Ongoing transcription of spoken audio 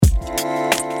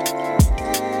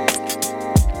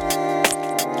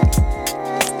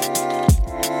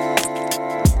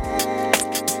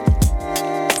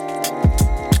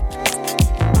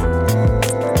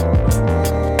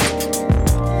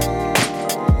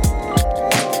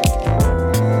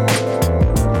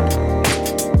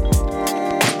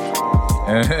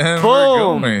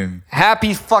going?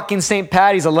 Happy fucking St.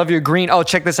 Patty's. I love your green. Oh,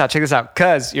 check this out.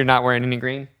 Because you're not wearing any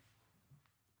green.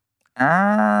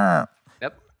 Ah.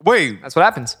 Yep. Wait, That's what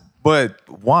happens. but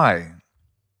why?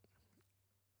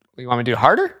 You want me to do it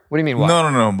harder? What do you mean why?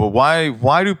 No. But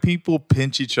why do people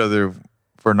pinch each other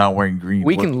for not wearing green?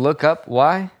 We can look up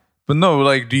why. But no,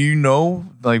 like, do you know?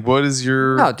 Like, what is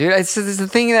your... No, dude. It's the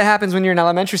thing that happens when you're in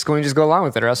elementary school and you just go along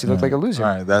with it or else you look like a loser.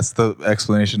 All right, that's the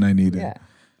explanation I needed. Yeah.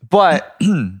 But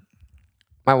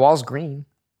my wall's green.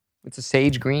 It's a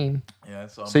sage green. Yeah,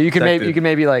 So you can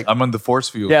maybe like... I'm on the force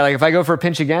field. Yeah, like if I go for a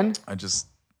pinch again... I just...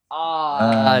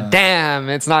 damn.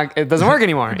 It doesn't work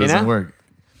anymore. It doesn't work.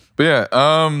 But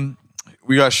yeah,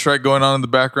 we got Shrek going on in the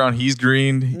background. He's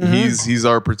green. He's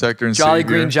our protector and Jolly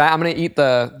savior. Green Giant. I'm going to eat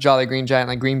the Jolly Green Giant,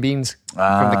 like green beans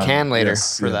from the can later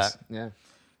that. Yeah.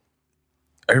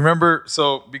 I remember,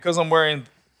 so because I'm wearing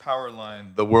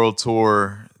Powerline, the World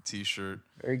Tour t-shirt.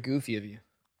 Very goofy of you.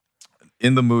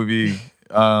 In the movie,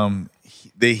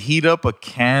 they heat up a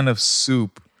can of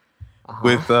soup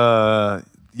with,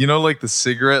 like the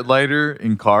cigarette lighter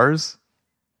in cars.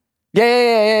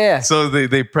 Yeah. So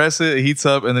they press it heats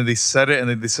up, and then they set it, and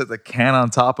then they set the can on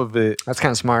top of it. That's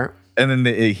kind of smart. And then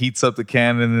it heats up the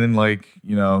can, and then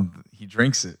he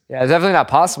drinks it. Yeah, it's definitely not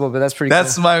possible, but that's pretty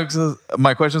That's cool.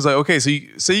 my question is like, okay, so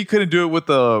you couldn't do it with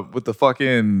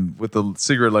the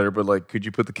cigarette lighter, but like, could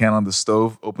you put the can on the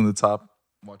stove, open the top,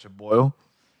 watch it boil?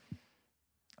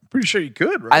 I'm pretty sure you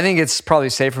could, right? I think it's probably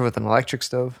safer with an electric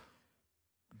stove.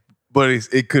 But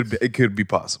it could be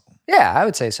possible. Yeah, I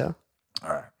would say so.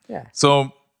 All right. Yeah.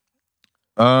 So,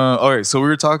 all right. So we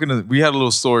we had a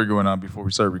little story going on before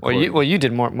we started recording. Well, you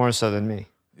did more so than me.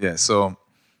 Yeah. So,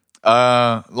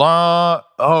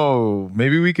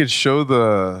 maybe we could show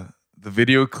the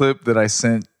video clip that I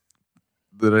sent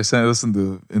us in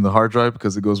the hard drive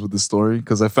because it goes with the story.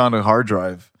 Because I found a hard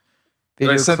drive. That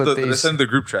I sent the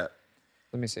group chat.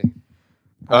 Let me see.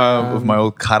 Of my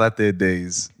old karate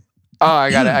days. Oh,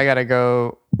 I gotta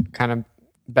go kind of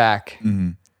back.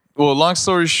 Mm-hmm. Well, long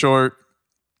story short,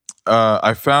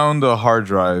 I found a hard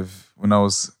drive when I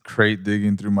was crate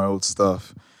digging through my old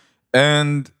stuff.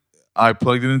 And I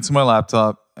plugged it into my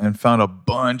laptop and found a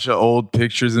bunch of old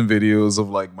pictures and videos of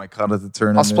like my karate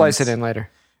tournaments. I'll splice it in later.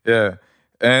 Yeah.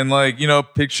 And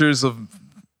pictures of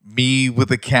me with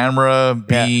a camera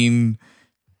being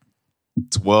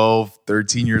 12,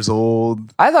 13 years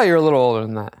old. I thought you were a little older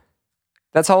than that.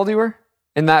 That's how old you were?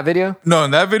 In that video? No,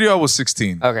 in that video I was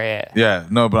 16. Okay, yeah. Yeah,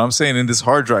 no, but I'm saying in this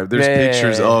hard drive, there's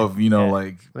pictures of,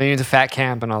 like... When you went to fat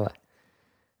camp and all that.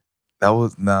 That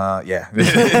was, yeah.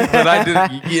 But I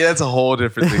did, that's a whole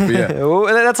different thing, but yeah.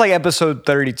 That's like episode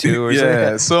 32 or something.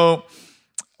 Yeah, so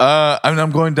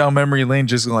I'm going down memory lane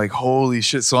just like, holy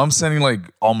shit. So I'm sending like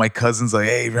all my cousins like,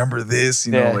 hey, remember this?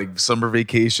 Like summer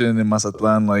vacation in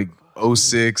Mazatlan, like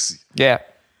 06. Yeah.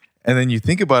 And then you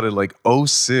think about it like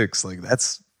 06, like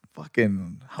that's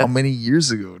fucking how many years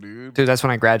ago, dude? Dude, that's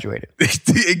when I graduated.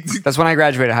 That's when I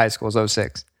graduated high school, was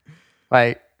 06.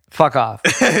 Like, fuck off.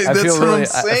 I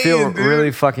feel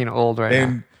really fucking old right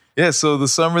now. Yeah, so the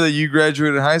summer that you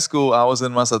graduated high school, I was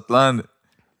in Mazatlan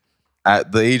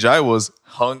at the age I was,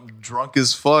 drunk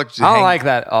as fuck. I don't like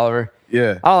that, Oliver.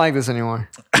 Yeah. I don't like this anymore.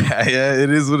 Yeah, it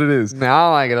is what it is. No, I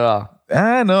don't like it at all.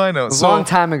 I know. It was a long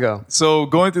time ago. So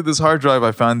going through this hard drive,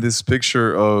 I found this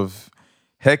picture of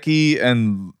Hecky,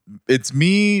 and it's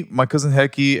me, my cousin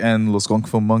Hecky, and Los Kung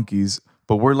Fu Monkeys,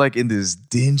 but we're like in this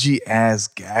dingy ass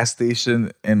gas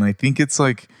station, and I think it's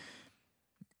like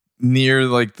near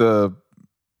like the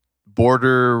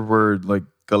border where like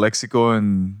Calexico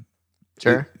and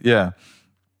Sure. Yeah.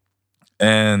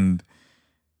 And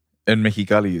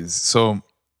Mexicali is. So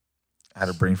I had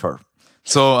a brain fart.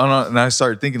 So and I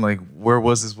started thinking like, where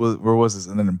was this? Where was this?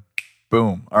 And then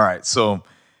boom. All right. So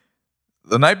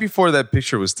the night before that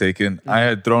picture was taken, I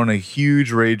had thrown a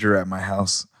huge rager at my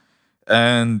house.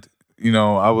 And it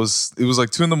was like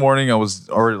 2 a.m. I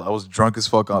was drunk as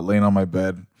fuck out laying on my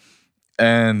bed.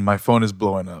 And my phone is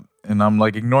blowing up. And I'm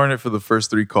like ignoring it for the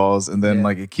first 3 calls. And then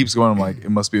like it keeps going. I'm like, it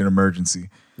must be an emergency.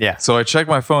 Yeah. So I check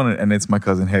my phone and it's my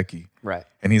cousin Hecky. Right.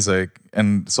 And he's like,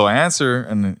 and so I answer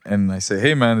and I say,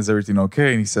 hey man, is everything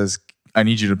okay? And he says, I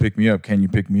need you to pick me up. Can you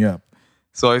pick me up?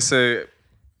 So I say,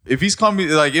 if he's calling me,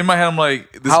 like in my head, I'm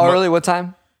like, how early? What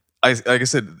time? Like I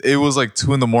said, it was like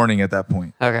 2 a.m. at that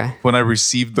point. Okay. When I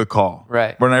received the call.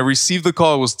 Right. When I received the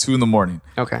call, it was 2 a.m.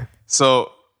 Okay.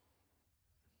 So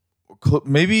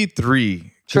maybe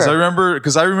 3. Sure.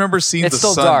 Because I remember seeing it's the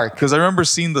still sun. Dark. Because I remember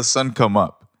seeing the sun come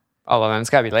up. Oh, well, then it's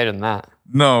got to be later than that.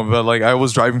 No, but like I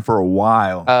was driving for a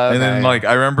while. Okay. And then like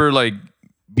I remember like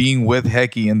being with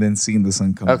Hecky and then seeing the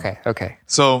sun come up. Okay.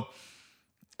 So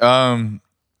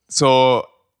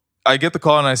I get the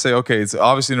call and I say, okay, it's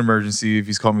obviously an emergency if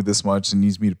he's called me this much and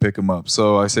needs me to pick him up.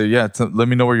 So I say, yeah, let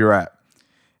me know where you're at.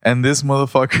 And this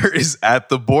motherfucker is at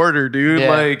the border, dude.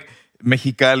 Like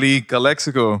Mexicali,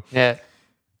 Calexico. Yeah.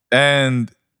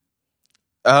 And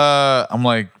I'm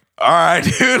like, all right,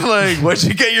 dude, like, what'd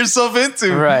you get yourself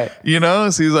into? Right. You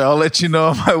know? So he's like, I'll let you know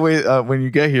on my way when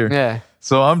you get here. Yeah.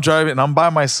 So I'm driving and I'm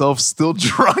by myself, still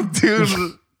drunk, dude.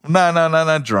 No,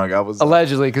 not drunk. I was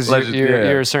allegedly because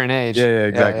you're a certain age. Yeah,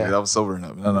 exactly. I was sober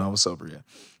enough. No, I was sober. Yeah.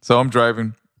 So I'm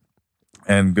driving,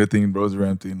 and good thing roads are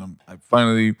empty, and I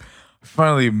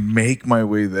finally make my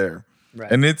way there.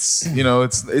 Right. And it's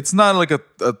it's not like a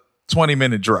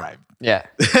 20-minute drive. Yeah.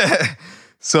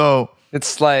 So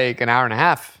it's like an hour and a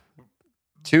half,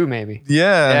 2 maybe.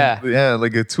 Yeah,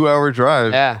 like a 2-hour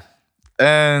drive. Yeah.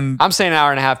 And I'm saying an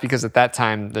hour and a half because at that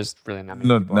time there's really not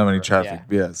many traffic.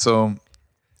 Yeah. So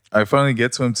I finally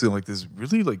get to him to like this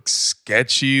really like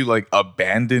sketchy, like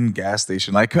abandoned gas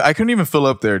station. I couldn't even fill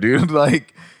up there, dude.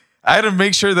 Like I had to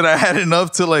make sure that I had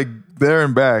enough to like there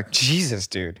and back. Jesus,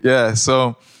 dude. Yeah.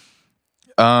 So,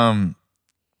 I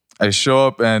show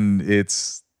up and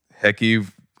it's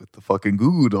Hecky with the fucking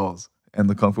Goo Goo Dolls and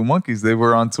the Kung Fu Monkeys. They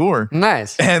were on tour.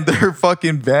 Nice. And their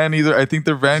fucking van I think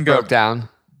their van broke down.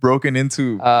 Broken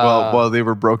into while they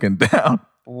were broken down.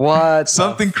 What?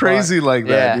 Something crazy like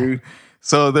that, dude.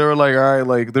 So they were like, all right,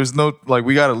 like there's no, like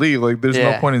we got to leave. Like there's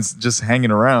no point in just hanging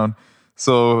around.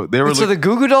 So they were so the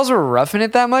Goo Goo Dolls were roughing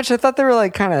it that much? I thought they were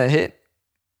like kind of hit.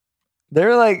 They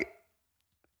were like,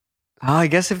 I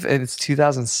guess if it's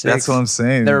 2006. That's what I'm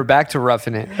saying. They were back to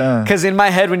roughing it. Because in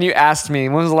my head, when you asked me,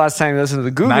 when was the last time you listened to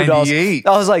the Goo Goo Dolls? 98.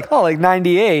 I was like, like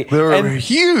 98. They were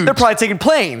huge. They're probably taking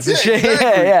planes and shit.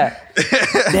 Exactly.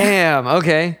 Yeah. Damn.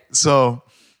 Okay. So,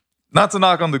 not to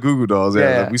knock on the Goo Goo Dolls.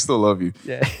 Yeah. Like, we still love you.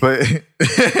 Yeah. But,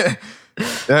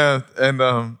 yeah.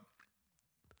 And,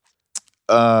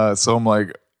 so I'm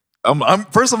like, I'm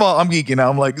first of all, I'm geeking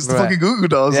out. I'm like, it's the fucking Goo Goo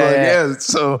Dolls.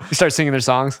 So you start singing their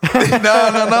songs. no,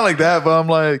 not like that. But I'm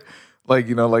like,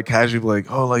 like casually,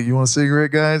 like, oh, like you want a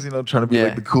cigarette, guys? You know, trying to be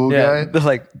like the cool guy. They're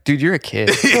like, dude, you're a kid.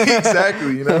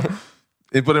 Exactly. You know.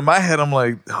 But in my head, I'm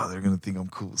like, oh, they're gonna think I'm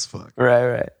cool as fuck.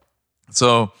 Right.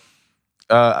 So,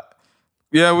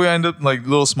 we end up like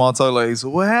little small talk. Like, so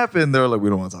what happened? They're like,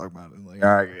 we don't want to talk about it. I'm like,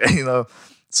 all right, you know.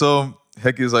 So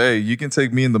Hecky's like, hey, you can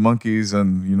take me and the monkeys,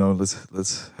 and you know,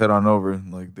 let's head on over.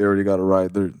 Like, they already got a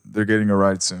ride. They're getting a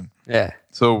ride soon. Yeah.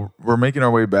 So we're making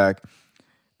our way back,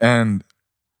 and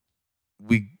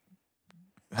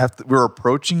we're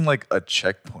approaching like a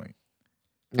checkpoint.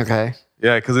 Okay.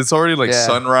 Yeah, because it's already like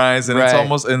sunrise, and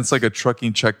it's like a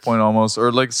trucking checkpoint almost,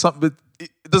 or like something.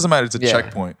 It doesn't matter. It's a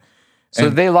checkpoint. So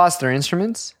they lost their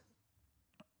instruments?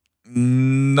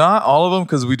 Not all of them,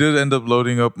 because we did end up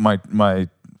loading up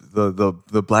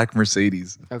the black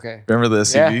Mercedes. Okay. Remember the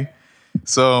SUV? Yeah.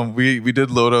 So we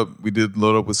did load up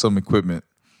with some equipment.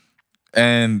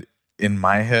 And in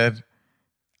my head,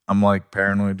 I'm like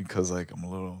paranoid because like I'm a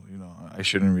little, you know, I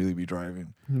shouldn't really be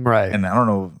driving. Right. And I don't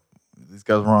know, these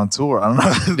guys were on tour. I don't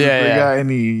know if they got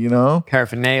any, you know,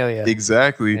 paraphernalia.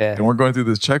 Exactly. Yeah. And we're going through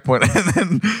this checkpoint, and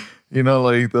then, you know,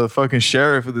 like the fucking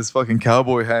sheriff with this fucking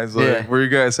cowboy hat is like, where you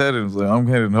guys headed? I was like, I'm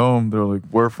headed home. They're like,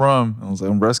 where from? I was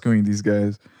like, I'm rescuing these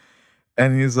guys.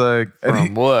 And he's like,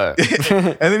 what?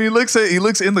 And then he looks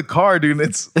in the car, dude.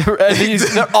 And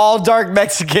they're all dark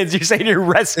Mexicans. You're saying you're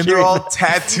rescuing, and they're all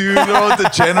tattooed, they're all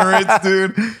degenerates,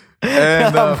 dude.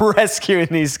 And I'm rescuing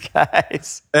these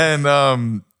guys. And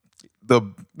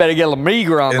better get La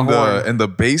Migra on the horn. And the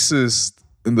bassist,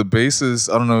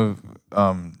 I don't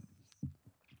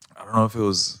know if it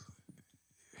was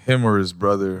him or his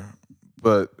brother,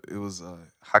 but it was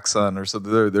Haksan or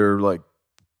something. They're like,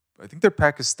 I think they're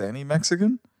Pakistani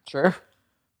Mexican. Sure.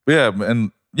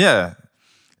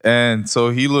 And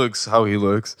so he looks how he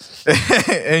looks.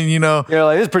 And you know, you're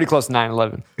like, this is pretty close to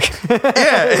 9/11.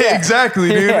 Yeah, exactly,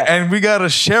 dude. Yeah. And we got a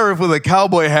sheriff with a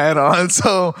cowboy hat on,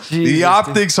 so the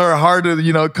optics are hard to,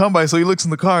 you know, come by. So he looks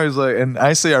in the car, he's like, and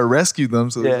I say I rescued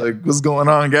them, so he's like, what's going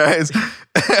on, guys?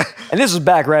 And this was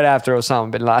back right after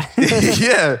Osama bin Laden.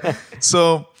 Yeah.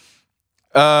 So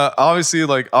obviously,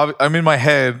 like, I'm in my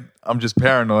head, I'm just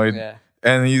paranoid. Yeah.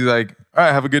 And he's like, all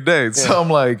right, have a good day. Yeah. So I'm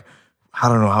like, I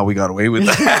don't know how we got away with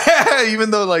that. Even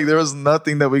though like there was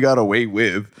nothing that we got away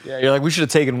with. Yeah, you're like, we should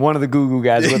have taken one of the Goo Goo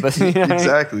guys with us. You know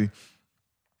exactly.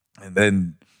 And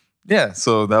then,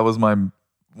 so that was one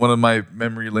of my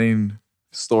memory lane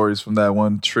stories from that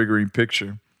one triggering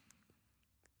picture.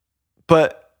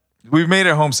 But we've made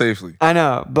it home safely. I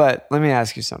know, but let me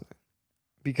ask you something.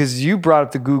 Because you brought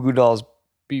up the Goo Goo Dolls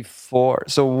before.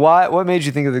 So what made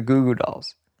you think of the Goo Goo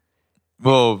Dolls?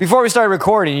 Well, before we started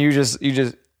recording, you just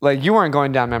like you weren't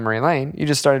going down memory lane. You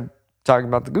just started talking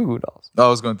about the Goo Goo Dolls. I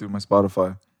was going through my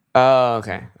Spotify. Oh,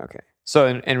 okay. So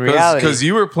in reality, because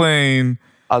you were playing,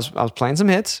 I was playing some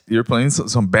hits. You were playing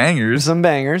some bangers. Some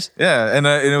bangers. Yeah, and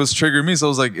it was triggering me. So I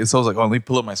was like, oh, let me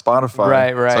pull up my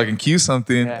Spotify, right, so I can cue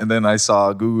something. Yeah. And then I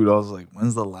saw Goo Goo Dolls. I was like,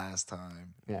 when's the last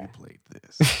time you played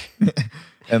this?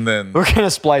 And then we're gonna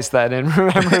splice that in.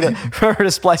 Remember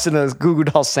to splice in a Goo Goo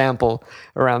Doll sample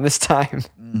around this time.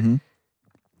 Mm-hmm.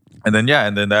 And then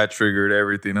that triggered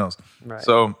everything else. Right.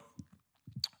 So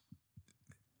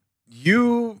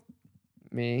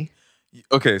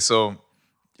okay. So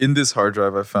in this hard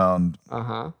drive, I found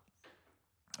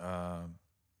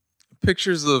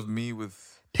pictures of me with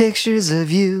pictures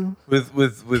of you with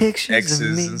pictures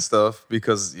exes and stuff,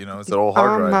 because it's an old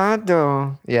hard drive. My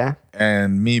door. Yeah.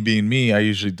 And me being me, I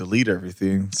usually delete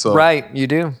everything. So right, you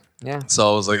do. Yeah.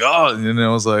 So I was like, oh, and then I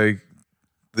was like,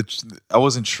 I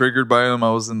wasn't triggered by them.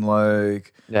 I wasn't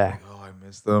like, yeah, oh, I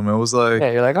missed them. It was like,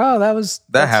 yeah, you're like, oh,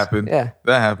 that happened. Yeah,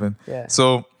 that happened. Yeah.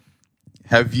 So,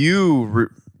 have you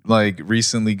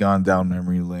recently gone down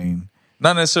memory lane?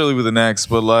 Not necessarily with an ex,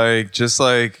 but just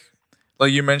like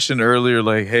you mentioned earlier,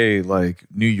 like, hey, like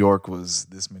New York was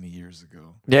this many years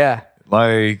ago. Yeah.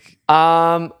 Like,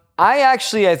 I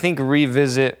think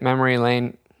revisit memory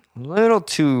lane a little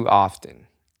too often.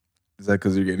 Is that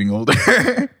because you're getting older?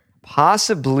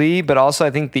 Possibly, but also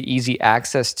I think the easy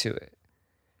access to it.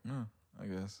 I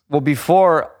guess. Well,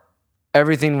 before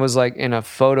everything was like in a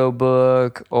photo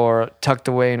book or tucked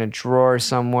away in a drawer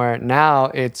somewhere. Now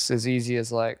it's as easy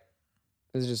as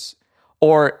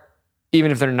or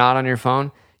even if they're not on your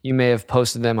phone, you may have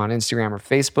posted them on Instagram or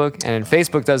Facebook. And then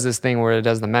Facebook does this thing where it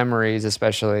does the memories,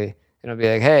 especially. It'll be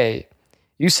like, hey,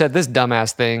 you said this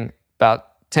dumbass thing about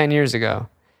 10 years ago,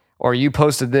 or you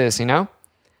posted this,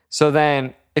 So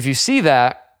then if you see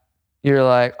that, you're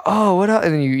like, oh, what else?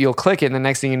 And then you'll click it. And the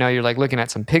next thing you know, you're like looking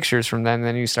at some pictures from them. And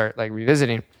then you start like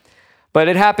revisiting. But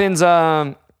it happens,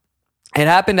 it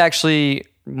happened actually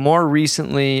more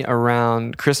recently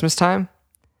around Christmas time.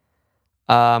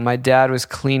 My dad was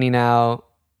cleaning out,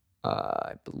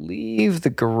 I believe the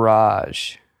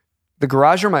garage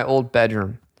or my old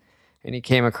bedroom. And he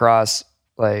came across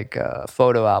like a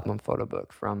photo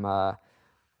book from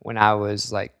when I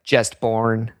was like just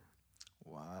born.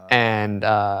 Wow. And,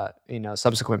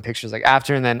 subsequent pictures like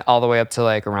after, and then all the way up to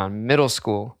like around middle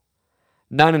school.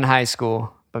 None in high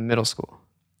school, but middle school.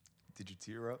 Did you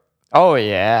tear up? Oh,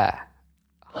 yeah.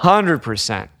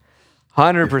 100%.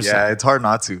 100%. Yeah, it's hard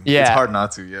not to. Yeah. It's hard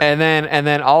not to, yeah. And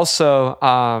then also,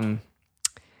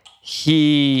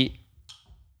 he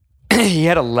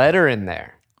had a letter in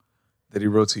there. That he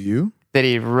wrote to you? That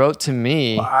he wrote to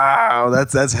me. Wow,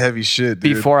 that's heavy shit,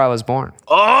 dude. Before I was born.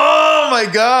 Oh my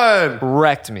God.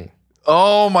 Wrecked me.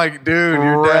 Oh my dude,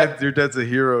 your dad's a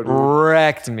hero, dude.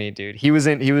 Wrecked me, dude. He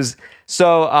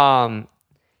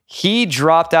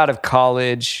dropped out of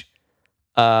college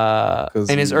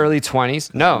in his early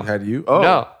 20s. No. He had you? Oh.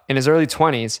 No, in his early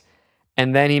 20s.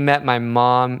 And then he met my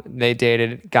mom. They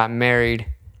dated, got married.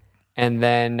 And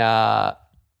then about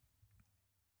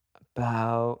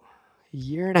a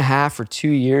year and a half or 2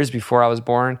 years before I was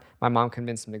born, my mom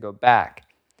convinced him to go back.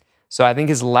 So I think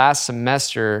his last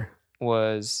semester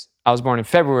I was born in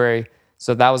February,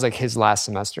 so that was like his last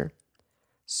semester.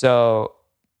 So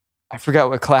I forgot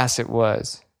what class it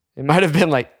was. It might have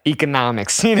been like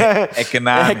economics, Economics,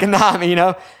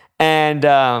 And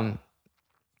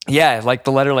like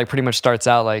the letter like pretty much starts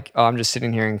out like, oh, I'm just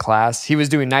sitting here in class. He was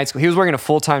doing night school. He was working a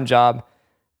full-time job,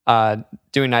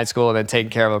 doing night school and then taking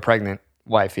care of a pregnant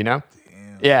wife, Damn,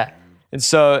 yeah. And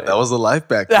so that was the life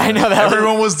back then. I know that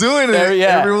everyone was doing it.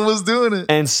 Yeah. Everyone was doing it.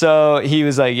 And so he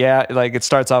was like, yeah, like it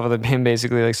starts off with him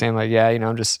basically like saying like, yeah,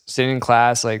 I'm just sitting in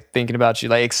class, like thinking about you,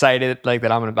 like excited, like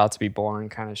that I'm about to be born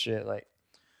kind of shit. Like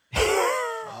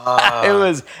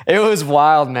it was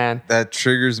wild, man. That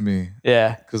triggers me.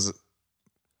 Yeah. Because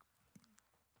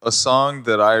a song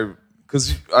that I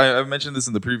mentioned this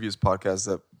in the previous podcast,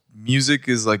 that music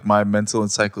is like my mental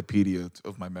encyclopedia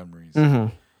of my memories.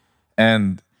 Mm-hmm.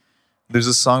 And there's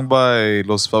a song by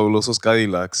Los Fabulosos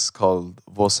Cadillacs called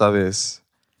Vos Sabés,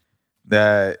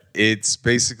 that it's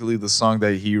basically the song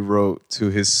that he wrote to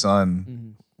his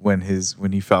son when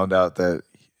he found out that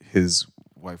his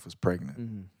wife was pregnant.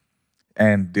 Mm-hmm.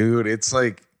 And dude, it's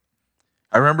like,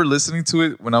 I remember listening to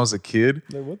it when I was a kid.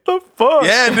 Like, what the fuck?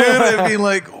 Yeah, dude, and being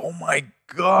like, oh my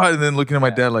God. And then looking at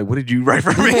my dad like, what did you write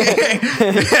for me?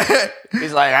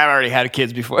 He's like, I've already had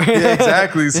kids before. Yeah,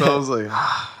 exactly. So I was like,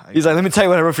 he's like, let me tell you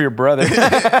what I wrote for your brother.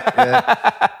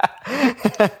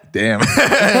 Damn.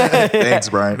 Thanks,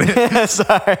 Brian.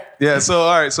 Sorry. Yeah, so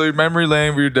all right. So your memory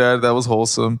lane with your dad, that was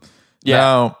wholesome. Yeah.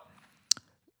 Now,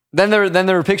 Then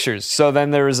there were pictures. So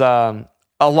then there was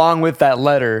along with that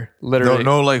letter, literally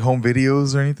No like home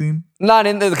videos or anything. not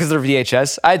in there because they're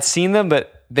VHS. I'd seen them,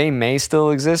 but they may still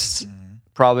exist,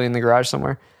 probably in the garage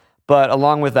somewhere. But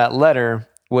along with that letter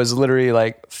was literally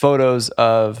like photos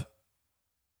of,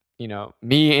 you know,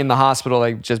 me in the hospital,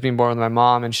 like just being born with my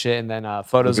mom and shit, and then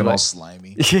photos Looking of all like,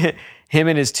 slimy. him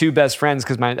and his two best friends,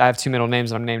 because I have two middle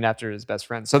names and I'm named after his best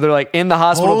friends. So they're like in the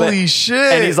hospital, Holy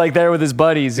shit! and he's like there with his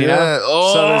buddies, you know.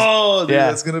 Oh, So there's- dude,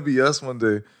 that's gonna be us one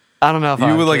day. I don't know if You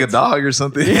I with have like a kids. dog or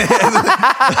something. Look at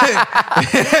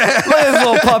this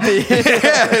little puppy.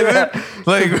 Yeah, dude.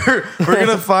 Like we're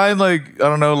gonna find like I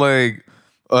don't know like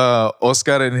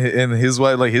Oscar and his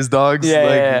wife, like his dogs, Yeah, like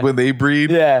yeah. when they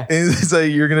breed. Yeah. And it's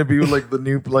like you're gonna be with like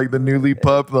the newly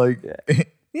pup, like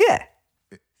Yeah.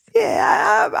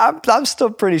 I'm still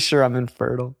pretty sure I'm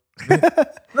infertile.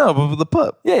 no, but with the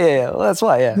pup. Yeah. Well, that's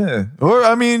why. Yeah. Yeah. Or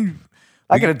I mean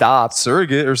I could adopt.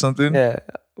 surrogate or something. Yeah.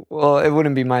 Well, it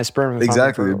wouldn't be my sperm. If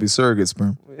Exactly. I'm It'd be surrogate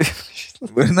sperm.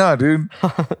 But no, dude.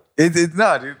 It's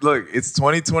not, dude. Look, it's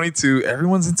 2022.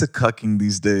 Everyone's into cucking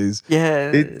these days.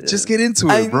 yeah. Just get into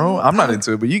it, bro. I'm not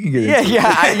into it, but you can get into it.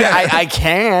 I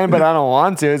can, but I don't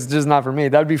want to. It's just not for me.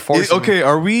 That'd be forcing. Okay,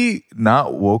 are we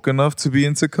not woke enough to be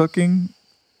into cooking?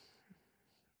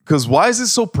 Because why is it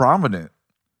so prominent?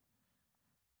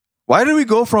 Why did we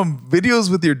go from videos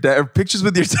with your dad, or pictures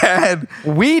with your dad?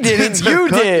 We didn't. to You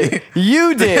did. cooking?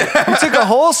 You did. You took a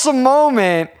wholesome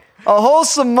moment. A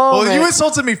wholesome moment. Well, you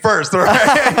insulted me first, all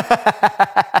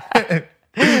right?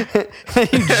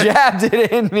 you jabbed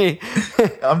it in me.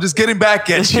 I'm just getting back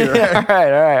at you. Yeah, all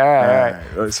right.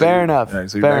 All right, so Fair you're- enough. All right,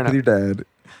 so you're Fair back enough. with your dad.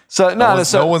 So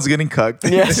No one's getting cucked.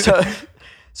 yeah.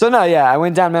 So no, yeah. I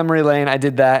went down memory lane. I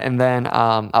did that, and then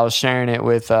I was sharing it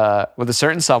with a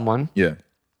certain someone, Yeah.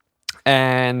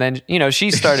 and then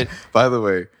she started. By the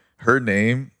way, her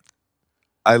name,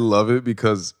 I love it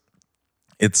because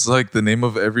it's like the name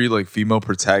of every like female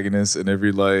protagonist in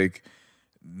every like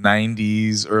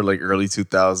 90s or like early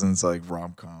 2000s like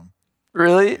rom-com.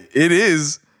 Really? It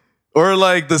is. Or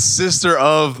like the sister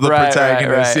of the Right,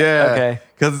 protagonist. right. Yeah. Okay.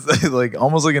 Because like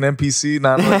almost like an NPC,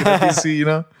 not like an NPC, you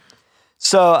know?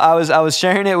 So I was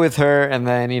sharing it with her, and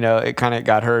then it kind of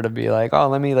got her to be like, "Oh,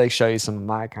 let me like show you some of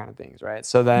my kind of things, right?"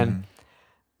 So then,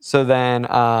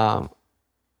 I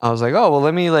was like, "Oh, well,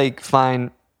 let me like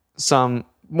find some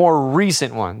more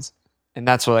recent ones," and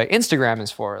that's what like Instagram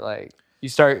is for. Like you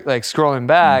start like scrolling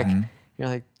back, you're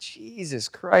like, Jesus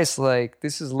Christ, like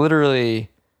this is literally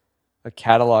a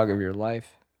catalog of your life,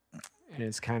 and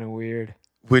it's kind of weird.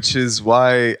 Which is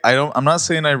why I'm not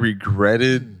saying I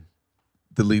regretted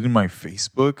deleting my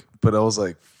Facebook, but I was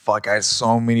like, fuck, I had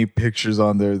so many pictures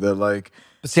on there that like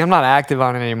But see, I'm not active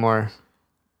on it anymore.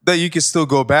 that you can still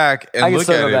go back I and can look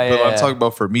still at go it. back, But yeah, I'm yeah. talking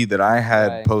about for me that I had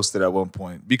Right. posted at one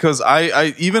point because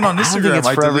I even on I don't think Instagram it's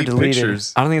I forever delete deleted.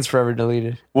 pictures. I don't think it's forever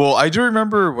deleted. Well, I do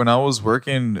remember when I was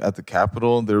working at the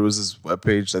Capitol, there was this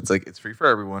webpage that's like it's free for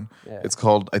everyone. Yeah. It's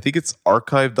called I think it's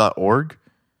archive.org,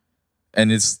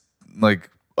 and it's like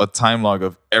a time log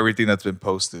of everything that's been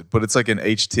posted, but it's like an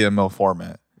HTML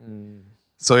format.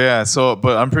 So yeah,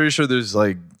 but I'm pretty sure there's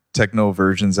like techno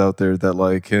versions out there that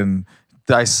like can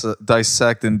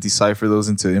dissect and decipher those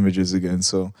into images again.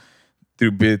 So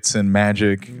through bits and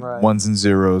magic, Right. ones and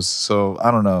zeros. So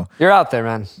I don't know. You're out there,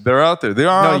 man. They're out there. They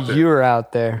are No, out there. you're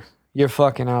out there. You're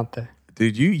fucking out there.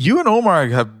 Dude, you and Omar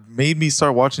have made me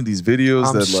start watching these videos.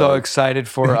 I'm that so like, excited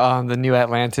for the new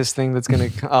Atlantis thing that's gonna.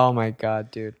 Oh my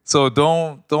god, dude. So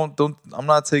don't. I'm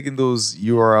not taking those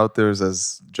you are out there's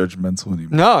as judgmental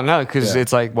anymore. No, because Yeah.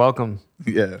 it's like welcome.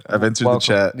 Yeah, I've entered Welcome.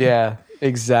 the chat. Yeah,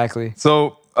 exactly.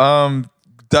 So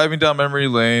diving down memory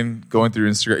lane, going through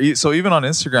Instagram. So even on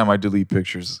Instagram, I delete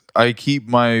pictures. I keep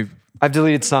my. I've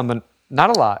deleted some, but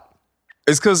not a lot.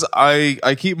 It's because I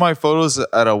keep my photos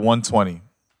at a 120.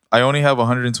 I only have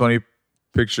 120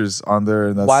 pictures on there,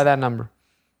 and that's Why that number?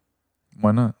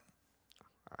 Why not?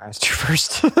 I asked you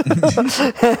first.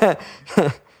 I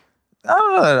don't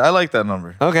know. I like that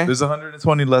number. Okay. There's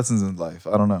 120 lessons in life.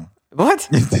 I don't know. What?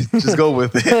 Just go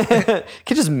with it.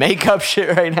 Can just make up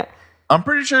shit right now. I'm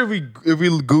pretty sure if we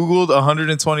Googled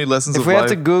 120 lessons If of we life, have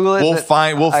to Google it, we'll then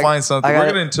find something. I We're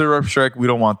gotta- gonna interrupt Shrek. We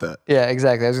don't want that. Yeah,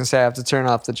 exactly. I was gonna say I have to turn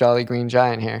off the Jolly Green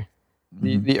Giant here,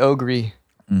 the ogre,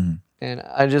 and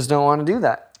I just don't want to do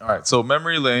that. All right. So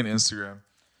memory lane, Instagram,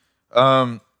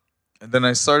 and then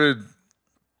I started.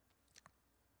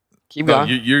 Keep No,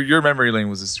 going. your memory lane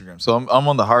was Instagram. So I'm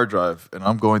on the hard drive and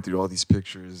I'm going through all these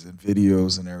pictures and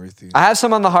videos and everything. I have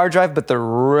some on the hard drive, but they're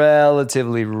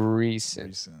relatively recent.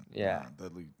 Recent. Yeah.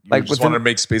 Deadly. You Like just within- wanted to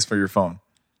make space for your phone.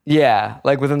 Yeah,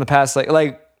 like within the past,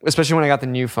 like especially when I got the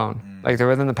new phone, like they're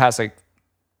within the past like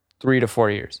 3 to 4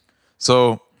 years.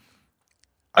 So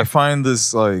I find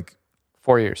this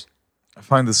 4 years. I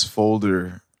find this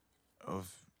folder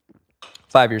of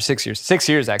 5 years, 6 years. 6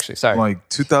 years, actually. Sorry. like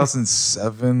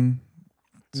 2007.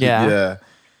 Yeah. Yeah.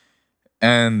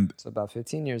 And So about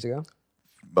 15 years ago.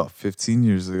 about 15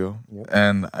 years ago. Yep.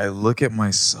 And I look at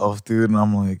myself, dude, and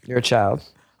I'm like, You're a child.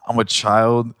 I'm a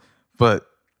child, but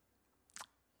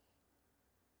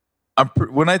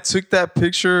when I took that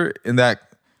picture in that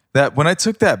when I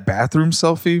took that bathroom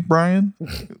selfie, Brian,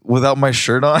 without my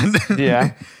shirt on,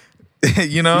 Yeah.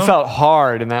 you know, You felt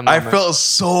hard in that I moment. felt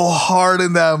so hard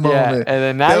in that moment. And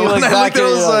then now that you when look I back looked at it, and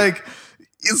I was you're like,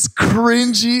 it's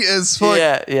cringy as fuck.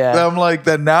 Yeah, yeah. That I'm like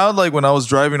that now. Like when I was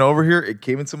driving over here, it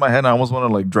came into my head. And I almost want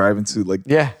to like drive into like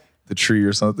Yeah. the tree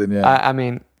or something. Yeah. I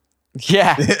mean,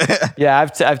 yeah. Yeah,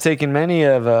 I've taken many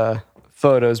of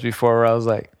photos before where I was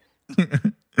like,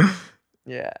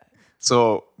 yeah.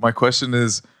 So my question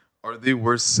is, are they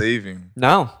worth saving?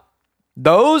 No.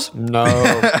 Those? No.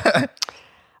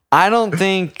 I don't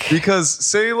think. Because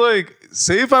say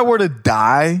if I were to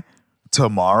die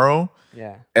tomorrow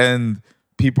Yeah. and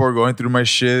people are going through my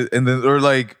shit and then or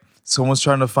like someone's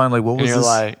trying to find like what And was you're this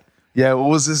like, what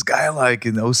was this guy like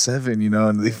in 07, you know,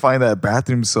 and they find that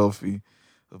bathroom selfie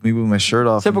of me with my shirt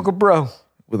off typical bro.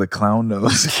 with a clown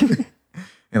nose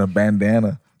and a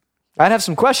bandana. I'd have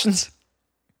some questions.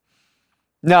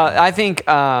 No, I think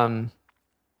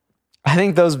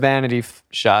those vanity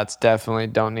shots definitely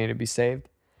don't need to be saved.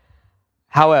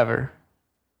 However,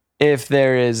 if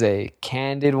there is a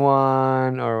candid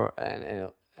one or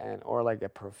like a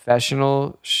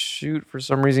professional shoot, for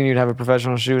some reason you'd have a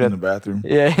professional shoot In the bathroom.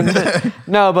 Yeah.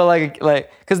 No, but like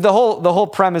because the whole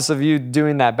premise of you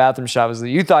doing that bathroom shot was that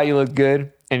you thought you looked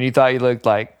good and you thought you looked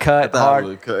like cut hard.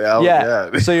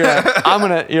 Yeah. So you're like, I'm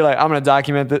gonna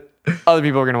document that. Other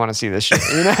people are gonna want to see this shit.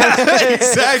 You know?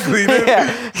 Exactly. Dude.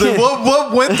 Yeah. Like,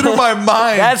 what went through my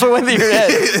mind? That's what went through your head.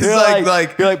 It's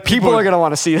You're like people are gonna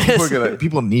want to see this.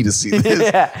 People need to see this.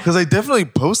 Yeah. Because I definitely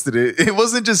posted it. It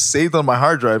wasn't just saved on my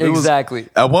hard drive. It Exactly. was,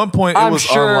 at one point, it was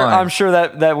online. I'm sure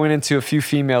that went into a few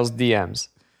females' DMs.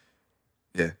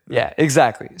 Yeah. Yeah,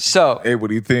 exactly. So Hey, what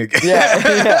do you think?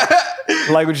 yeah.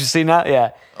 Like what you see now? Yeah.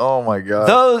 Oh my God.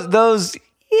 Those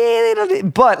they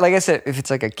don't, but like I said, if it's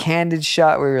like a candid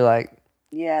shot where you're like,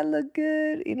 yeah, I look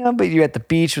good, you know, but you're at the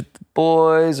beach with the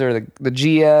boys or the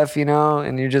GF, you know,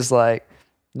 and you're just like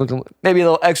looking maybe a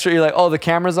little extra, you're like, oh, the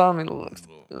camera's on,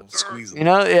 Squeeze you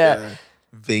know? Yeah.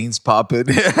 Veins popping.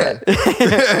 Yeah.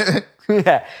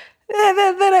 Then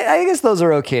I guess those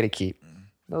are okay to keep.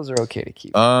 Those are okay to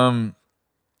keep. I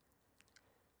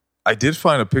did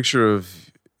find a picture of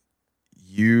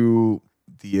you,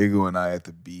 Diego, and I at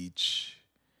the beach.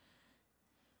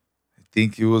 I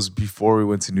think it was before we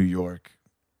went to New York.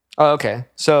 Oh, okay.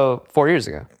 So 4 years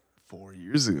ago. 4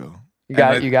 years ago. You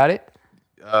got it? You got it?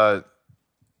 I'll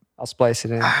splice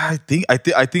it in. I think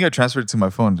I transferred it to my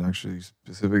phone actually,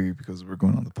 specifically because we're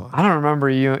going on the pod. I don't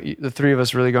remember the three of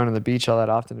us really going to the beach all that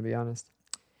often, to be honest.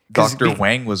 Dr.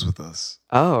 Wang was with us.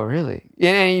 Oh, really?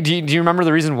 Yeah. And do you remember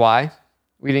the reason why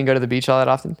we didn't go to the beach all that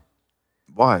often?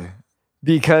 Why?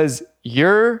 Because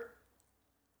you're...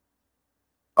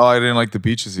 Oh, I didn't like the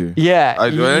beaches here. Yeah.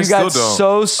 You I got still don't.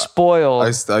 so spoiled.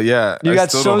 Yeah. You I got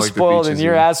still so don't like the spoiled beaches and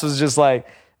your here. ass was just like,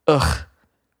 ugh,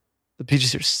 the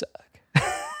beaches here suck.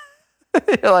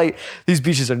 Like, these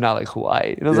beaches are not like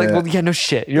Hawaii. And I was like, Yeah. well, yeah, no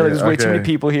shit. You're like, Yeah, there's way too okay. many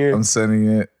people here. I'm sending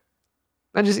it.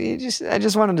 I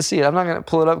just wanted to see it. I'm not gonna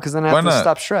pull it up because then I have Why to not?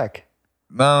 stop Shrek.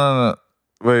 No.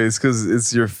 Wait, it's because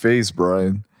it's your face,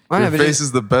 Brian. Why Your not? face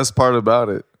is the best part about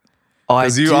it. Oh, I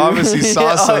 'Cause you do? obviously saw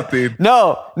Yeah, something.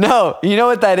 No. You know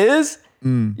what that is?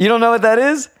 You don't know what that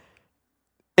is?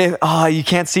 You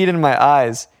can't see it in my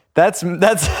eyes. That's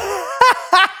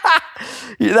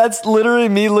that's literally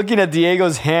me looking at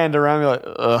Diego's hand around me like,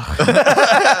 ugh.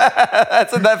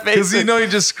 That's what that face Because is. he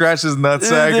just scratched his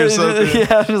nutsack or something.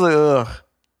 Yeah, I'm just like, ugh.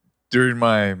 During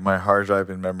my hard drive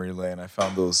in memory lane, I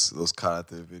found those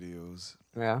karate videos.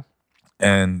 Yeah.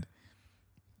 And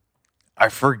I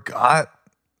forgot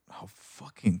how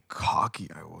fucking cocky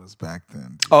I was back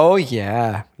then. Oh,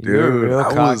 yeah. You're Dude, real I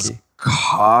cocky. was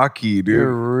cocky, dude.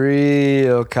 You're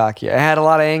real cocky. I had a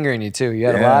lot of anger in you, too. You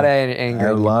had a lot of anger. I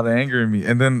had a in you. lot of anger in me.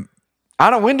 And then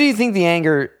When do you think the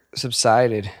anger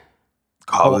subsided?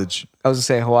 college. I was going to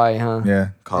say Hawaii, huh? Yeah,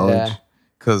 college. Yeah.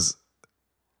 Because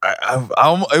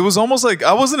it was almost like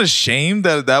I wasn't ashamed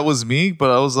that was me, but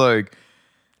I was like,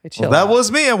 Hey, chill well, that out.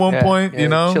 was me at one point, you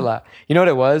know? Chill out. You know what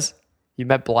it was? You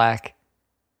met Black.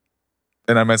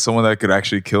 And I met someone that could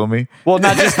actually kill me. Well,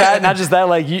 not just that.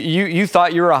 Like you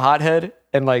thought you were a hothead,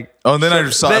 and like. Oh, and then I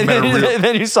saw I met a real.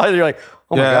 Then you saw it, you're like,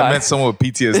 Oh my Yeah, God. I met someone with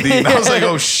PTSD, and I was like,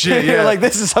 "Oh shit!" You're Yeah, like,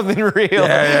 this is something real.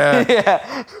 yeah,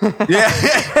 Yeah.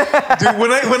 yeah. Dude,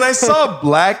 when I saw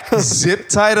black zip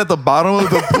tied at the bottom of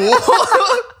the pool,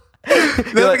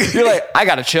 You're like, I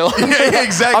gotta chill. yeah,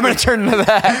 exactly. I'm gonna turn into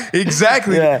that.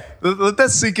 Exactly. Yeah. Let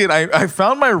that sink in. I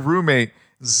found my roommate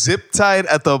zip tied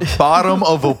at the bottom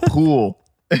of a pool.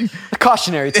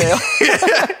 Cautionary tale.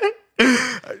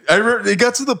 I remember it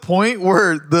got to the point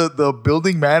where the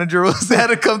building manager had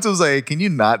to come to was like, hey, can you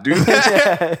not do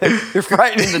that? You're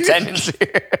frightening the tenants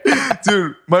here.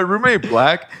 Dude, my roommate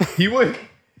Black, he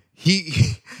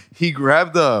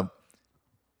grabbed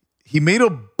he made a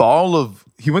ball of,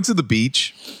 he went to the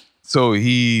beach. So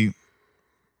he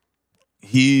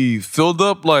filled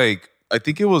up like, I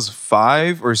think it was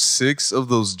 5 or 6 of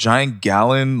those giant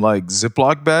gallon like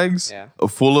Ziploc bags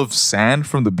full of sand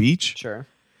from the beach. Sure.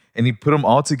 And he put them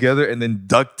all together and then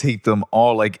duct taped them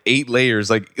all like 8 layers,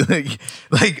 like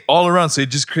all around. So it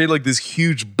just created like this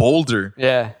huge boulder.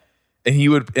 Yeah. And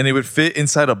it would fit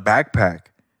inside a backpack.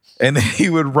 And then he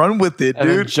would run with it, And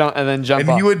dude. then jump And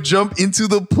off. he would jump into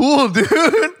the pool, dude.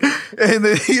 And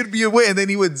then he'd be away. And then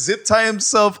he would zip tie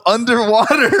himself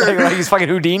underwater. like he's fucking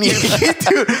Houdini.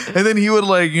 Dude. And then he would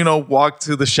walk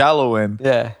to the shallow end.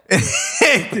 Yeah.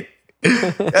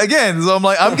 Again, so I'm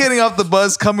like, I'm getting off the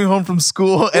bus, coming home from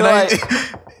school, and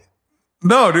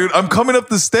no, dude, I'm coming up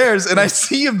the stairs and I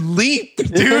see him leap,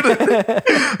 dude.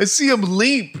 I see him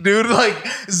leap, dude, like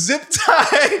zip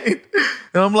tied.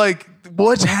 And I'm like,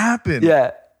 what happened?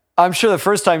 Yeah. I'm sure the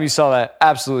first time you saw that,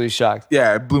 absolutely shocked.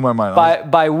 Yeah, it blew my mind.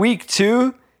 By week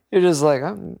 2, you're just like,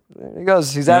 oh, there he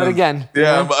goes. He's at it again.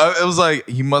 Yeah, but it was like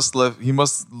he must have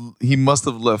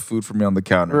left food for me on the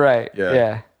counter. Right. Yeah.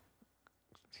 Yeah.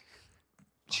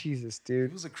 Jesus, dude.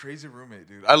 He was a crazy roommate,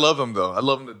 dude. I love him though. I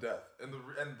love him to death. And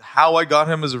how I got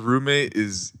him as a roommate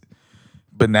is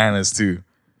bananas too.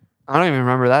 I don't even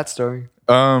remember that story.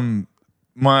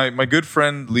 My good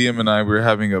friend Liam and I were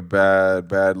having a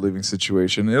bad living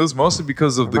situation. It was mostly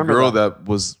because of the girl that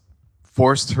was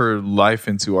forced her life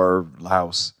into our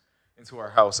house,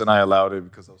 and I allowed it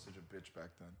because I was such a bitch back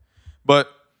then. But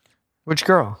which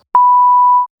girl?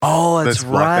 Oh, that's let's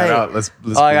block right. that out. Let's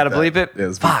I gotta bleep it. Yeah,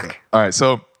 let's bleep Fuck. that. All right,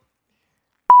 so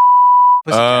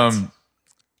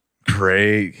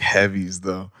great heavies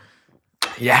though.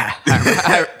 Yeah,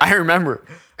 I remember.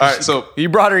 All right, so You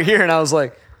brought her here, and I was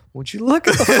like, "Would you look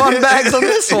at the fun bags on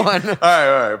this one?" all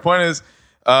right. Point is,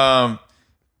 I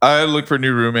had to look for a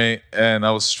new roommate, and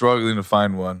I was struggling to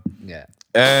find one. Yeah,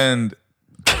 And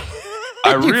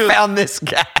I you found this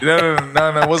guy. No,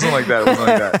 it wasn't like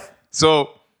that.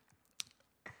 So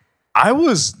I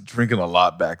was drinking a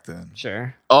lot back then.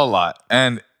 Sure. A lot.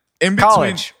 And in between,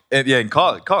 College. in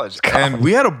college. And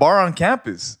we had a bar on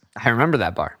campus. I remember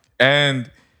that bar. And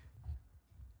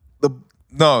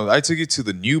I took you to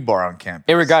the new bar on campus.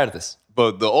 Irregardless.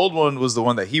 But the old one was the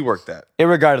one that he worked at.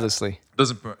 Irregardlessly.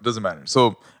 Doesn't matter.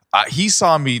 So he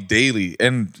saw me daily,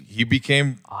 and he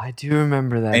became Oh, I do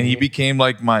remember that. and he became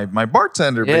like my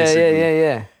bartender, basically.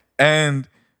 Yeah. And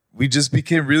we just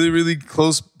became really, really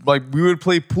close. Like we would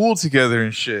play pool together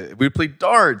and shit. We'd play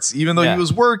darts, even though he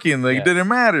was working. Like it didn't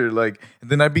matter. Like, and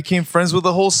then I became friends with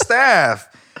the whole staff.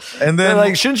 And then They're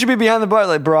like, shouldn't you be behind the bar?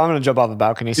 Like, bro, I'm gonna jump off the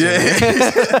balcony soon.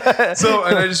 yeah. So,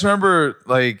 and I just remember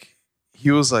like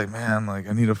he was like, man, like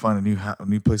I need to find a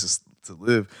new place to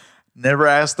live. Never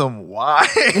asked him why.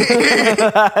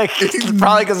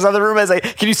 Probably because his other roommate's like,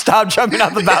 can you stop jumping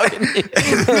off the balcony?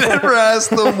 Never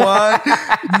asked him why.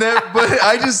 But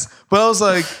I was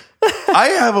like,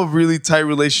 I have a really tight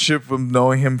relationship from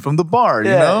knowing him from the bar, you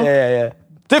know? Yeah.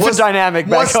 Different dynamic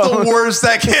back What's home. the worst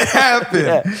that can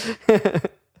happen?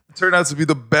 Turned out to be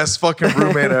the best fucking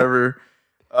roommate ever.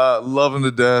 Love him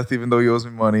to death, even though he owes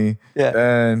me money. Yeah.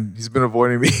 And he's been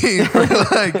avoiding me for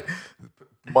like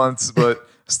months, but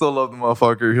I still love the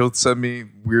motherfucker. He'll send me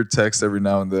weird texts every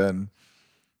now and then.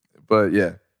 But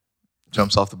yeah,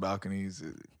 jumps off the balconies.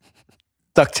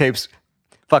 Duct tapes,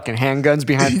 fucking handguns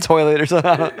behind the toilet or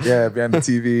something. Yeah, behind the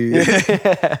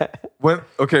TV.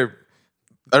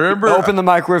 I remember Open the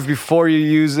microwave before you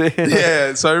use it.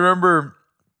 Yeah, so I remember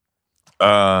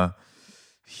when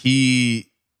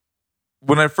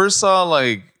I first saw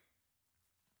like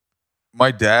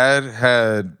my dad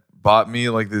had bought me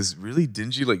like this really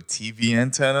dingy like TV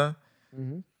antenna.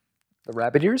 Mm-hmm. The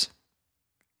rabbit ears?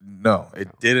 No,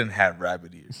 it didn't have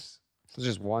rabbit ears. It was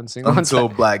just one single Until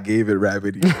Black gave it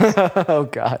rabbit ears. Oh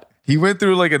God. He went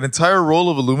through like an entire roll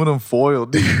of aluminum foil,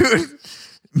 dude.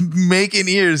 Making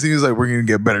ears. He was like, we're going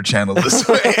to get better channel this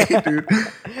way, dude.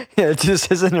 Yeah, it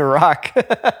just isn't Iraq.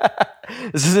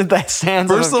 This isn't that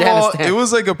sands First of of all, Afghanistan. it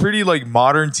was like a pretty like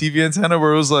modern TV antenna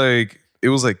where it was like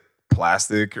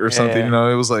plastic or something. Yeah. You know,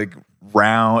 it was like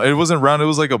round. It wasn't round. It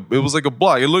was like a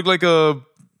block. It looked like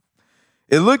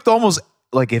it looked almost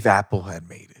like if Apple had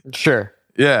made it. Sure.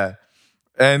 Yeah.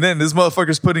 And then this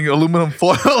motherfucker's putting aluminum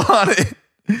foil on it.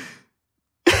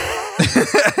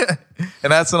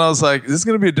 And that's when I was like, this is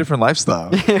going to be a different lifestyle.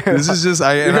 This is just,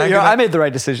 I made the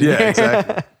right decision. Yeah,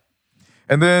 exactly.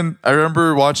 And then I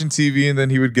remember watching TV, and then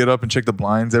he would get up and check the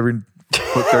blinds every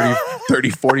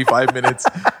 45 minutes.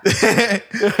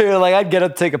 You're like, I'd get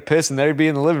up to take a piss, and there'd be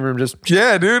in the living room just.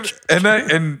 Yeah, dude.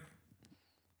 And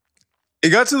it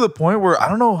got to the point where I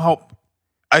don't know how,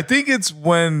 I think it's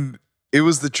when it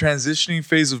was the transitioning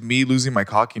phase of me losing my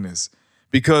cockiness.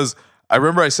 Because I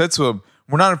remember I said to him,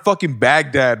 we're not in fucking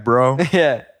Baghdad, bro.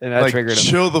 Yeah. And that Like, triggered him.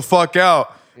 chill the fuck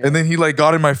out. Yeah. And then he like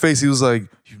got in my face. He was like,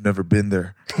 you've never been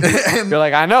there. You're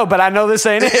like, I know, but I know this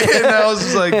ain't it. And I was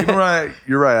just like,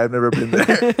 you're right. I've never been there.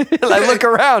 Like, look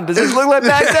around. Does this look like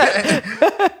Baghdad?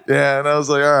 Yeah. And I was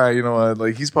like, all right, you know what?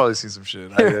 Like, he's probably seen some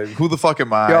shit. Who the fuck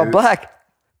am I? You're all black.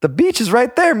 The beach is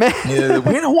right there, man. Yeah,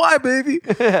 we're in Hawaii, baby.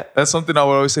 That's something I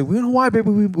would always say. We're in Hawaii,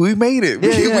 baby. We made it.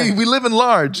 We live in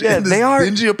large. Yeah, in this they are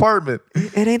dingy apartment.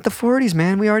 It ain't the 40s,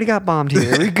 man. We already got bombed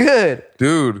here. We're good.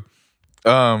 Dude,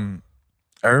 I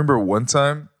remember one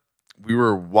time we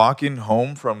were walking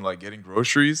home from like getting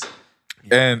groceries,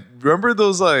 and remember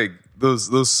those like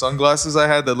those sunglasses I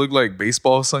had that looked like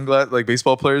baseball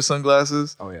players'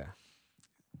 sunglasses? Oh yeah,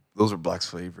 those were Black's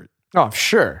favorite. Oh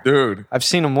sure, dude. I've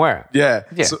seen him wear it. Yeah.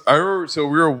 Yeah. So I remember. So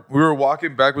we were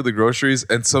walking back with the groceries,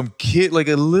 and some kid, like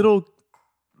a little,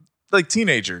 like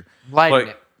teenager, Lighting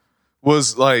it.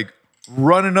 was like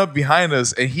running up behind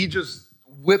us, and he just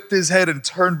whipped his head and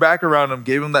turned back around him,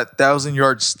 gave him that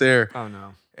 1,000-yard stare. Oh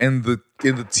no. And the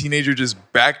teenager just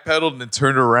backpedaled and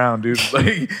turned around, dude.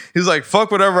 Like, he's like,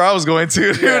 fuck whatever I was going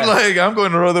to, dude. Yeah. Like, I'm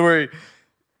going the other way.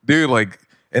 Dude, like,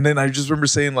 and then I just remember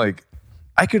saying, like,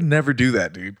 I could never do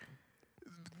that, dude.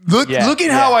 Look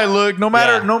at how I look. No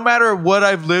matter what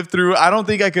I've lived through, I don't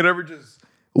think I could ever just.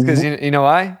 Because you know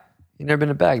why? You never been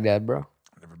to Baghdad, bro.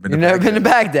 You've never been to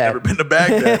Baghdad. Never been to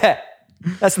Baghdad.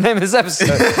 That's the name of this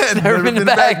episode. Never been to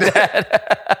Baghdad.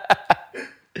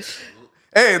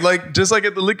 Hey, like just like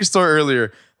at the liquor store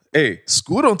earlier. Hey,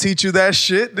 school don't teach you that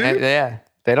shit, dude. Yeah,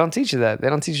 they don't teach you that. They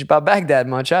don't teach you about Baghdad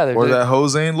much either. Or dude. that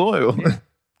hoes ain't loyal. Yeah,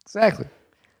 exactly.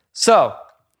 So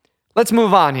let's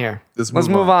move on here. Let's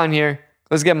move on here.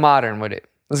 Let's get modern with it.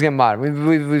 Let's get modern.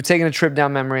 We've taken a trip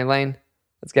down memory lane.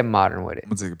 Let's get modern with it.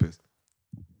 I'm gonna take a piss.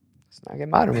 Let's not get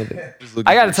modern with it.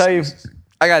 I gotta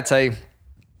tell you.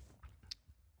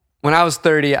 When I was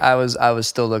 30, I was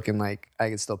still looking like I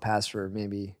could still pass for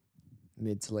maybe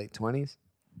mid to late 20s.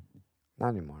 Not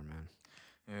anymore, man.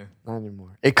 Yeah. Not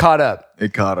anymore. It caught up.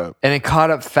 It caught up. And it caught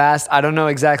up fast. I don't know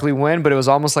exactly when, but it was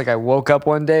almost like I woke up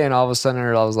one day and all of a sudden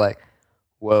I was like,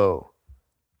 whoa.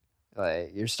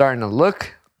 Like, you're starting to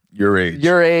look your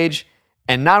age.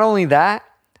 And not only that,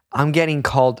 I'm getting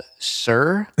called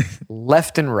sir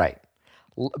left and right.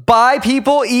 By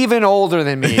people even older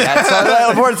than me. That's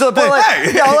like,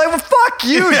 well, fuck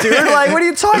you, dude. Like, what are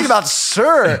you talking about,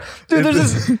 sir? Dude, there's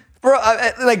this, bro.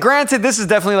 Like, granted, this is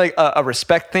definitely like a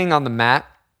respect thing on the mat,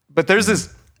 but there's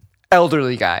this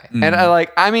elderly guy, and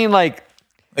I mean,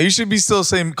 you should be still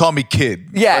saying, call me kid.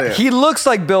 Yeah, he looks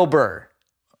like Bill Burr,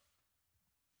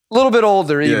 a little bit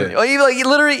older, even. Yeah. Like, he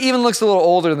literally even looks a little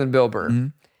older than Bill Burr,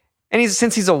 and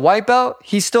since he's a white belt,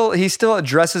 he still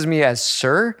addresses me as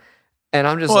sir. And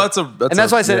I'm just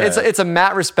that's why I said it's a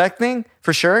mat respect thing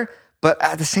for sure. But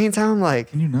at the same time, I'm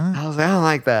like, I was like, I don't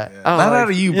like that. Yeah. Not out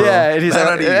of you, bro. Yeah, and he's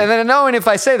like, and then knowing if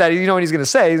I say that, you know what he's gonna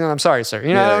say. He's going, I'm sorry, sir.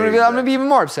 You know, I'm gonna be even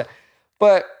more upset.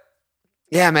 But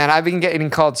yeah, man, I've been getting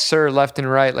called sir left and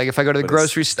right. Like if I go to the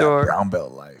grocery store, that brown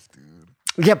belt life,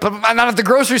 dude. Yeah, but I'm not at the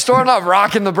grocery store. I'm not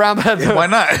rocking the brown belt. Yeah, why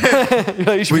not?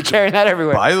 You should be carrying that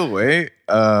everywhere. By the way,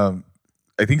 I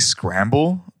think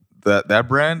Scramble, that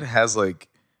brand has like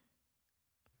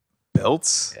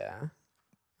belts. Yeah.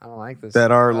 I don't like this.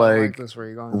 That are like this where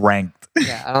you're going. Ranked.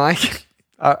 Yeah, I don't like it.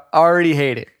 I already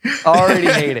hate it.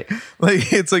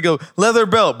 Like it's like a leather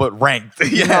belt, but ranked.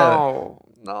 Yeah. No.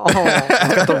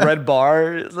 It's got the red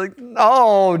bar. It's like,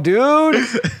 no, dude.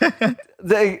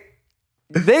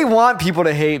 They want people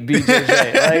to hate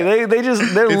BJJ. Like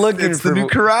they're looking for the new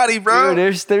karate, bro.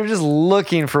 Dude, they're just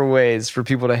looking for ways for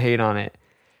people to hate on it.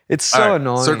 It's so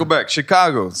annoying. Circle back.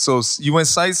 Chicago. So you went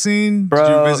sightseeing? Bro.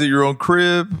 Did you visit your own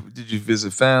crib? Did you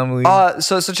visit family?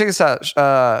 So check this out.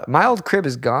 My old crib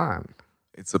is gone.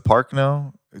 It's a park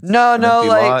now? No,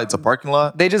 like it's a parking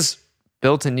lot? They just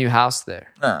built a new house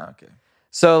there. Ah, okay.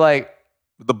 So like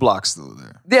the block's still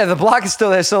there. Yeah, the block is still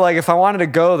there. So like if I wanted to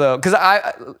go though, because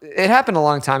it happened a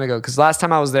long time ago. Because last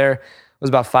time I was there was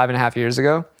about 5.5 years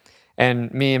ago.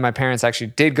 And me and my parents actually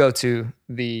did go to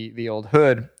the old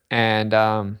hood, and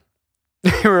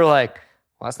we were like,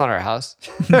 well, that's not our house.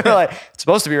 They're like, it's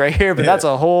supposed to be right here, but that's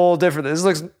a whole different, this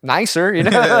looks nicer, you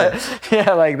know?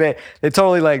 Yeah, like they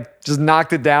totally like just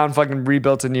knocked it down, fucking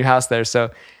rebuilt a new house there.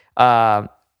 So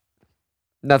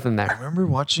nothing I there. remember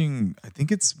watching. I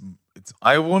think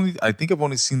I've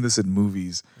only seen this in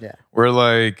movies. Yeah. Where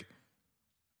like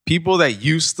people that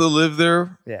used to live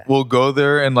there will go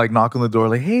there and like knock on the door,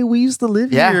 like, "Hey, we used to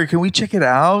live here. Can we check it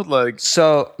out?" Like,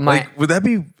 So would that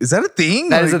be? Is that a thing?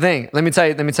 That is the thing. Let me tell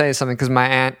you something, because my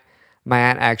aunt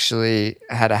actually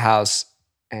had a house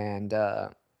and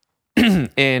in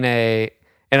a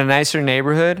nicer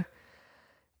neighborhood,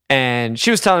 and she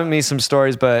was telling me some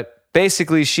stories, but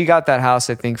basically she got that house,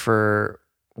 I think, for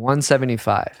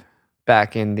 $175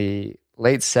 back in the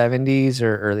late 70s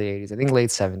or early 80s. I think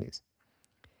late 70s.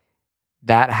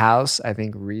 That house, I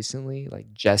think, recently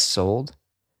like just sold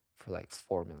for like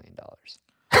 $4 million.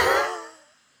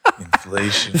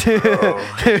 Inflation, bro.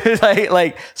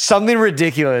 like something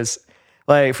ridiculous,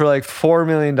 like for like $4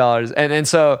 million. And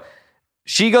so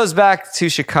she goes back to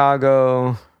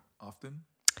Chicago Often?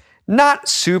 not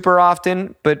super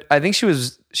often, but I think she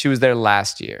was there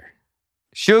last year.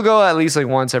 She'll go at least like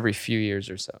once every few years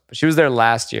or so, but she was there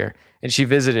last year and she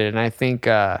visited. And I think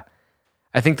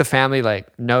the family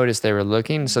like noticed they were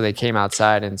looking, so they came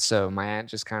outside. And so my aunt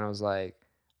just kind of was like,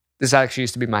 this actually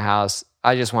used to be my house.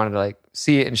 I just wanted to like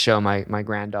see it and show my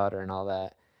granddaughter and all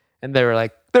that. And they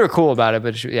were cool about it,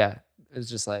 but it was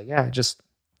just like, yeah, just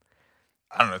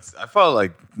I don't know. I felt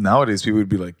like nowadays people would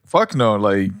be like, "Fuck no!"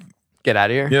 Like, get out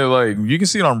of here. yeah, like you can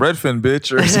see it on Redfin,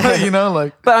 bitch, or something, you know,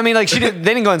 like. But I mean, like they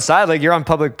didn't go inside. Like you're on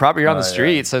public property, you're on the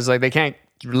street, so it's like they can't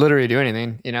literally do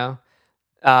anything, you know.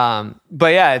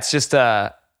 But yeah, it's just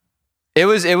it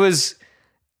was.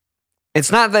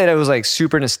 It's not that it was like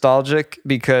super nostalgic,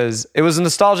 because it was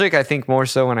nostalgic, I think, more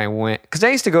so when I went, because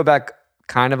I used to go back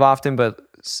kind of often, but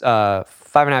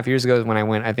 5.5 years ago when I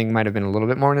went, I think might have been a little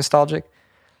bit more nostalgic.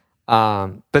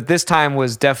 But this time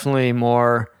was definitely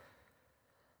more.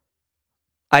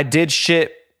 I did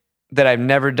shit that I've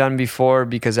never done before,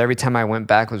 because every time I went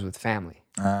back was with family.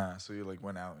 So you like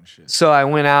went out and shit. So I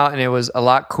went out and it was a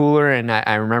lot cooler. And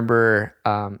I remember,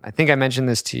 I think I mentioned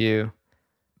this to you,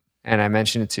 and I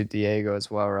mentioned it to Diego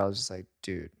as well, where I was just like,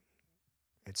 dude,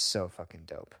 it's so fucking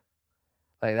dope.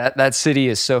 Like that city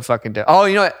is so fucking dope. Oh,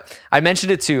 you know what? I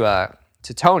mentioned it to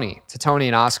Tony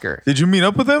and Oscar. Did you meet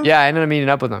up with them? Yeah, I ended up meeting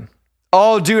up with them.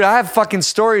 Oh, dude, I have fucking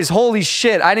stories. Holy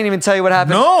shit. I didn't even tell you what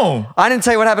happened. No. I didn't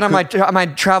tell you what happened on my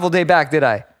travel day back, did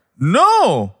I?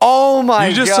 No. Oh my God.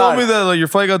 You just told me that like your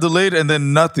flight got delayed and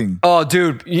then nothing. Oh,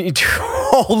 dude.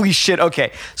 Holy shit.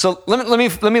 Okay. So let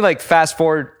me like fast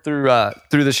forward through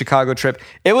the Chicago trip.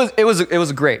 It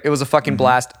was great. It was a fucking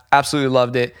blast. Absolutely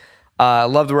loved it.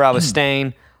 Loved where I was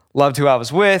staying. Loved who I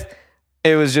was with.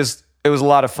 It was a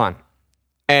lot of fun.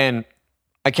 And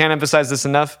I can't emphasize this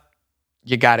enough.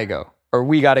 You gotta go, or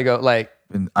we gotta go. Like,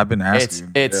 I've been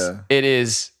asking.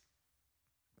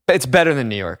 It's better than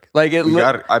New York. Like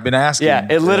I've been asking. Yeah,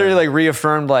 it literally like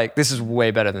reaffirmed like this is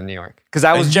way better than New York, because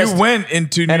I was you went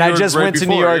into New York, and I just went to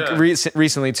New York yeah.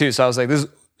 recently too. So I was like, this is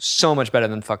so much better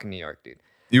than fucking New York, dude.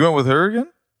 You went with her again?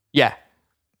 Yeah.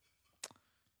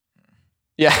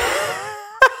 Yeah.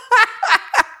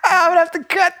 I'm gonna have to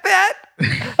cut that. I'm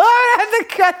gonna have to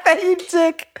cut that, you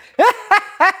dick.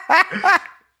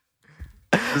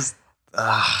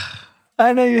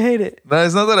 I know you hate it. No,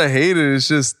 it's not that I hate it. It's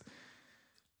just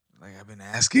like I've been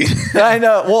asking. I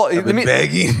know. Well,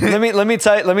 begging. let me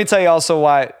tell you also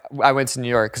why I went to New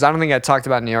York, because I don't think I talked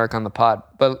about New York on the pod.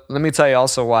 But let me tell you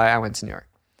also why I went to New York.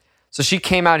 So she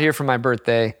came out here for my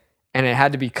birthday, and it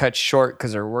had to be cut short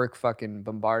because her work fucking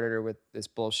bombarded her with this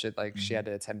bullshit. Like she had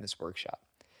to attend this workshop.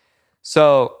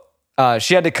 So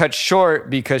she had to cut short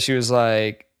because she was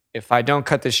like, if I don't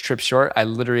cut this trip short, I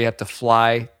literally have to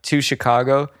fly to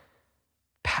Chicago,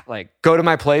 like go to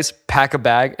my place, pack a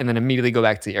bag, and then immediately go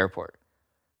back to the airport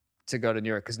to go to New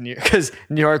York, because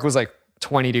New York was like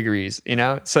 20 degrees, you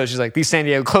know? So she's like, these San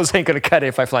Diego clothes ain't gonna cut it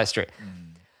if I fly straight.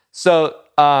 So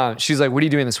she's like, what are you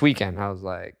doing this weekend? I was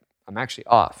like, I'm actually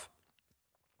off.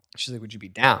 She's like, would you be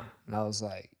down? And I was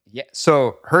like, yeah.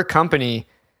 So her company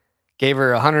gave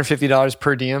her $150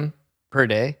 per diem per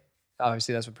day.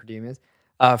 Obviously that's what per diem is.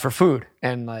 For food,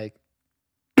 and like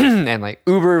and like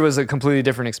Uber was a completely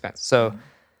different expense. So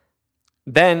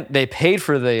then they paid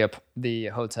for the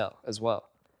hotel as well.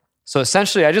 So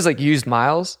essentially I just like used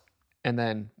miles, and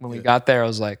then when we got there I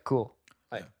was like, cool.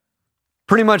 Like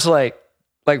pretty much like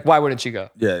why wouldn't you go?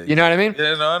 Yeah. You know what I mean?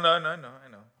 Yeah, no, I know.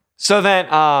 So then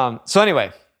so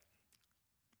anyway,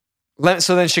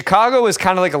 So then Chicago was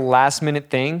kind of like a last minute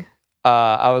thing.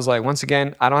 I was like, once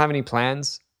again, I don't have any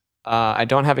plans. I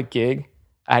don't have a gig.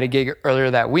 I had a gig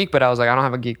earlier that week, but I was like, I don't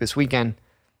have a gig this weekend.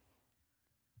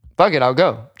 Fuck it, I'll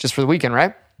go just for the weekend,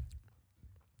 right?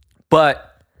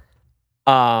 But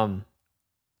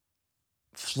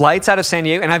flights out of San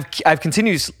Diego, and I've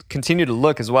continued to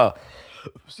look as well.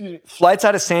 Flights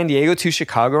out of San Diego to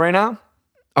Chicago right now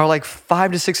are like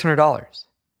 $500 to $600.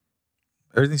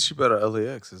 Everything's cheap out of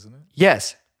LAX, isn't it?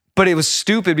 Yes, but it was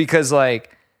stupid because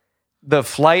like the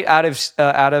flight out of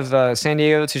San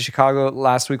Diego to Chicago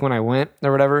last week when I went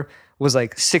or whatever was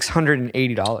like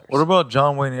 $680. What about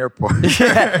John Wayne Airport?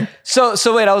 Yeah. So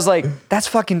wait, I was like, that's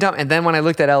fucking dumb. And then when I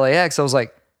looked at LAX, I was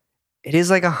like, it is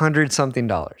like $100-something.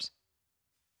 Yeah.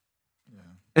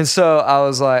 And so I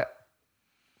was like,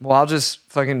 well, I'll just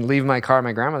fucking leave my car at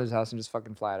my grandmother's house and just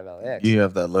fucking fly out of LAX. You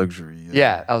have that luxury.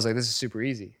 Yeah. I was like, this is super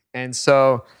easy. And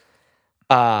so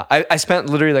I spent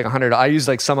literally like $100. I used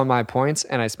like some of my points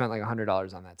and I spent like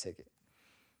 $100 on that ticket.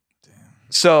 Damn.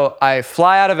 So I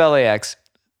fly out of LAX,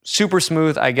 super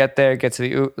smooth. I get there, get to the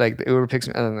Uber picks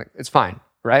me, and I'm like, it's fine,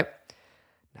 right?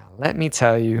 Now let me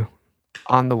tell you,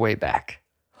 on the way back,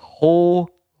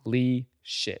 holy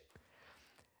shit.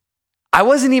 I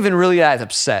wasn't even really as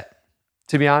upset,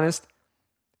 to be honest.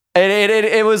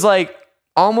 It was like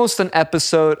almost an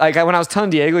episode. Like when I was telling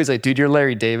Diego, he's like, dude, you're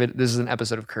Larry David. This is an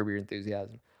episode of Curb Your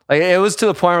Enthusiasm. Like it was to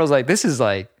the point where I was like, this is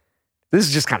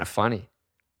just kind of funny.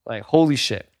 Like, holy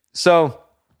shit. So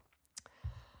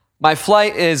my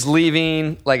flight is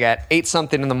leaving like at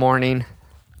 8-something in the morning.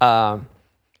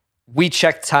 We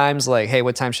checked times like, hey,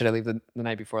 what time should I leave the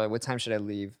night before? Like, what time should I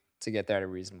leave to get there at a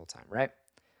reasonable time, right?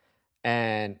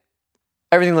 And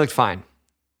everything looked fine.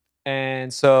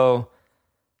 And so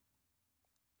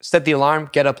set the alarm,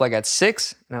 get up like at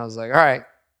 6. And I was like, all right.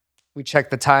 We checked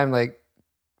the time, like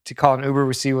to call an Uber,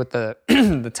 we see what the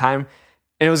the time.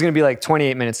 And it was going to be like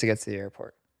 28 minutes to get to the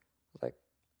airport. Like,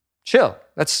 chill.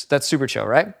 That's super chill,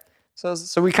 right?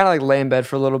 So we kind of like lay in bed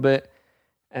for a little bit.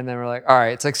 And then we're like, all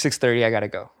right, it's like 6:30. I got to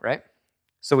go, right?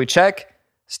 So we check.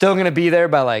 Still going to be there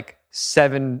by like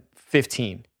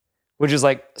 7:15, which is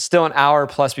like still an hour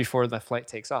plus before the flight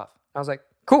takes off. I was like,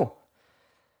 cool.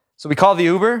 So we call the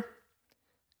Uber.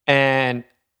 And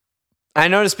I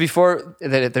noticed before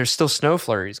that there's still snow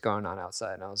flurries going on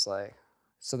outside. And I was like,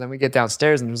 so then we get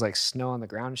downstairs and there's like snow on the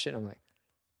ground and shit. And I'm like,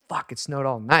 fuck, it snowed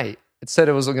all night. It said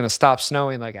it was going to stop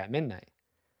snowing like at midnight.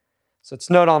 So it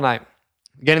snowed all night.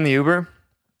 We get in the Uber.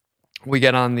 We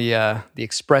get on the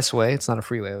expressway. It's not a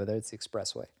freeway over there. It's the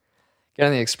expressway. Get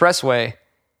on the expressway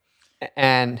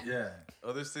and... Yeah.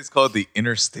 Other states call it the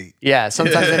interstate. Yeah,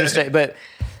 sometimes interstate. But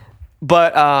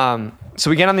so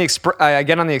we get on the I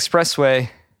get on the expressway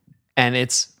and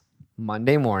it's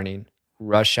Monday morning,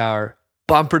 rush hour,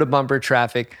 bumper to bumper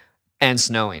traffic and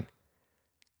snowing.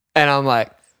 And I'm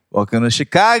like, welcome to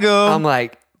Chicago. I'm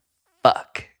like,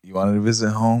 fuck. You wanted to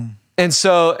visit home? And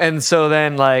so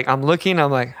then like I'm looking,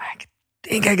 I'm like, I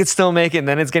think I could still make it. And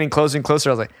then it's getting closer and closer.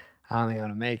 I was like, I don't think I'm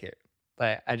gonna make it.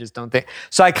 Like, I just don't think.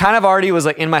 So I kind of already was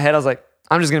like in my head, I was like,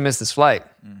 I'm just gonna miss this flight.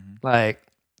 Mm-hmm. Like,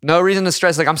 no reason to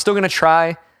stress. Like, I'm still gonna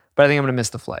try, but I think I'm gonna miss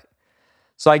the flight.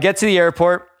 So I get to the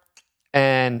airport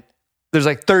and there's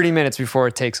like 30 minutes before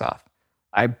it takes off.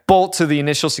 I bolt to the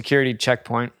initial security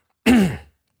checkpoint.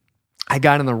 I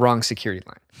got in the wrong security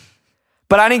line.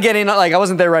 But I didn't get in, like, I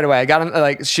wasn't there right away. I got in,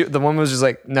 like, the woman was just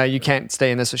like, no, you can't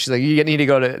stay in this. So she's like, you need to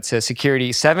go to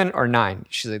security 7 or 9.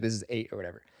 She's like, this is 8 or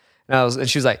whatever. And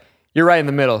she was like, you're right in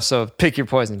the middle, so pick your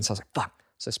poison. So I was like, fuck.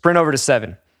 So I sprint over to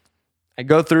 7. I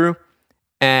go through,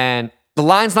 and the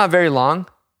line's not very long.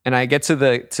 And I get to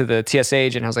the TSA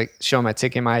agent, and I was like, show him my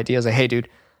ticket, my ID. I was like, hey, dude,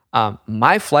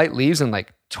 my flight leaves in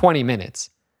like 20 minutes.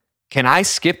 Can I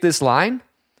skip this line?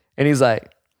 And he's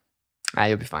like,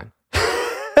 you'll be fine.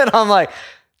 And I'm like,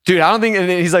 dude, I don't think, and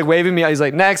he's like waving me. He's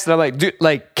like, next. And I'm like, dude,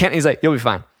 like, can't, he's like, you'll be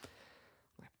fine. I'm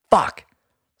like, fuck.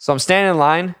 So I'm standing in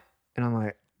line and I'm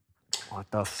like, what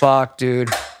the fuck, dude?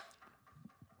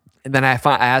 And then I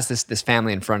asked this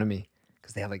family in front of me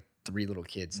because they have like 3 little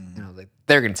kids. Mm. And I was like,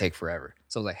 they're going to take forever.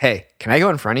 So I was like, hey, can I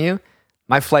go in front of you?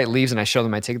 My flight leaves and I show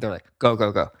them my ticket. They're like, go,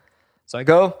 go, go. So I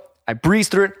go, I breeze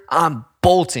through it. I'm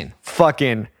bolting,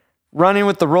 fucking running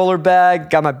with the roller bag,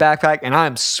 got my backpack, and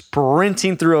I'm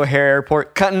sprinting through O'Hare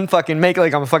Airport, make it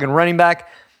like I'm a fucking running back.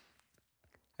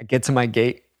 I get to my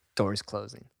gate, doors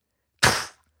closing.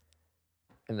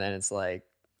 And then it's like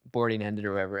boarding ended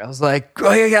or whatever. I was like,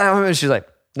 oh yeah. And she's like,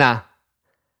 nah.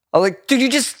 I was like, dude, you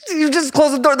just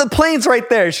closed the door. The plane's right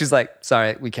there. She's like,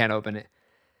 sorry, we can't open it.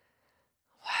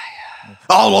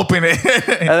 I'll open it.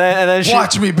 and then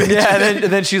watch me, bitch. Yeah, and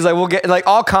then she's like, we'll get, like,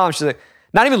 all calm. She's like,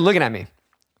 not even looking at me.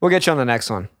 we'll get you on the next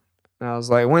one. And I was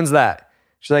like, when's that?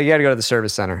 She's like, you got to go to the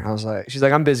service center. I was like, she's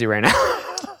like, I'm busy right now.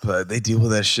 But they deal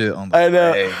with that shit on the I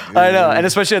know, way, I know. And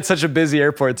especially at such a busy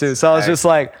airport too. So I was just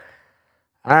like,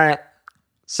 all right.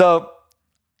 So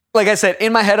like I said,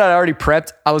 in my head, I already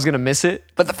prepped. I was going to miss it.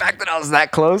 But the fact that I was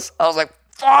that close, I was like,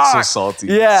 fuck. So salty.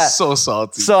 Yeah. So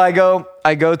salty. So I go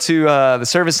to the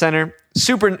service center.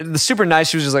 Super nice.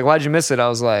 She was just like, why'd you miss it? I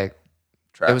was like,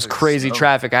 it was crazy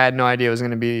traffic. I had no idea it was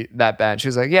going to be that bad. She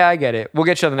was like, yeah, I get it. We'll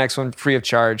get you on the next one free of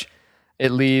charge.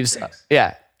 It leaves.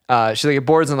 Yeah. She's like, it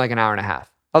boards in like an hour and a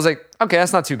half. I was like, okay,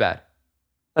 that's not too bad.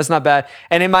 That's not bad.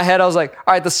 And in my head, I was like,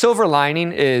 all right, the silver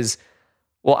lining is,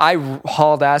 well, I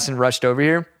hauled ass and rushed over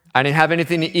here. I didn't have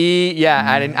anything to eat. Yeah,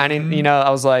 I didn't, you know, I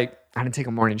was like, I didn't take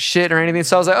a morning shit or anything.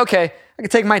 So I was like, okay, I can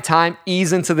take my time,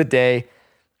 ease into the day.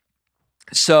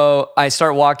 So I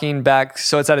start walking back.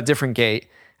 So it's at a different gate.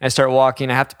 And I start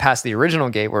walking. I have to pass the original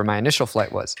gate where my initial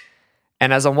flight was.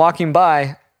 And as I'm walking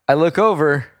by, I look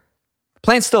over,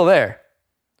 plane's still there.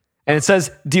 And it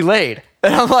says delayed.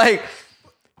 And I'm like,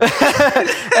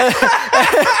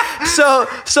 so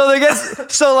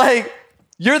like,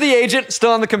 you're the agent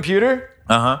still on the computer.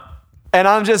 And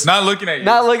I'm just not looking at you.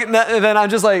 And then I'm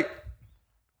just like,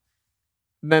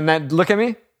 then that look at me.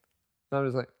 And I'm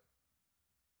just like,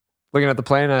 looking at the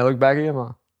plane. And I look back at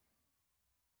you.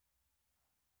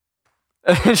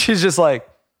 And she's just like,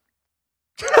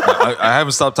 I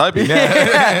haven't stopped typing.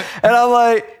 Yeah. And I'm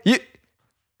like,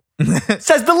 it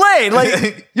says delayed.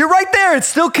 Like, you're right there. It's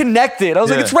still connected. I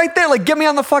was like, it's right there. Like, get me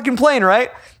on the fucking plane,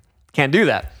 right? Can't do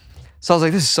that. So I was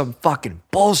like, this is some fucking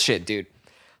bullshit, dude.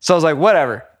 So I was like,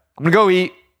 whatever. I'm gonna go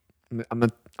eat. I'm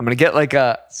gonna get like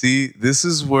a. See, this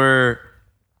is where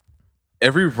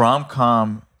every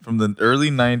rom-com from the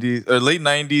early 90s or late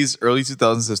 90s, early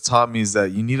 2000s has taught me is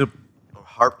that you need a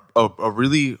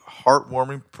really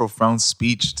heartwarming, profound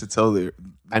speech to tell the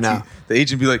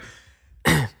agent. Be like,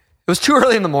 it was too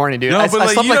early in the morning, dude. I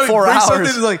slept like 4 hours.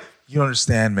 Something like, you don't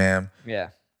understand, ma'am. Yeah.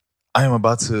 I am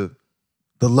about to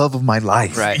the love of my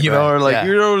life, right? You know, or like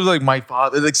you know, like my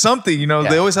father, like something. You know,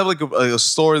 they always have like a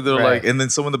story. They're like, and then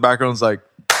someone in the background's like,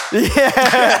 yeah,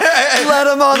 let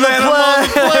him on the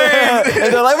plane.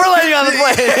 And they're like, we're letting you on the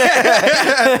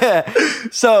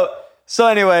plane. So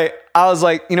anyway, I was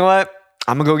like, you know what?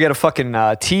 I'm gonna go get a fucking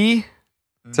tea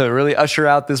to really usher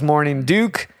out this morning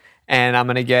Duke, and I'm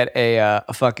gonna get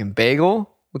a fucking bagel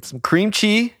with some cream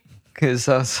cheese because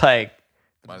I was like,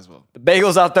 might as well. The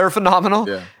bagels out there are phenomenal.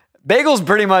 Yeah. Bagels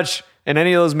pretty much in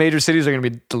any of those major cities are going to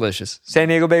be delicious. San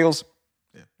Diego bagels.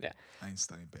 Yeah.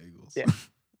 Einstein bagels. Yeah.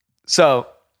 So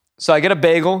I get a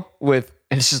bagel with,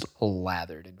 and it's just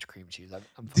lathered in cream cheese.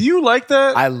 Do you like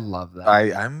that? I love that.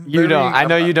 I'm. You don't. I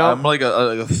know you don't. I'm like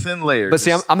a thin layer. But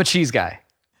see, I'm a cheese guy.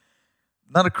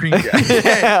 Not a cream guy.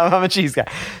 Yeah, I'm a cheese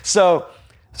guy. So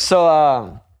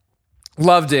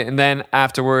loved it. And then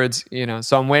afterwards, you know,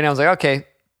 so I'm waiting. I was like, okay,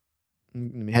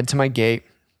 let me head to my gate.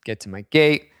 Get to my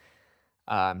gate.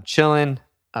 I'm chilling.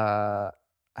 I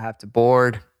have to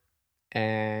board,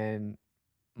 and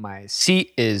my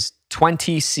seat is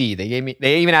 20C.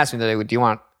 They even asked me, they're like,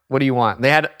 what do you want? They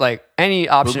had like any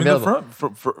option available.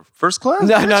 For first class?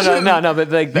 No. But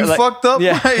like, you fucked up.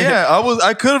 Yeah.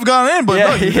 I could have gone in, but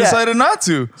no, you decided not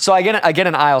to. So I get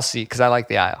an aisle seat because I like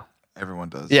the aisle. Everyone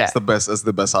does. Yeah. It's the best. That's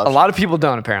the best option. A lot of people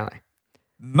don't, apparently.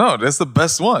 No, that's the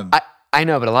best one. I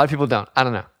know, but a lot of people don't. I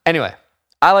don't know. Anyway,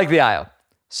 I like the aisle.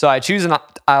 So I choose an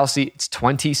aisle seat. It's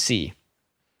 20C.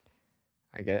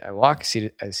 I walk, I see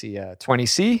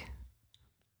 20C.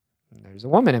 And there's a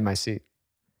woman in my seat.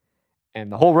 And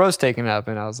the whole row's taken up.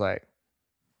 And I was like,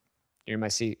 you're in my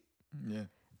seat. Yeah.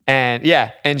 And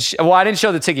I didn't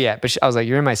show the ticket yet, but I was like,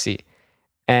 you're in my seat.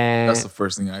 And that's the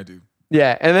first thing I do.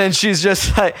 Yeah. And then she's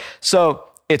just like, so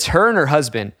it's her and her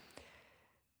husband.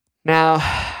 Now,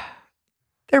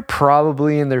 they're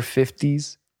probably in their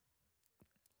 50s.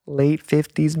 Late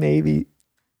 50s, maybe.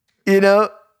 You know?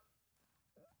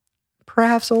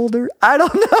 Perhaps older. I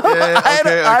don't know. Yeah,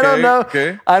 I don't know.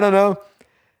 Okay. I don't know.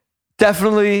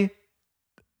 Definitely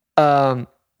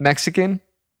Mexican.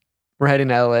 We're heading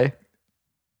to LA.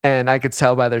 And I could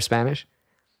tell by their Spanish.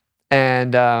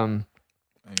 And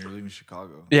you're leaving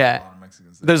Chicago. Yeah.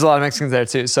 There's a lot of Mexicans there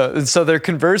too. So they're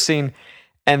conversing,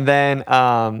 and then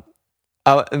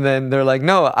they're like,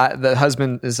 no, the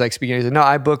husband is like speaking. He's like, no,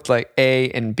 I booked like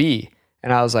A and B.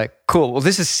 And I was like, cool. Well,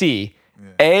 this is C. Yeah.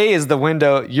 A is the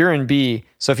window. You're in B.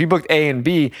 So if you booked A and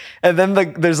B, and then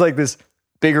there's like this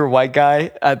bigger white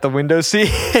guy at the window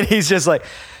seat, and he's just like,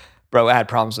 bro, I had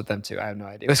problems with them too. I have no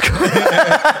idea what's going on.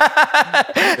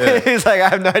 Yeah. He's like, I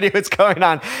have no idea what's going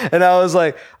on. And I was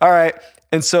like, all right.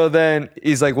 And so then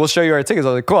he's like, we'll show you our tickets. I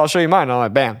was like, cool, I'll show you mine. And I'm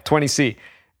like, bam, 20C.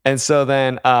 And so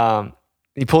then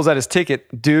he pulls out his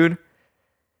ticket. Dude,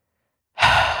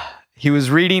 he was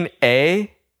reading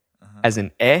A as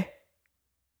in E.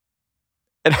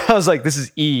 And I was like, this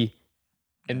is E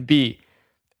and B.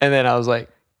 And then I was like,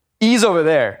 E's over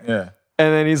there. Yeah.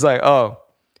 And then he's like, oh,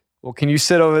 well, can you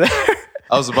sit over there?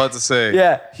 I was about to say,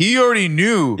 Yeah. he already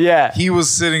knew he was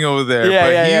sitting over there,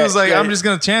 but he was like, I'm just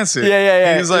going to chance it.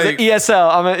 Yeah. He was like,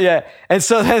 ESL. Yeah. And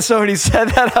so when he said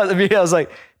that, I was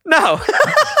like, no.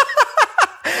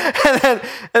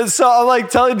 and so I'm like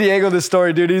telling Diego this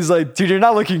story, dude. He's like, dude, you're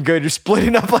not looking good. You're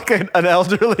splitting up like an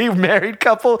elderly married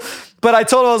couple. But I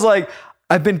told him, I was like,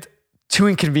 I've been too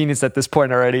inconvenienced at this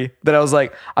point already that I was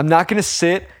like, I'm not going to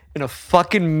sit in a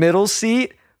fucking middle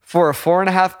seat for a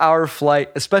 4.5 hour flight,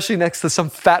 especially next to some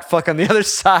fat fuck on the other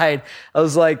side. I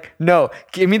was like, no,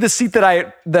 give me the seat that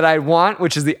I want,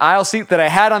 which is the aisle seat that I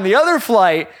had on the other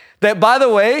flight. That, by the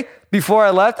way, before I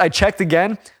left, I checked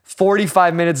again,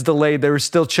 45 minutes delayed. They were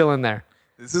still chilling there.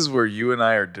 this is where you and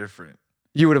I are different.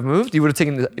 You would have moved? You would have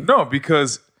taken the... No,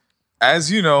 because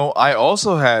as you know, I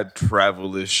also had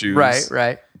travel issues.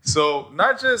 Right. So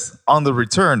not just on the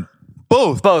return,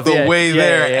 both the yeah, way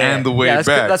there and the way that's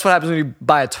back. That's what happens when you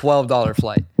buy a $12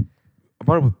 flight. I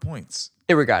bought it with points.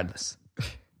 Irregardless.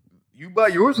 You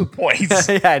bought yours with points.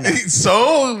 Yeah, I know.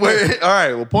 So, wait, all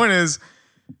right. Well, point is,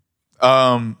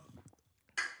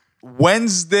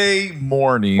 Wednesday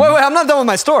morning. Wait, I'm not done with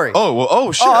my story.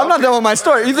 Oh, shit. I'm not done with my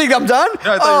story. You think I'm done?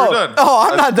 No, I thought you were done.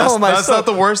 I'm not done with my story. That's not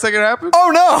the worst that could happen? Oh,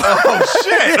 no. Oh,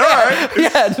 shit. All right.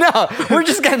 Yeah, no. We're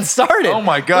just getting started. Oh,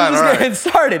 my God. We're just all right. getting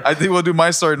started. I think we'll do my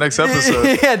story next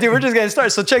episode. Yeah, dude, we're just getting started.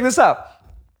 So check this out.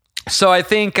 So I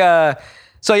think,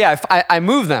 I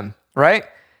moved them, right?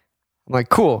 I'm like,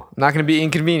 cool. I'm not going to be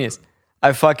inconvenienced.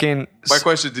 I fucking... My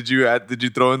question, did you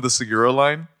throw in the Segura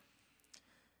line?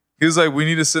 He was like, we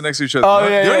need to sit next to each other. Oh,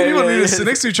 yeah, You yeah, people yeah, need yeah. to sit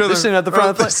next to each other. They're sitting at the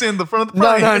front of the plane. They're sitting in the front of the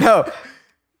plane. No.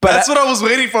 But That's what I was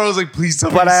waiting for. I was like, please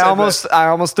tell me But you said I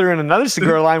almost threw in another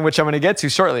Segura line, which I'm going to get to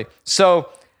shortly. So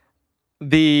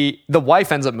the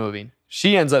wife ends up moving.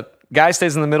 Guy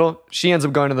stays in the middle. She ends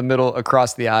up going to the middle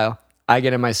across the aisle. I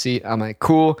get in my seat. I'm like,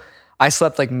 cool. I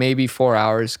slept like maybe 4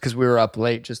 hours because we were up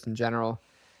late just in general.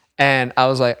 And I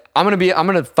was like, I'm going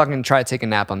to fucking try to take a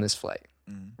nap on this flight.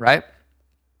 Right?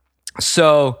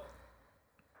 So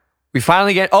we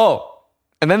finally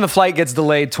and then the flight gets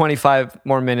delayed 25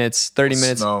 more minutes, 30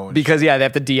 minutes. Snow. Because, they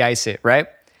have to de-ice it, right?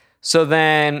 So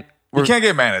then... You can't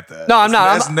get mad at that. No, I'm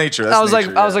not. That's nature. I was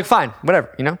like, fine,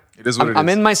 whatever, you know? It is what it is. I'm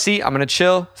in my seat. I'm going to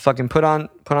chill, fucking put on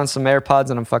some AirPods,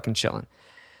 and I'm fucking chilling.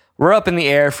 We're up in the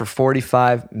air for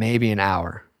 45, maybe an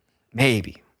hour.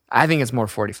 Maybe. I think it's more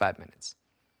 45 minutes.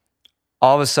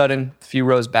 All of a sudden, a few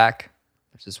rows back,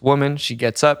 there's this woman. She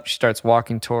gets up. She starts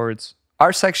walking towards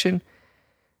our section.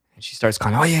 And she starts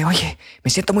calling, oye, me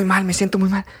siento muy mal.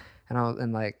 And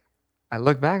I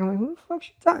look back. I'm like, who the fuck is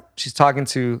she talking? She's talking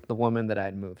to the woman that I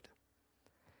had moved.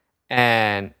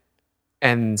 And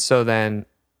so then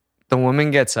the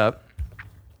woman gets up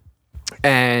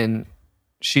and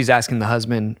she's asking the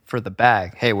husband for the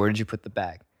bag. Hey, where did you put the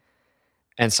bag?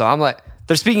 And so I'm like,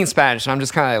 they're speaking Spanish, and I'm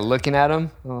just kind of looking at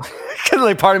them.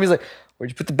 Like part of me is like, where'd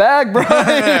you put the bag, bro? You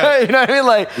know what I mean?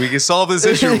 Like, we can solve this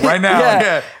issue right now.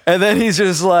 Yeah. And then he's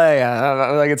just like, I don't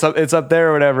know, like it's up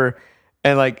there or whatever.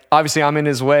 And like, obviously I'm in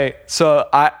his way. So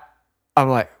I'm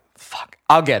like, fuck,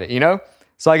 I'll get it, you know?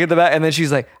 So I get the bag, and then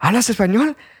she's like, ¿Hablas español?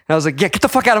 And I was like, yeah, get the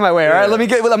fuck out of my way, all right? Let me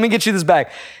get you this bag.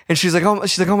 And she's like, oh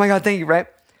my God, thank you, right?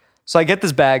 So I get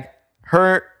this bag,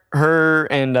 her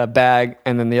and a bag,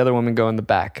 and then the other woman go in the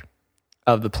back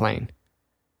of the plane.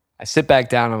 I sit back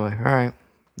down, I'm like, all right,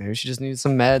 maybe she just needed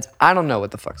some meds. I don't know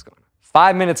what the fuck's going on.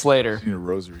 5 minutes later. You need a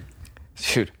rosary.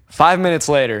 Dude, 5 minutes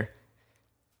later.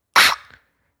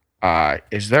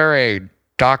 Is there a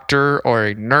doctor or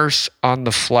a nurse on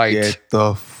the flight? Get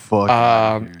the fuck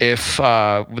out of here. If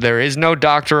there is no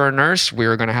doctor or nurse, we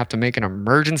are going to have to make an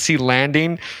emergency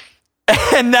landing.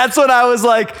 And that's when I was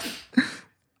like,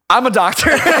 I'm a doctor.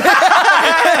 Give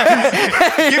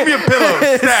me a pillow.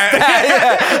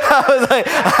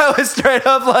 I was straight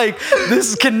up like,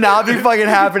 this cannot be fucking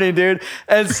happening, dude.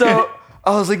 And so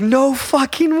I was like, no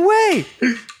fucking way.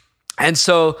 And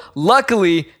so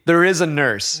luckily there is a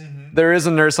nurse. Mm-hmm. There is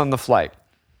a nurse on the flight.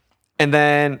 And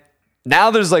then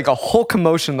now there's like a whole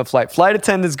commotion on the flight. Flight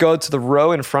attendants go to the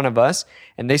row in front of us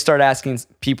and they start asking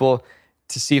people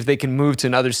to see if they can move to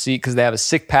another seat because they have a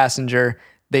sick passenger.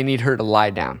 They need her to lie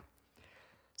down.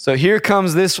 So here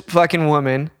comes this fucking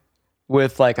woman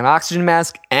with like an oxygen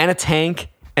mask and a tank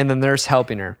and the nurse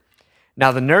helping her.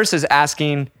 Now the nurse is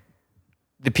asking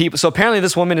the people. So apparently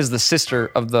this woman is the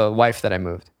sister of the wife that I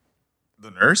moved.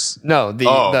 The nurse? No,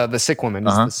 the sick woman.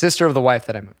 It's the sister of the wife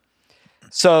that I moved.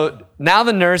 So now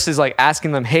the nurse is like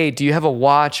asking them, "Hey, do you have a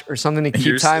watch or something to keep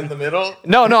You're time?" in the middle?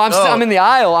 No, I'm in the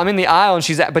aisle. I'm in the aisle, and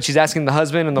she's asking the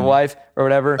husband and the wife or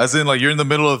whatever. As in, like, you're in the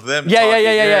middle of them. Yeah.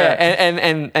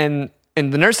 talking.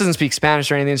 And the nurse doesn't speak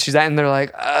Spanish or anything. And they're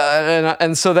like,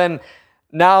 and so then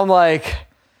now I'm like,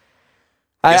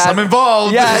 Guess I'm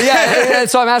involved. Yeah.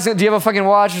 So I'm asking, do you have a fucking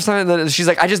watch or something? She's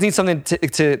like, I just need something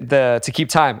to keep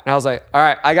time. And I was like, all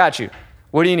right, I got you.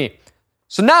 What do you need?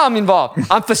 So now I'm involved.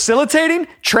 I'm facilitating,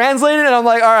 translating, and I'm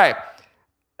like, all right,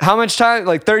 how much time?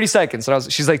 Like 30 seconds.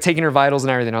 And she's like taking her vitals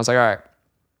and everything. I was like, all right.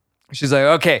 She's like,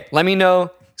 okay, let me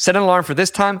know. Set an alarm for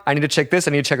this time. I need to check this.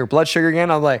 I need to check her blood sugar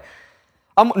again. I'm like,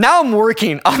 I'm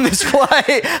working on this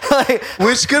flight. Like,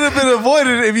 which could have been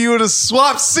avoided if you would have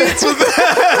swapped seats with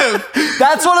them.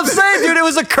 That's what I'm saying, dude. It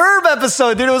was a Curb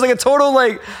episode, dude. It was like a total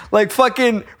like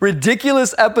fucking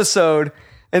ridiculous episode.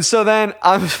 And so then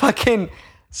I'm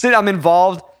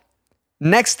involved.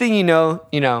 Next thing you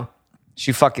know,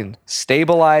 she fucking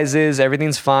stabilizes.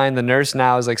 Everything's fine. The nurse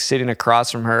now is like sitting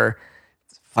across from her.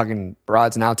 Fucking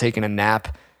broad's now taking a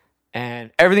nap. And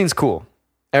everything's cool.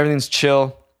 Everything's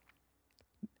chill.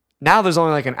 Now there's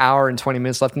only like an hour and 20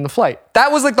 minutes left in the flight.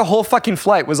 That was like the whole fucking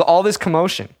flight, was all this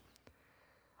commotion.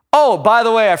 Oh, by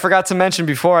the way, I forgot to mention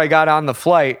before I got on the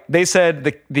flight, they said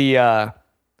the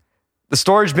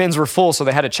storage bins were full, so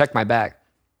they had to check my bag.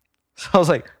 So I was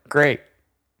like, great.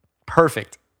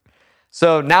 Perfect.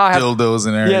 So now I have dildos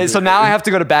and everything. Yeah, so now I have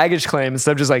to go to baggage claim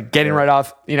instead of just like getting right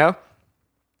off,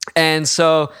 And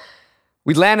so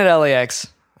we land at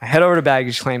LAX. I head over to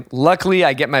baggage claim. Luckily,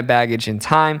 I get my baggage in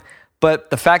time.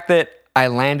 But the fact that I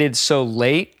landed so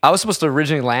late, I was supposed to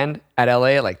originally land at LA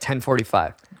at like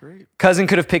 10:45. Great. Cousin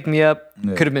could have picked me up,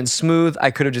 could have been smooth.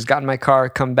 I could have just gotten my car,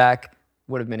 come back,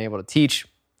 would have been able to teach,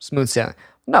 smooth sailing.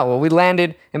 No, well, we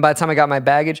landed, and by the time I got my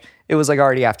baggage, it was like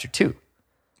already after 2.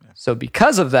 Yeah. So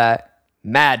because of that,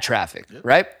 mad traffic,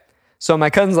 right? So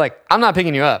my cousin's like, I'm not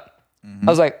picking you up. I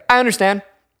was like, I understand.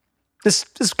 This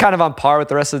is kind of on par with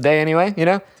the rest of the day anyway,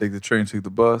 Take the train, take the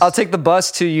bus. I'll take the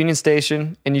bus to Union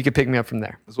Station and you can pick me up from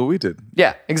there. That's what we did.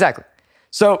 Yeah, exactly.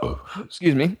 So,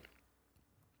 excuse me.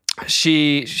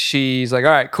 She's like,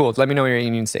 all right, cool. Let me know when you're at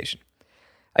Union Station.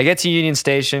 I get to Union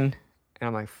Station and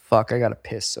I'm like, fuck, I gotta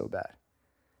piss so bad.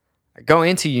 I go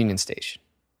into Union Station.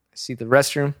 I see the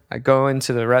restroom. I go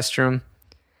into the restroom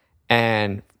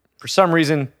and for some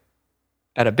reason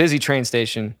at a busy train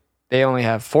station, they only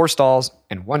have 4 stalls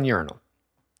and 1 urinal.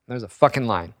 There's a fucking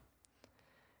line.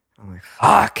 I'm like,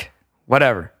 fuck,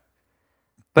 whatever.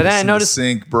 But then I noticed,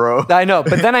 sink, bro. I know,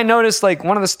 but then I noticed like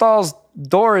one of the stalls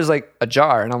door is like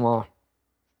ajar, and I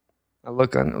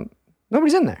look,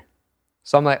 nobody's in there.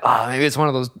 So I'm like, oh, maybe it's one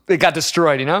of those. It got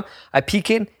destroyed, I peek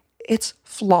in, it's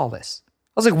flawless. I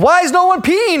was like, why is no one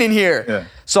peeing in here? Yeah.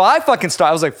 So I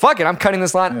was like, fuck it, I'm cutting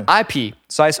this line. Yeah. I pee.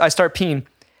 So I start peeing.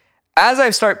 As I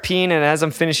start peeing and as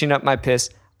I'm finishing up my piss,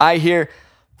 I hear,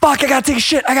 fuck, I gotta take a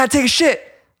shit.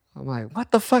 I'm like,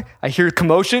 what the fuck? I hear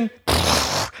commotion.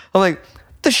 I'm like,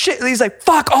 the shit. He's like,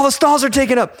 fuck, all the stalls are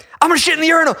taken up. I'm gonna shit in the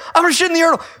urinal.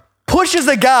 Pushes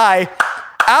the guy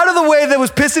out of the way that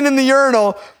was pissing in the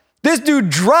urinal. This dude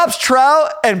drops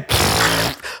trout and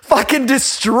fucking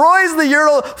destroys the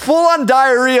urinal, full on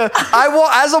diarrhea.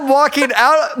 As I'm walking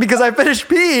out because I finished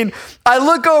peeing, I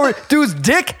look over, dude's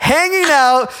dick hanging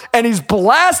out, and he's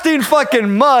blasting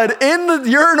fucking mud in the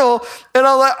urinal, and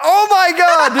I'm like, oh my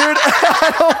god, dude!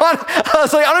 I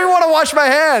was like, I don't even want to wash my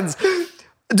hands,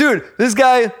 dude. This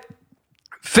guy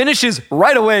finishes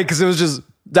right away because it was just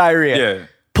diarrhea. Yeah.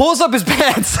 Pulls up his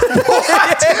pants.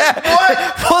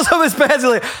 What? Pulls up his pants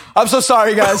and like, I'm so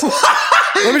sorry, guys.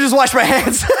 Let me just wash my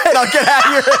hands and I'll get out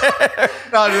of here.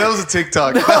 No, dude, that was a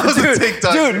TikTok.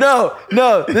 Dude,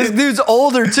 no. This dude's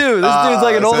older too. This dude's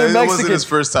like an older Mexican. It wasn't his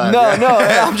first time. No.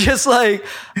 I'm just like,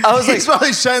 He's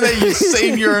probably shining that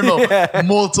same urinal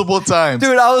multiple times.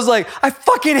 Dude, I was like, I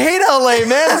fucking hate LA,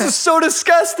 man. This is so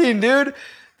disgusting, dude.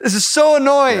 This is so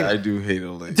annoying. Yeah, I do hate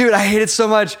LA. Dude, I hate it so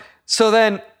much. So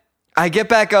then I get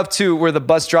back up to where the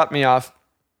bus dropped me off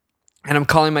and I'm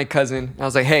calling my cousin. I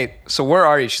was like, hey, so where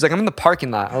are you? She's like, I'm in the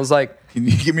parking lot. I was like, can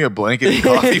you give me a blanket and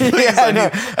coffee, please? Yeah,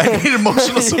 I need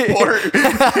emotional support.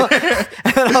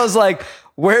 And then I was like,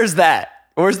 where's that?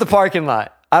 Where's the parking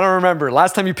lot? I don't remember.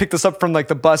 Last time you picked us up from like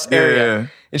the bus area. Yeah.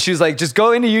 And she was like, just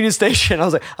go into Union Station. I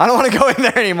was like, I don't want to go in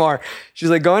there anymore. She's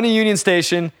like, go into Union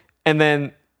Station and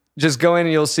then just go in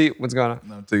and you'll see what's going on.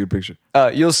 No, take a picture.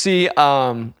 You'll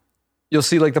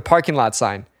see like the parking lot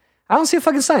sign. I don't see a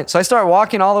fucking sign. So I start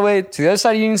walking all the way to the other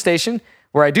side of Union Station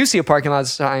where I do see a parking lot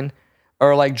sign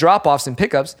or like drop-offs and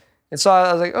pickups. And so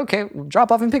I was like, okay,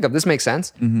 drop off and pick up. This makes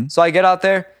sense. So I get out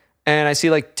there and I see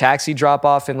like taxi drop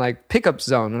off and like pickup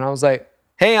zone. And I was like,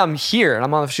 hey, I'm here. And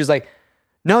I'm on, she's like,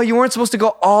 no, you weren't supposed to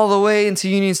go all the way into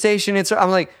Union Station. I'm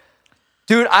like,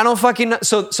 dude, I don't fucking know.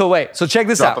 So wait, so check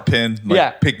this out. Drop a pin,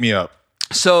 like, pick me up.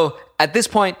 So at this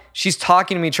point, she's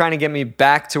talking to me, trying to get me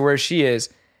back to where she is.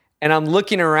 And I'm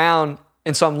looking around.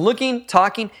 And so I'm looking,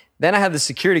 talking. Then I have the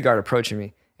security guard approaching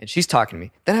me and she's talking to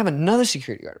me. Then I have another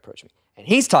security guard approaching me and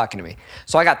he's talking to me.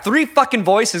 So I got 3 fucking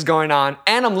voices going on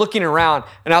and I'm looking around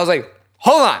and I was like,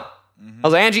 hold on. I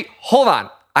was like, Angie, hold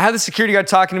on. I have the security guard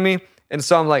talking to me. And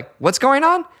so I'm like, what's going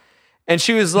on? And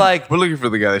she was like, we're looking for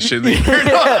the guy that shit.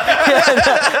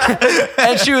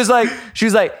 And she was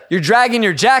like, you're dragging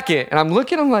your jacket. And I'm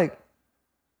looking, I'm like,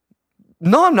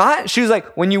 no, I'm not. She was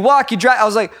like, when you walk, you drag. I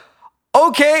was like,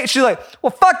 okay. She's like, well,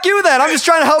 fuck you then. I'm just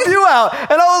trying to help you out.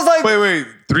 And I was like, wait,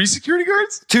 3 security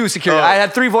guards? 2 security. I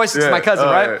had 3 voices to my cousin,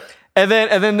 right? And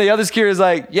then the other security was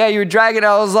like, yeah, you were dragging.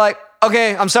 I was like,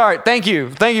 okay, I'm sorry. Thank you.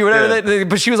 Whatever.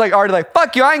 But she was like, already like,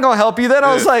 fuck you. I ain't gonna help you. Then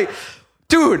I was like,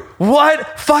 dude,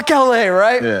 what? Fuck LA,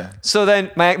 right? Yeah. So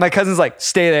then my cousin's like,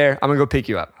 stay there. I'm gonna go pick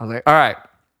you up. I was like, all right.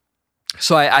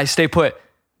 So I stay put.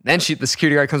 Then the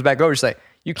security guard comes back over. She's like,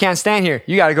 you can't stand here.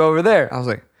 You gotta go over there. I was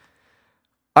like,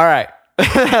 all right.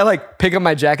 I like pick up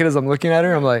my jacket as I'm looking at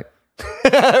her. I'm like,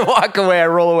 I walk away. I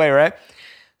roll away, right?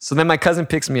 So then my cousin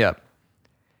picks me up.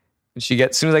 And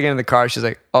as soon as I get in the car, she's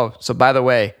like, oh, so by the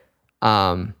way,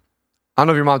 I don't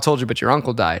know if your mom told you, but your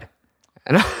uncle died.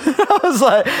 And I was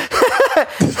like,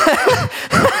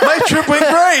 my trip went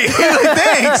great. Like,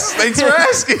 thanks for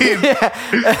asking. Yeah.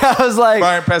 And I was like,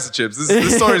 Brian, pass the chips.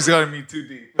 This story's gotten me too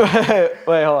deep.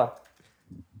 Wait, hold on.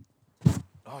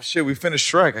 Oh shit, we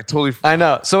finished Shrek. I totally. I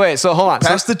know. So hold on.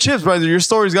 Pass the chips, brother. Your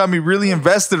story's got me really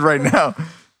invested right now.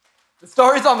 The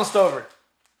story's almost over.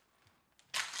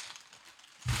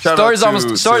 Story's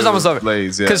almost over.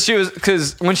 Blaze, yeah.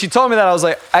 Because when she told me that, I was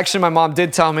like, actually, my mom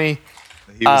did tell me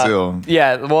he was ill.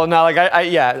 Yeah. Well, no, like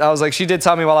I was like, she did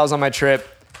tell me while I was on my trip,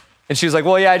 and she was like,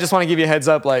 well, yeah, I just want to give you a heads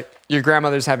up, like your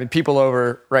grandmother's having people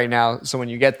over right now, so when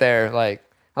you get there, like,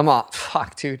 I'm all,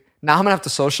 fuck, dude. Now I'm gonna have to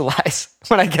socialize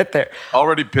when I get there.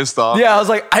 Already pissed off. Yeah, I was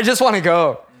like, I just want to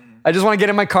go. I just want to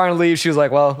get in my car and leave. She was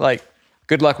like, well, like,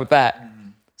 good luck with that.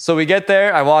 So we get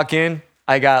there. I walk in.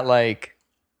 I got like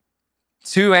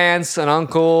 2 aunts, an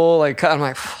uncle. Like, I'm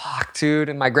like, fuck, dude,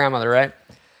 and my grandmother, right?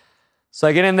 So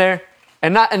I get in there,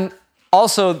 and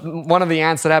also one of the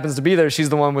aunts that happens to be there. She's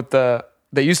the one that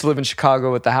used to live in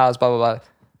Chicago with the house, blah blah blah.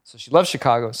 So she loves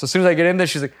Chicago. So as soon as I get in there,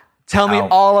 she's like, tell me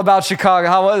all about Chicago.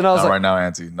 How was it? And I was Not like, right now,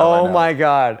 Auntie. My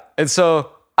God. And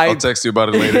so I'll text you about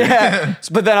it later. Yeah.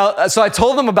 But then so I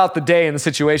told them about the day and the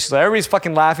situation. So everybody's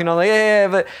fucking laughing. I'm like, yeah,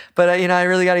 but I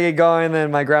really got to get going. And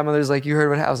then my grandmother's like, you heard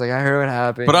what happened? I was like, I heard what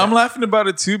happened. But I'm laughing about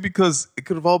it too because it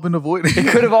could have all been avoided. It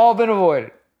could have all been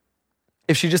avoided.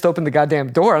 If she just opened the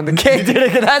goddamn door on the gate,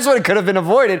 that's what it could have been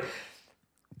avoided.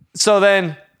 So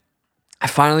then I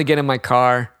finally get in my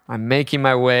car. I'm making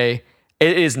my way.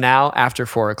 It is now after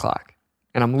 4:00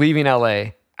 and I'm leaving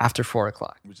LA after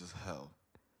 4:00. Which is hell.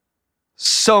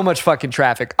 So much fucking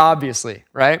traffic, obviously,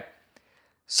 right?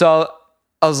 So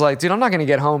I was like, dude, I'm not going to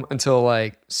get home until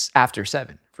like after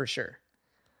 7 for sure.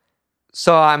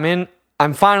 So I'm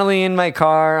finally in my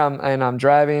car and I'm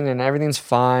driving and everything's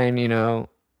fine,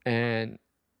 and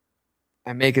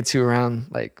I make it to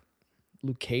around like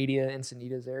Leucadia,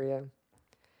 Encinitas area.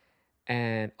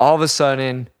 And all of a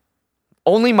sudden,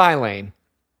 only my lane.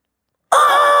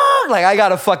 Like I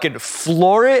gotta fucking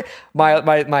floor it. My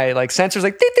like sensors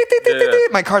like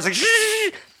my car's like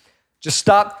just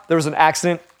stop. There was an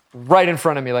accident right in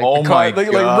front of me. Like the car,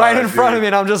 like right in front of me,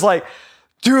 and I'm just like,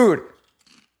 dude.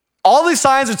 All these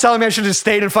signs are telling me I should have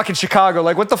stayed in fucking Chicago.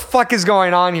 Like, what the fuck is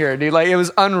going on here, dude? Like, it was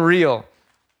unreal.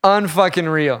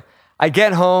 Unfucking real. I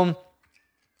get home.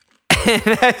 And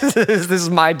this is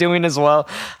my doing as well.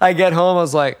 I get home. I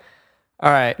was like,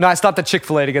 all right. No, I stopped at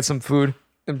Chick-fil-A to get some food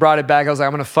and brought it back. I was like,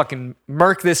 I'm going to fucking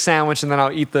murk this sandwich and then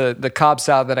I'll eat the Cobb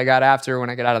salad that I got after when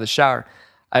I get out of the shower.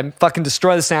 I fucking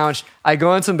destroy the sandwich. I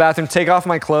go into the bathroom, take off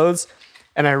my clothes,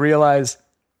 and I realize,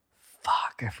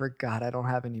 fuck, I forgot I don't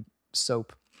have any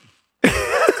soap.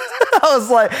 I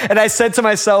was like, and I said to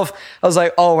myself, I was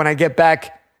like, oh, when I get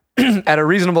back at a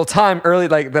reasonable time early,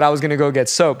 like that I was going to go get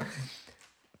soap.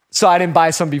 So I didn't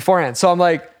buy some beforehand. So I'm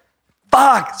like,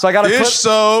 fuck. So I got to put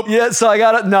soap. Yeah. So I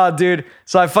got to, no, dude.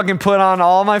 So I fucking put on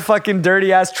all my fucking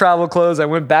dirty ass travel clothes. I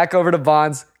went back over to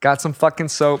Vons, got some fucking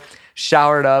soap,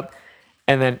 showered up,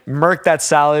 and then murked that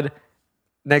salad.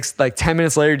 Next, like 10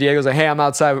 minutes later, Diego's like, hey, I'm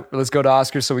outside. Let's go to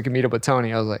Oscar's so we can meet up with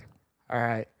Tony. I was like, all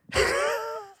right.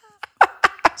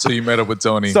 So you met up with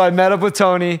Tony. So I met up with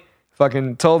Tony.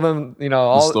 fucking told them,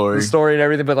 all the story and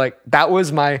everything. But like, that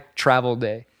was my travel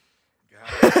day.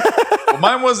 Well,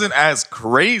 mine wasn't as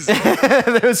crazy.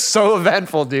 It was so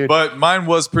eventful, dude. But mine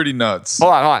was pretty nuts.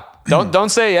 Hold on. Don't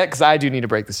say it yet, because I do need to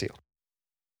break the seal.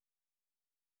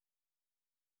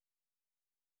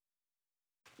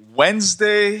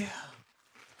 Wednesday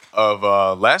of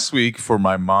last week for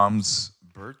my mom's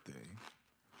birthday,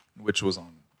 which was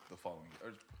on the following.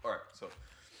 All right, so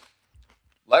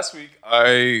last week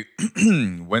I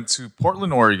went to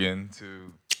Portland, Oregon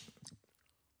to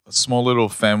a small little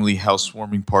family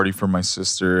housewarming party for my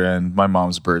sister and my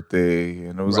mom's birthday,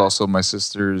 and it was also my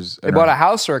sister's. They bought a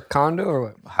house or a condo or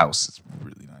what? House. It's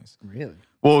really nice. Really?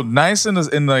 Well, nice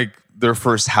in like their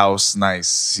first house.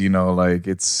 Nice, like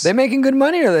it's. They making good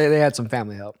money, or they had some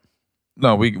family help?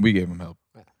 No, we gave them help.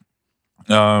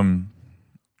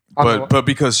 But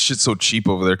because shit's so cheap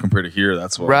over there compared to here,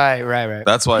 that's why. Right.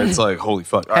 That's why it's like, holy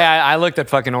fuck. Hey, I looked at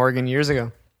fucking Oregon years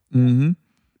ago.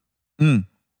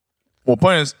 Well,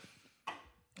 point is,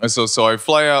 so I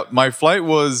fly out. My flight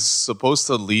was supposed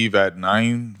to leave at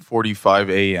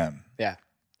 9:45 a.m. Yeah.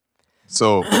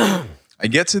 So I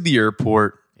get to the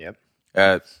airport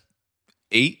at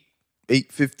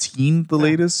 8:15 the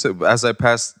latest, as I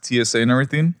passed TSA and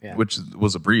everything, which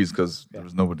was a breeze because there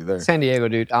was nobody there. San Diego,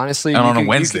 dude. Honestly, and on a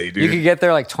Wednesday, dude. You could get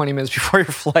there like 20 minutes before your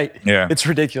flight. Yeah. It's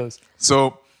ridiculous.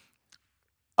 So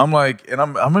I'm like, and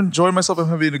I'm enjoying myself. I'm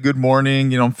having a good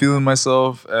morning. I'm feeling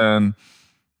myself. And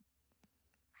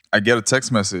I get a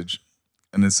text message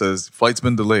and it says, flight's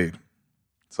been delayed.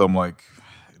 So I'm like,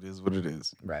 it is what it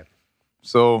is. Right.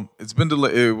 So it's been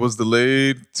delayed. It was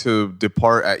delayed to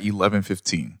depart at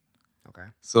 11:15. Okay.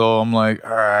 So I'm like,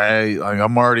 all right, like,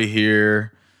 I'm already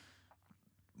here.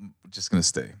 I'm just going to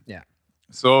stay. Yeah.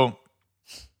 So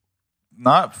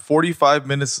not 45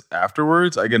 minutes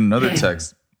afterwards, I get another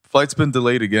text. Flight's been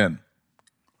delayed again.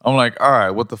 I'm like, all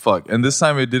right, what the fuck? And this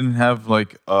time it didn't have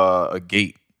like a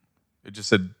gate. It just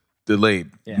said delayed,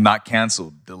 not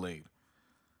canceled, delayed.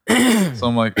 So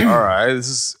I'm like, all right, this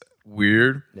is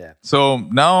weird. Yeah. So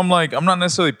now I'm like, I'm not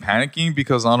necessarily panicking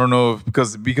because I don't know if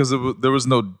because there was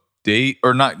no date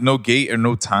or no gate or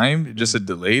no time. It just said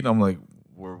delayed. I'm like,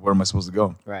 where am I supposed to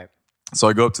go? Right. So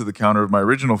I go up to the counter of my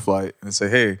original flight and say,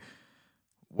 hey,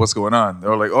 what's going on?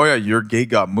 They're like, oh yeah, your gate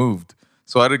got moved.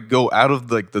 So I had to go out of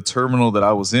like the terminal that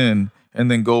I was in and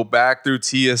then go back through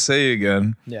TSA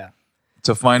again. Yeah.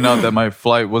 To find out that my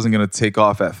flight wasn't going to take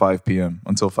off at 5 p.m.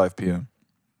 until 5 p.m.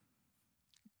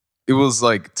 It was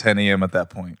like 10 a.m. at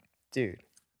that point. Dude.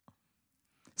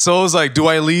 So I was like, do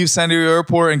I leave San Diego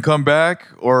Airport and come back?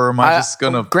 Or am I just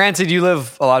going to... Granted, you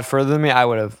live a lot further than me. I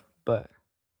would have, but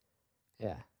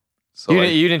yeah. So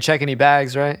you didn't check any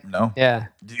bags, right? No. Yeah.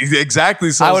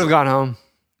 Exactly. So I would have gone home.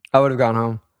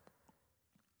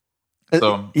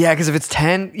 So yeah, because if it's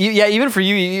 10, even for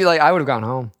you, like I would have gone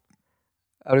home.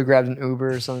 I would have grabbed an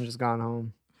Uber or something, just gone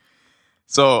home.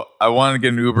 So I wanted to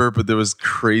get an Uber, but there was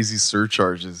crazy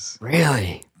surcharges.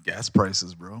 Really? Gas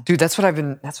prices, bro. Dude, that's what I've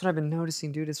been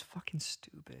noticing, dude. It's fucking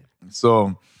stupid.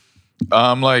 So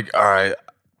I'm like, all right,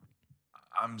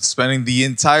 I'm spending the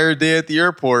entire day at the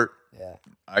airport. Yeah.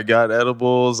 I got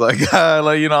edibles. I got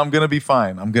I'm gonna be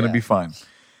fine. Be fine.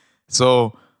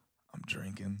 So I'm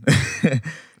drinking.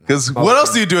 Because what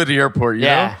else do you do at the airport? You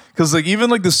know? Because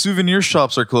even like the souvenir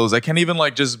shops are closed. I can't even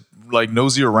just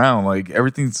nosy around. Like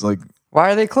everything's like. Why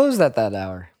are they closed at that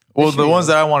hour? Well, the ones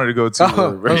that I wanted to go to. I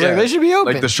was like, they should be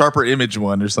open. Like the Sharper Image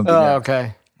one or something. Oh,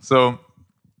 okay. So,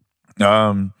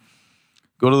 go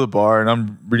to the bar and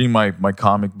I'm reading my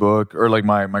comic book or like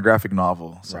my graphic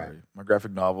novel. Sorry, my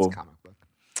graphic novel. It's a comic book.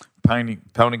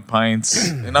 Pounding pints,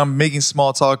 and I'm making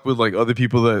small talk with like other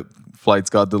people that flights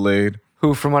got delayed.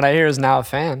 Who, from what I hear, is now a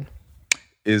fan.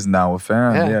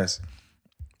 Yes.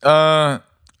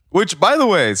 Which, by the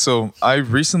way, so I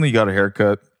recently got a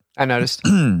haircut. I noticed.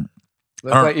 You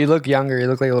look younger. You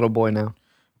look like a little boy now.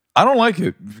 I don't like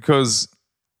it because.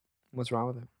 What's wrong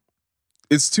with it?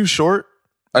 It's too short.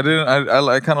 I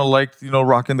kind of liked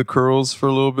rocking the curls for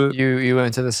a little bit. You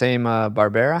went to the same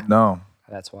Barbera? No.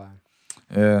 That's why.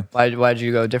 Yeah. Why'd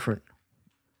you go different?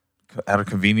 Out of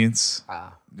convenience.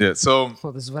 Ah. Yeah. So.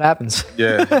 Well, this is what happens.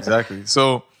 Yeah. Exactly.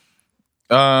 So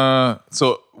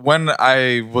when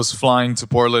I was flying to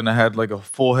Portland, I had like a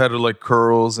full head of like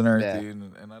curls and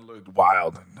everything, and I looked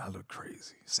wild and I looked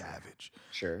crazy, savage.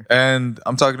 Sure. And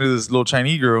I'm talking to this little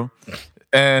Chinese girl,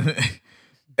 and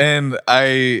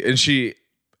she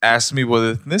asked me what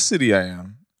ethnicity I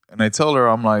am, and I tell her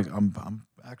I'm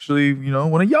actually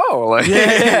one of y'all. Like,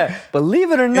 yeah.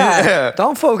 Believe it or not,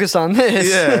 don't focus on this.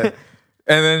 Yeah.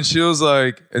 And then she was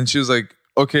like,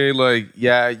 okay, like,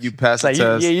 yeah, you passed the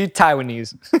test. You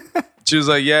Taiwanese. She was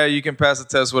like, yeah, you can pass the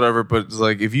test, whatever. But it's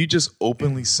like, if you just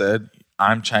openly said,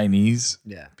 I'm Chinese,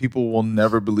 Yeah. people will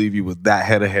never believe you with that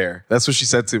head of hair. That's what she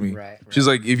said to me. Right. She's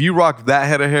like, if you rock that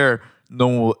head of hair, no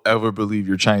one will ever believe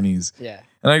you're Chinese. Yeah.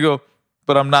 And I go,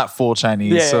 but I'm not full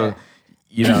Chinese. Yeah, so, yeah.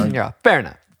 you know, Yeah. Fair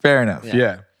enough. fair enough. Yeah.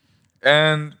 Yeah.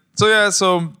 And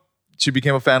so she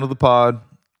became a fan of the pod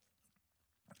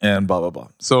and blah, blah, blah.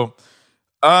 So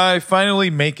I finally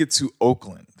make it to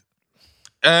Oakland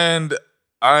and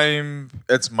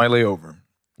it's my layover.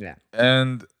 Yeah.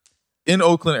 And in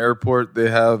Oakland Airport, they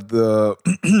have the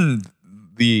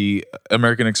the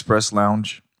American Express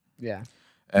Lounge, Yeah.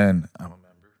 and I'm a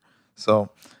member,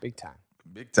 so Big time.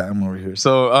 big time over here.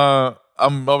 So I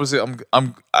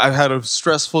had a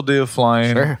stressful day of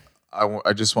flying. Sure.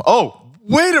 I just want. Oh,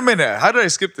 wait a minute! How did I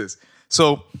skip this?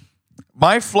 So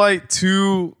my flight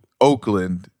to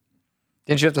Oakland.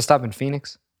 Didn't you have to stop in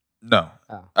Phoenix? No,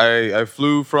 Oh. I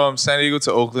flew from San Diego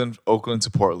to Oakland, Oakland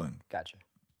to Portland. Gotcha.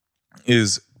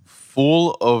 Is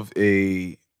full of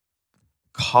a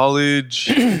college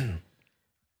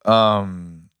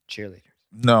Cheerleaders.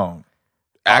 no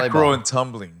acro Volleyball. and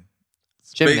tumbling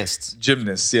Gymnasts.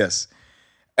 yes,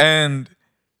 and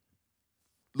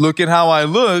look at how I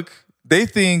look. They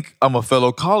think I'm a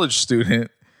fellow college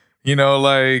student, you know,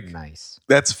 like Nice.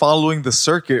 that's following the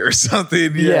circuit or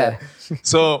something. Yeah.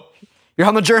 So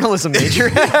I'm a journalism major.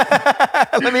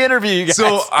 Let me interview you guys.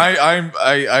 so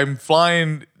I'm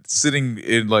flying, sitting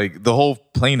in like the whole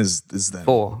plane is then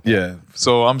Full. Yeah.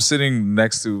 So I'm sitting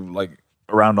next to like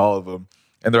around all of them,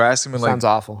 and they're asking me like, Sounds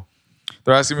awful.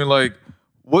 they're asking me like,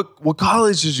 what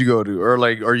college did you go to, or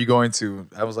like, are you going to?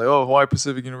 I was like, oh, Hawaii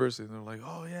Pacific University. And they're like,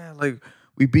 oh yeah, like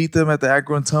we beat them at the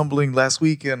acro and tumbling last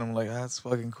weekend. I'm like, that's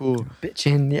fucking cool.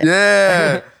 Bitchin'. Yeah.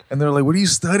 Yeah. And they're like, what are you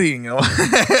studying? And I was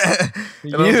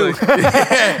like,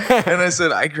 yeah. And I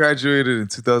said, I graduated in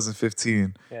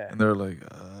 2015. Yeah. And they're like,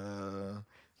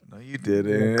 no, you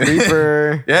didn't.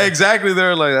 Creeper. Yeah, exactly.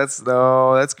 They're like,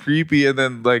 that's creepy. And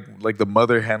then like the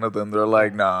mother hen of them, they're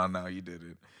like, no, you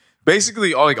didn't.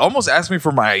 Basically, like almost asked me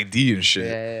for my ID and shit.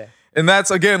 Yeah. And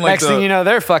that's again like Next thing you know,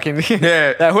 they're fucking.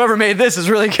 Yeah. That whoever made this is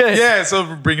really good. yeah.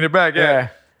 So bringing it back, yeah. Yeah.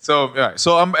 So yeah,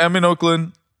 so I'm in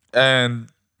Oakland, and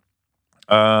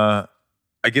I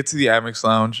get to the Amex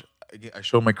Lounge. I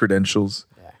show my credentials,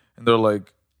 and they're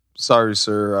like, "Sorry,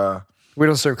 sir." We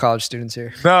don't serve college students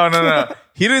here. No.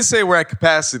 He didn't say we're at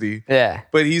capacity, Yeah.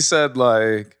 but he said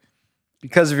like,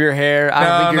 Because of your hair,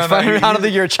 I don't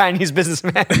think you're a Chinese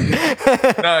businessman.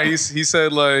 no. He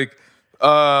said like,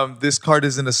 this card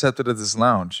isn't accepted at this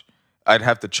lounge. I'd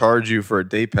have to charge you for a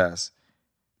day pass.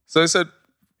 So I said,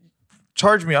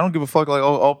 charge me. I don't give a fuck. Like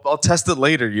I'll test it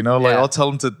later. You know, like Yeah. I'll tell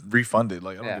them to refund it.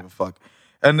 Like I don't Yeah. give a fuck.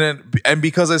 And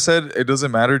because I said it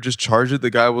doesn't matter, just charge it. The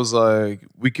guy was like,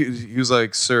 he was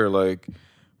like, sir, like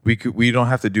we don't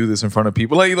have to do this in front of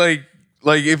people. Like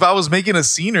if I was making a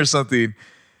scene or something,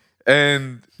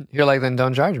 and You're like, then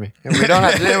don't charge me. And we don't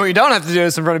have to do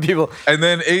this in front of people. and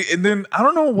then I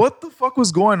don't know what the fuck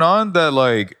was going on, that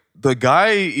like the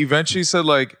guy eventually said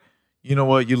like, you know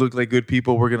what, you look like good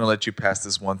people, we're gonna let you pass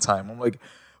this one time. I'm like,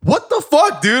 what the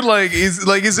fuck, dude? Like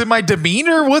is it my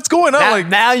demeanor? What's going on?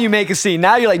 Now you make a scene.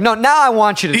 Now you're like, no, now I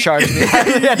want you to charge me.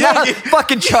 Now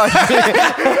fucking charge me.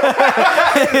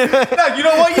 Yeah, you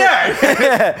know what?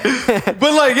 Yeah.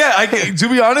 But like, yeah, to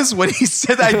be honest, when he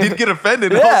said that, I did get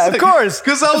offended. Yeah, of course.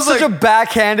 Because I was That's like, such a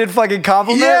backhanded fucking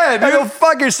compliment. Yeah, dude. I go,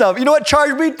 fuck yourself. You know what?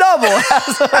 Charge me double.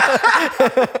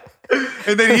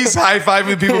 and then he's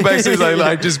high-fiving people backstage like,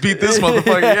 I just beat this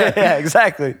motherfucker. Yeah. Yeah,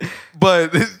 exactly.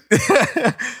 But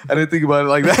I didn't think about it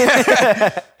like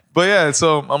that. But yeah,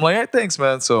 so I'm like, hey, thanks,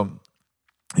 man. So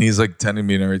he's like tending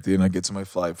me and everything. And I get to my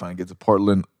flight, finally get to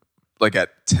Portland like at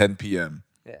 10 p.m.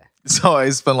 Yeah. So I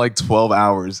spent like 12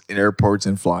 hours in airports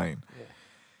and flying. Yeah.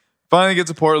 Finally get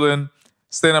to Portland,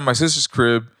 staying at my sister's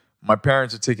crib. My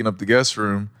parents are taking up the guest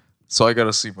room, so I got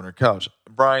to sleep on her couch.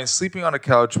 Brian, sleeping on a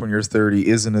couch when you're 30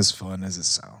 isn't as fun as it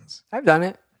sounds. I've done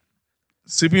it.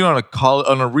 Sleeping on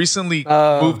a recently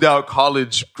moved out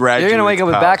college graduate. You're gonna wake up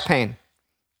with couch. back pain.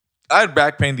 I had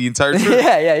back pain the entire trip.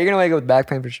 Yeah, you're gonna wake up with back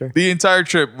pain for sure. The entire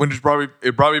trip, when it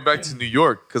brought me back to New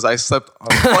York because I slept on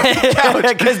the fucking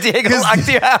couch. Because Diego locked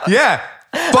you out. Yeah,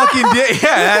 fucking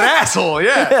that asshole.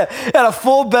 Yeah, Had a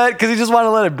full bed because he just wanted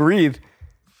to let it breathe.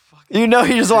 You know,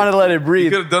 he just wanted to let it you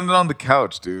breathe. could have done it on the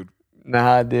couch, dude.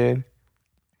 Nah, dude.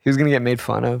 He was gonna get made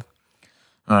fun of.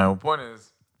 All right. Well, point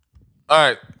is, all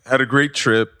right. Had a great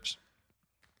trip.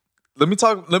 Let me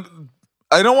talk.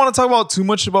 I don't want to talk about too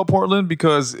much about Portland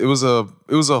because it was a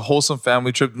wholesome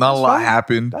family trip. Not a lot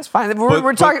happened. That's fine.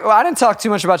 We're talking. Well, I didn't talk too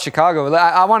much about Chicago.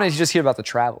 I wanted to just hear about the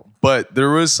travel. But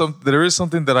there is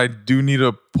something that I do need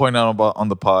to point out about on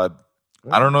the pod.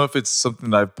 I don't know if it's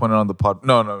something that I've pointed out on the pod.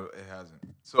 No, it hasn't.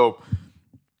 So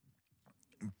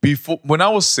before, when I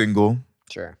was single,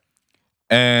 Sure.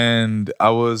 and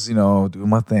I was, doing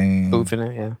my thing, Boofing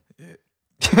it,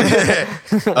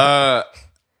 yeah.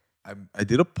 I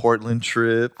did a Portland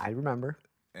trip. I remember.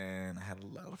 And I had a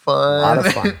lot of fun. A lot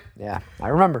of fun. Yeah, I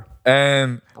remember.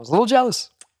 And I was a little jealous.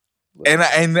 And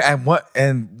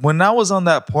when I was on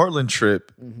that Portland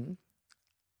trip,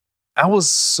 I was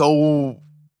so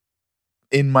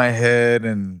in my head,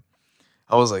 and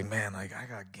I was like, man, like I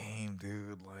got game,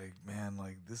 dude. Like, man,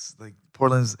 like this, like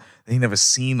Portland's. They ain't never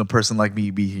seen a person like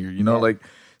me be here, Yeah. like.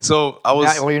 So I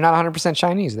was. Well, you're not 100%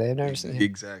 Chinese. They've never seen you.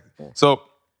 Exactly. Yeah. So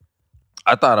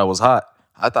I thought I was hot.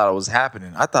 I thought I was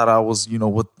happening. I thought I was,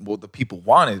 what the people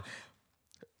wanted.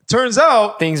 Turns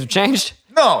out Things have changed.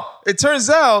 No, it turns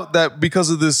out that because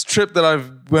of this trip that I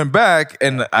went back,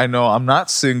 and I know I'm not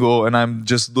single, and I'm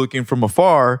just looking from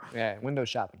afar. Yeah, window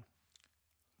shopping.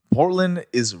 Portland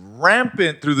is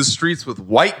rampant through the streets with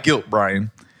white guilt,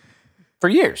 Brian. For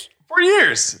years.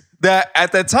 That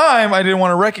at that time I didn't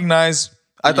want to recognize.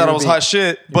 I thought I was hot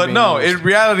shit, but no, in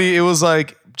reality it was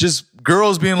like just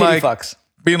girls being like,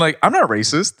 I'm not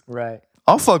racist. Right.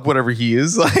 I'll fuck whatever he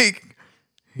is. Like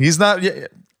he's not. Yeah.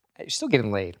 You're still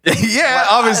getting laid. Yeah,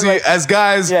 obviously, as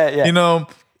guys,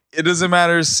 it doesn't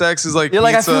matter. Sex is like you're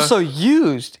pizza. like, I feel so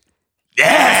used.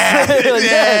 Yeah. Like,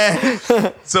 yes.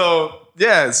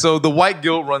 So the white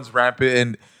guilt runs rampant,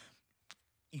 and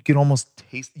you can almost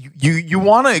taste. You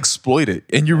want to exploit it,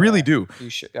 and you really do.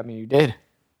 You should. I mean, you did.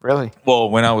 Really?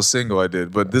 Well, when I was single, I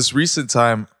did, but this recent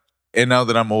time, and now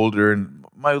that I'm older and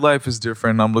my life is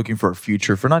different, I'm looking for a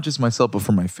future for not just myself but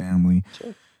for my family.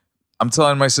 Sure. I'm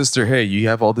telling my sister, hey, you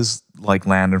have all this like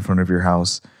land in front of your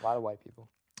house. A lot of white people.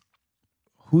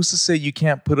 Who's to say you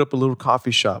can't put up a little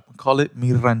coffee shop? Call it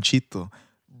Mi Ranchito.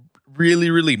 Really,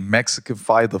 really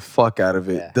Mexicanify the fuck out of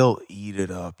it. Yeah. They'll eat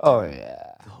it up. Oh,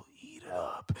 yeah. They'll eat it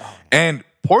up. And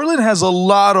Portland has a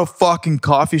lot of fucking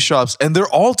coffee shops, and they're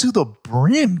all to the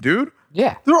brim, dude.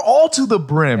 Yeah. They're all to the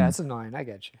brim. Yeah, it's annoying. I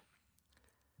get you.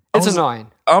 It's annoying.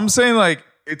 I'm saying like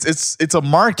it's a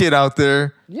market out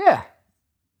there. Yeah.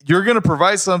 You're gonna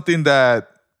provide something that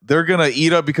they're gonna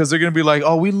eat up because they're gonna be like,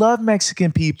 oh, we love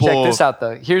Mexican people. Check this out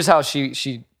though. Here's how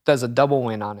she does a double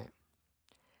win on it.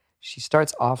 She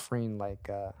starts offering like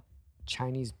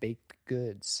Chinese baked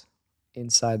goods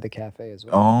inside the cafe as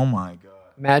well. Oh my god!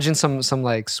 Imagine some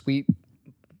like sweet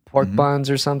pork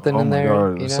buns or something in there.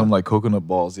 Oh my god! Some like coconut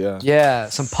balls, yeah. Yeah,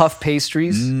 some puff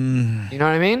pastries. You know what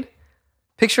I mean?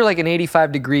 Picture like an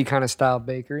 85-degree kind of style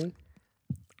bakery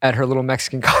at her little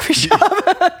Mexican coffee shop.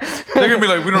 They're gonna be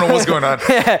like, we don't know what's going on.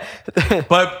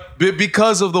 But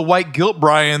because of the white guilt,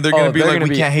 Brian, they're gonna be like,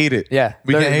 we can't hate it. Yeah,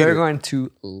 we can't hate it. They're going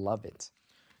to love it.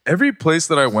 Every place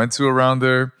that I went to around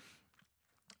there,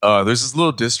 there's this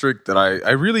little district that I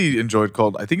really enjoyed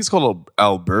called, I think it's called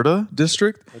Alberta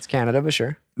District. It's Canada, but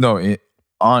sure. No,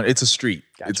 it's a street.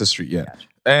 Gotcha. It's a street, yeah. Gotcha.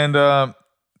 And a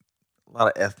lot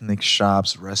of ethnic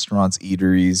shops, restaurants,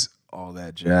 eateries, all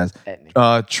that jazz.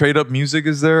 Trade Up Music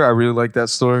is there. I really like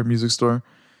that music store.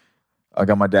 I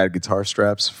got my dad guitar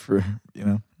straps for,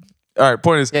 All right,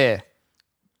 point is,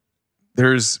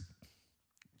 there's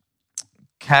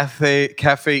Cafe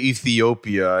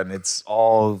Ethiopia, and it's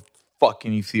all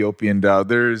fucking Ethiopian out.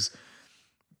 There's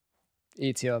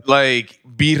Ethiopia, like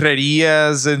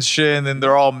birrerias and shit, and then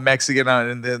they're all Mexican out,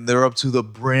 and then they're up to the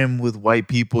brim with white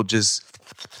people just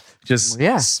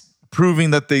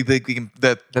proving that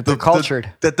they're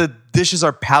cultured, that the dishes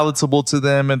are palatable to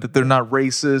them, and that they're not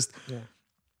racist. Yeah.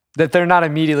 That they're not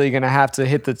immediately going to have to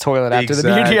hit the toilet after the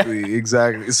media.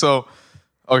 Exactly. So,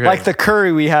 okay. Like the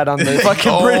curry we had on the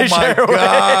fucking British Airways. Oh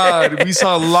my God. We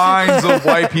saw lines of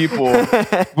white people.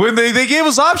 When they gave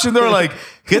us option, they were like,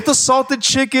 get the salted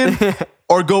chicken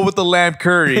or go with the lamb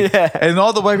curry. Yeah. And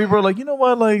all the white people are like, you know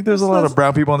what? Like, there's a lot of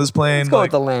brown people on this plane. Let's go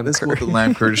like, with the lamb let's curry. go with the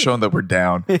lamb curry, showing that we're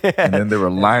down. Yeah. And then they were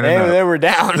lining up. They were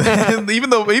down. And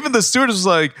even the stewardess was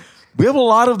like, we have a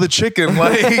lot of the chicken.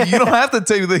 Like, you don't have to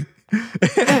take the...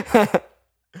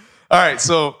 All right,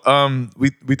 so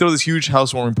we throw this huge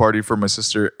housewarming party for my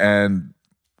sister, and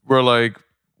we're like,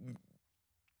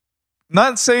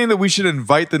 not saying that we should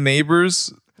invite the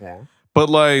neighbors, but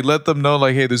like let them know,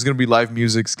 like, hey, there's gonna be live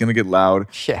music, it's gonna get loud.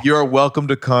 Yeah. You're welcome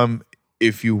to come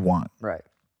if you want. Right.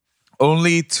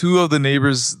 Only 2 of the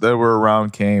neighbors that were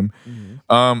around came.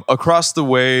 Across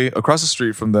the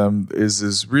street from them is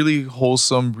this really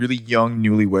wholesome, really young,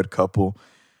 newlywed couple.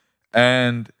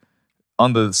 And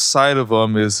on the side of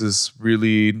him is this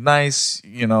really nice,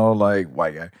 like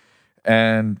white guy.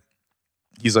 And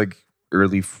he's like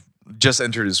just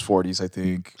entered his 40s, I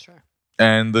think. Sure.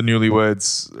 And the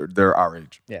newlyweds, they're our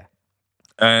age. Yeah.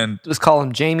 And Just call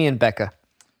them Jamie and Becca.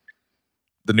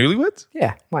 the newlyweds,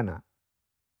 Yeah, why not?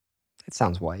 It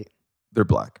sounds white. they're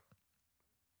black.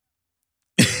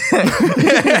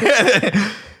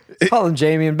 Call them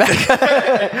Jamie and Becca.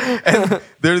 And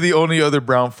they're the only other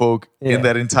brown folk Yeah. in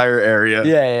that entire area.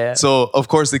 Yeah. So of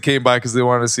course they came by because they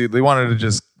wanted to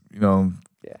just,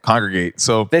 congregate.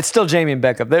 So It's still Jamie and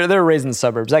Becca. They're raised in the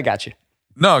suburbs. I got you.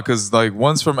 no, because like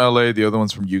one's from LA, the other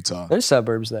one's from Utah. There's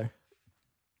suburbs there.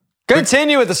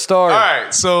 Continue with the story. All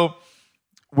right, so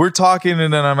we're talking,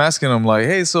 and then I'm asking them like,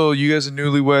 "Hey, so you guys are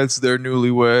newlyweds? They're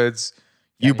newlyweds.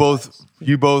 You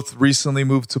both recently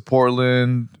moved to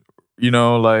Portland,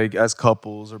 like as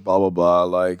couples or blah blah blah.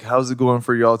 Like, how's it going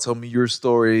for y'all? Tell me your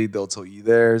story. They'll tell you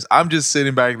theirs. I'm just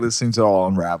sitting back listening to it all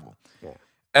unravel. Yeah.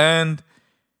 And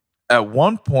at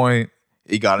one point,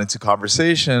 it got into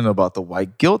conversation about the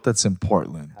white guilt that's in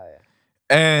Portland, Oh, yeah.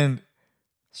 and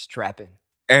Strapping.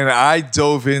 I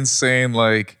dove in saying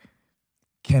like,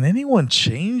 can anyone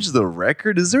change the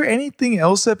record? Is there anything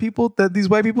else that these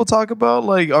white people talk about?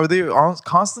 Like, are they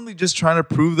constantly just trying to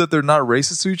prove that they're not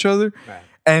racist to each other? Right.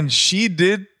 And she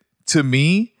did to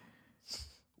me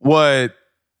what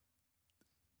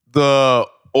the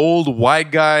old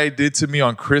white guy did to me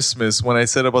on Christmas when I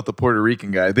said about the Puerto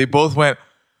Rican guy. They both went,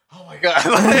 "Oh my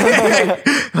God."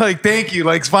 Like, thank you.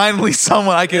 Like, finally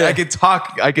someone I can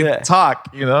talk. I can talk,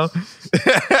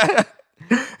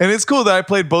 And it's cool that I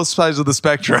played both sides of the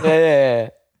spectrum. Yeah.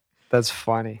 That's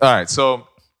funny. All right, so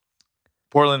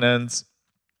Portland ends.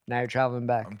 Now you're traveling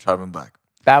back. I'm traveling back.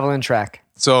 Babylon track.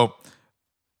 So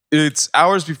it's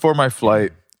hours before my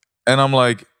flight, and I'm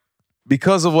like,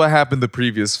 because of what happened the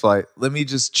previous flight, let me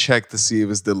just check to see if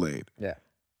it's delayed. Yeah.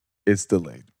 It's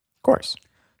delayed. Of course.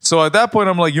 So at that point,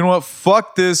 I'm like, you know what?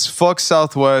 Fuck this. Fuck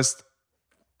Southwest.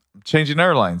 I'm changing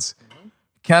airlines.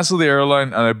 Cancel the airline,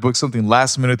 and I booked something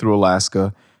last minute through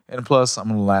Alaska. And plus,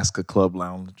 I'm an Alaska Club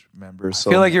Lounge member. So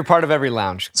I feel like you're part of every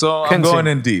lounge. So I'm going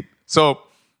in deep. So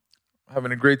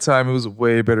having a great time. It was a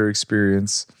way better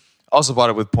experience. Also bought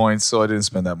it with points, so I didn't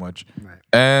spend that much. Right.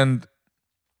 And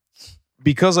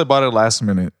because I bought it last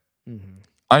minute,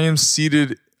 I am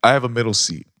seated. I have a middle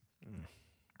seat.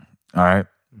 All right.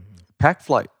 Packed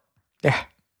flight. Yeah.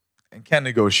 And can't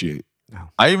negotiate. No.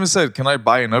 I even said, can I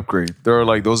buy an upgrade? They're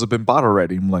like, those have been bought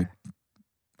already. I'm like,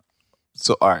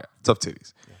 so, all right, tough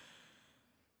titties. Yeah.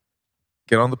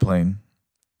 Get on the plane.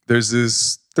 There's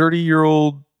this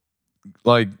 30-year-old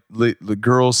the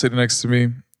girl sitting next to me.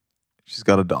 She's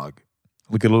got a dog,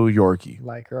 like a little Yorkie.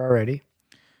 Like her already.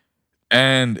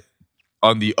 And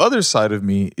on the other side of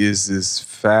me is this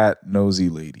fat, nosy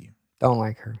lady. Don't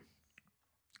like her.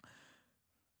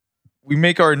 We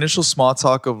make our initial small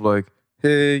talk of like,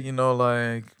 hey,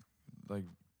 like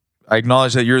I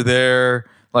acknowledge that you're there.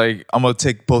 Like, I'm gonna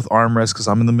take both armrests because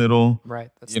I'm in the middle. Right.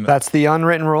 That's the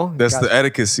unwritten rule. That's the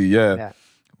etiquette, yeah.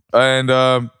 And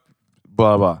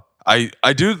blah blah. I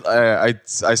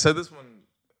said this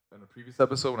in a previous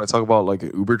episode when I talk about like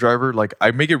an Uber driver. Like,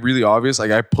 I make it really obvious.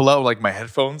 Like, I pull out like my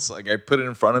headphones. Like, I put it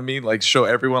in front of me. Like, show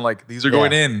everyone like these are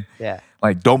going in. Yeah.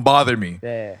 Like, don't bother me.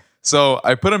 Yeah. So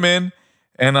I put them in,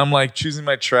 and I'm like choosing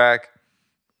my track.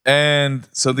 And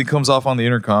something comes off on the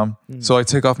intercom. So I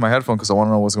take off my headphone because I want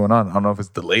to know what's going on. I don't know if it's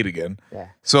delayed again. Yeah.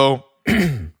 So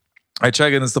I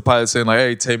check in. It's the pilot saying like,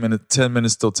 hey, 10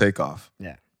 minutes till takeoff.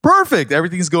 Yeah. Perfect.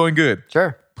 Everything's going good.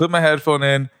 Sure. Put my headphone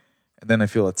in, and then I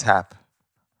feel a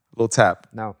little tap.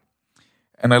 No.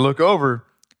 And I look over.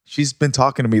 She's been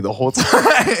talking to me the whole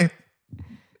time.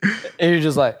 And you're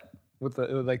just like, with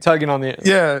like tugging on the.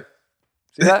 Yeah.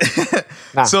 See that?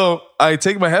 Nah. So I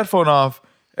take my headphone off,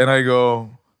 and I go,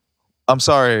 I'm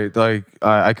sorry, like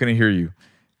I couldn't hear you.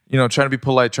 Trying to be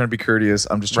polite, trying to be courteous.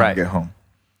 I'm just trying to get home.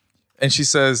 And she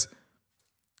says,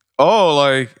 "Oh,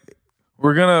 like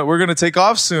we're gonna take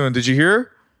off soon. Did you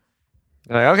hear?"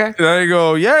 You're like, okay. And I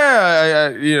go,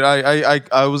 "Yeah,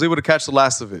 I was able to catch the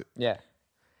last of it." Yeah.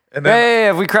 And then, Hey,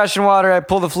 if we crash in water, I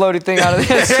pull the floaty thing out of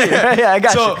the Yeah, I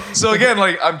got you. So again,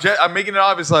 like I'm making it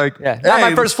obvious, like not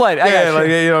my first flight. I got you.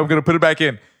 like I'm gonna put it back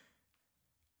in.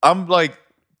 I'm like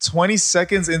 20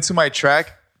 seconds into my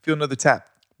track, feel another tap.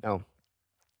 No.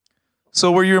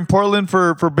 So were you in Portland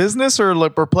for business or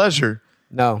like for pleasure?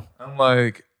 No. I'm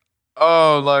like,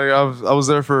 oh, like I was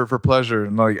there for pleasure.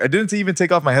 And like I didn't even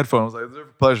take off my headphones. I was there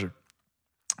for pleasure.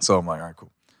 So I'm like, all right,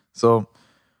 cool. So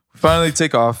we finally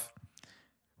take off.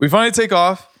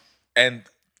 And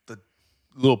the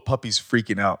little puppy's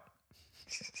freaking out.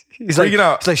 He's like, freaking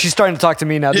out. He's like, she's starting to talk to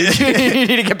me now, dude. You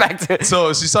need to get back to it.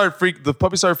 So the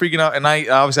puppy started freaking out, and I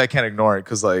can't ignore it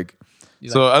because like,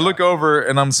 I look over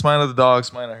and I'm smiling at the dog,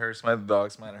 smiling at her, smiling at the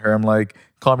dog, smiling at her. I'm like,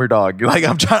 calm your dog. Like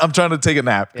I'm trying to take a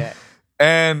nap. Yeah.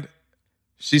 And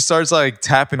she starts like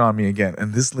tapping on me again.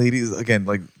 And this lady is again,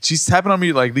 like she's tapping on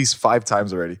me like at least 5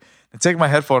 times already. I take my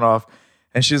headphone off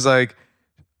and she's like,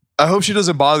 I hope she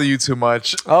doesn't bother you too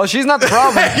much. Oh, she's not the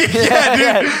problem.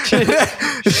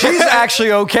 She's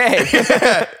actually okay.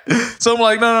 So I'm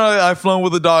like, no, I've flown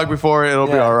with a dog before. It'll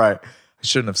be all right. I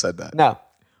shouldn't have said that. No.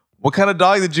 What kind of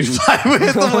dog did you fly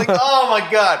with? I'm like, oh my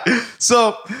God.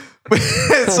 So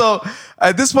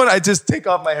at this point, I just take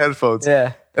off my headphones.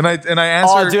 Yeah. And I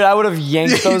answer. Oh, dude, I would have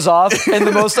yanked those off in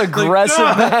the most aggressive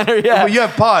manner. Yeah. Well, you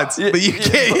have pods, but you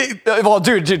can't. Well,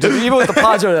 dude, even with the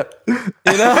pods, are like, you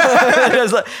know,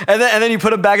 It's like- and then you put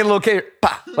them back in the little cage,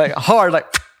 like hard,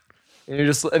 like, and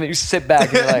you sit back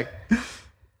and you're like,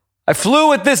 I flew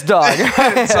with this dog.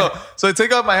 so I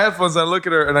take off my headphones and I look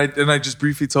at her and I just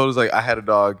briefly told her like I had a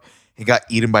dog. He got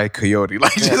eaten by a coyote.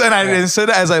 Like, I said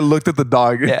it as I looked at the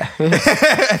dog. Yeah.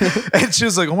 And she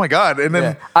was like, "Oh my God!" And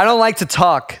then I don't like to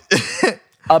talk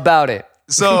about it.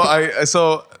 so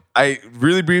I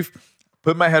really brief,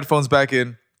 put my headphones back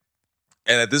in,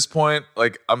 and at this point,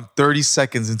 like I'm 30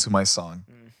 seconds into my song,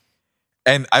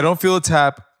 and I don't feel a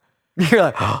tap. You're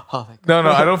like, oh, No,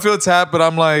 I don't feel a tap, but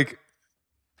I'm like,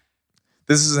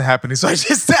 this isn't happening. So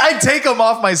I take them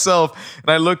off myself, and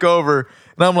I look over,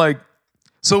 and I'm like,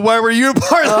 so why were you a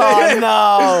part of it? oh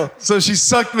no. So she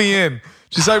sucked me in.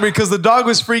 She sucked me because the dog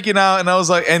was freaking out, and I was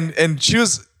like, and she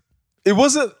was. It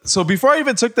wasn't so. Before I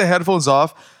even took the headphones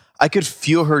off, I could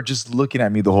feel her just looking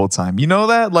at me the whole time. You know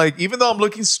that? Like, even though I'm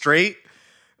looking straight,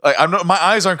 like my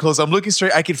eyes aren't closed. I'm looking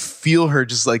straight. I could feel her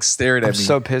just like staring at I'm me.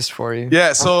 so pissed for you.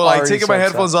 Yeah. So I'm like taking my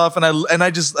headphones off, and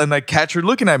I catch her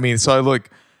looking at me. So I look.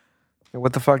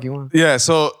 What the fuck you want? Yeah.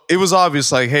 So it was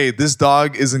obvious. Like, hey, this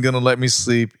dog isn't gonna let me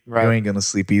sleep. Right. You ain't gonna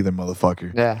sleep either,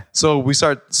 motherfucker. Yeah. So we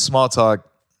start small talk,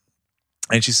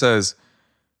 and she says,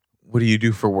 "What do you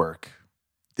do for work?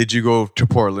 Did you go to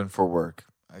Portland for work?"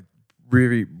 I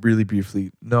really, really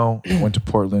briefly, no, I went to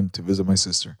Portland to visit my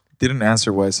sister. Didn't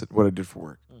answer what I said, what I did for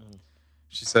work. Mm-hmm.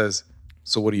 She says,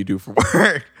 "So what do you do for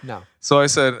work?" No. So I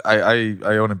said, I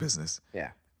own a business.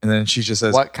 Yeah. And then she just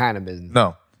says, What kind of business?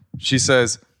 no. She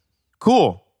says,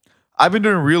 "Cool. I've been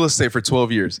doing real estate for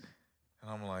 12 years. And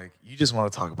I'm like, you just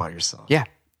want to talk about yourself. Yeah.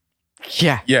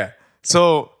 Yeah. Yeah.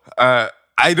 So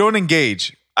I don't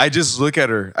engage. I just look at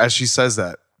her as she says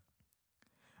that.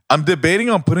 I'm debating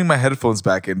on putting my headphones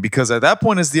back in because at that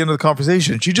point, it's the end of the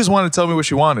conversation. She just wanted to tell me what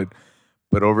she wanted.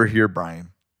 But over here,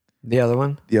 Brian, The other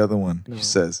one? the other one, she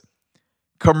says,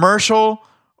 commercial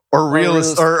or real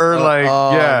estate, or like,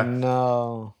 yeah,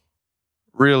 No.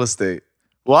 real estate.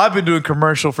 Well, I've been doing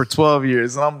commercial for 12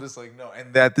 years. And I'm just like, no.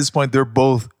 And at this point, they're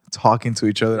both talking to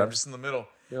each other. I'm just in the middle.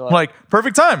 You're I'm like,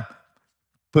 perfect time.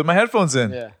 Put my headphones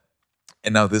in. Yeah.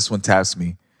 And now this one taps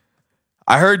me.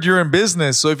 I heard you're in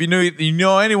business. So if you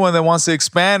know anyone that wants to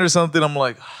expand or something, I'm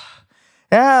like,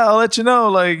 yeah, I'll let you know.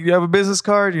 Like, you have a business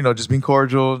card? You know, just being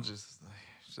cordial. Just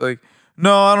she's like,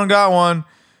 no, I don't got one.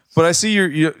 But I see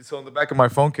your so on the back of my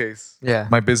phone case, Yeah.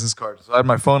 my business card. So I had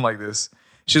my phone like this.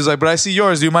 She's like, but I see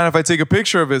yours. Do you mind if I take a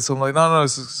picture of it? So I'm like, no.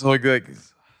 So like that.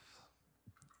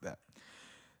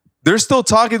 They're still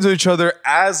talking to each other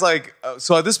as like.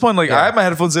 So at this point, like I have my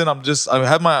headphones in. I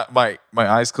have my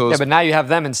eyes closed. Yeah, but now you have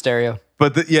them in stereo.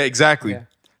 But yeah, exactly. Yeah.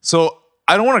 So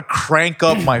I don't want to crank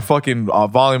up my fucking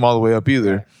volume all the way up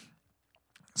either. Right.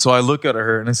 So I look at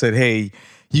her and I said, hey,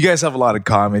 you guys have a lot in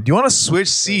common. Do you want to switch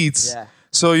seats? Yeah.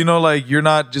 So, like you're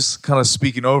not just kind of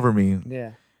speaking over me.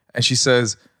 Yeah. And she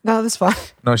says, No, that's fine.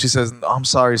 no, she says, I'm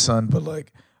sorry, son, but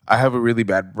like I have a really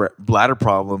bad bladder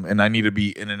problem and I need to be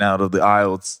in and out of the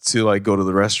aisles to like go to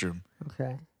the restroom.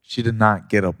 Okay. She did not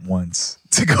get up once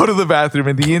to go to the bathroom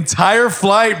in the entire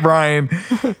flight, Brian.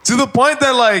 To the point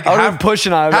that like I would have been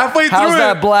pushing on it. halfway through How's it,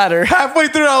 that bladder? Halfway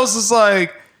through, I was just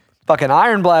like, Fucking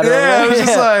iron bladder. yeah, over it was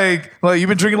there. just like you've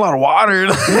been drinking a lot of water.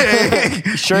 Like,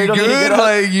 sure you don't need to good? get up?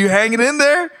 Like you hanging in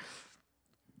there?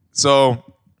 So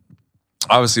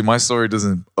obviously my story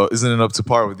isn't up to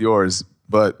par with yours,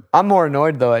 but I'm more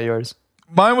annoyed though at yours.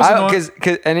 mine was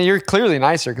annoying. And you're clearly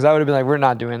nicer because I would have been like, we're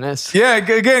not doing this. Yeah,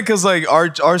 again, because like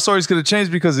our stories could have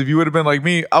changed because if you would have been like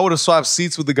me, I would have swapped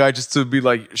seats with the guy just to be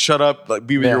like, shut up, like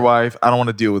be with Yeah. your wife. I don't want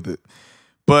to deal with it.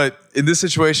 But in this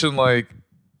situation, like,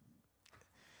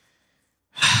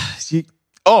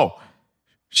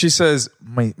 she says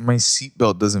my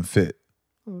seatbelt doesn't fit.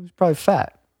 He's probably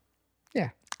fat. Yeah.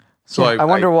 So I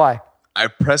wonder why. I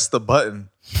pressed the button,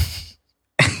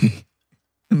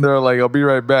 and they're like, "I'll be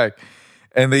right back."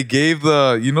 and they gave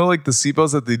like the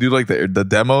seatbelts that they do like the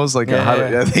demos, like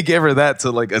Yeah. they gave her that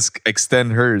to like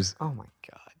extend hers. Oh my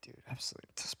god, dude! Absolutely,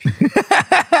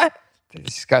 they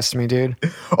disgust me, dude.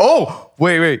 Oh,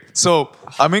 wait. So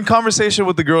I'm in conversation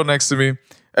with the girl next to me,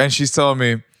 and she's telling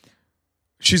me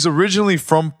she's originally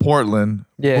from Portland,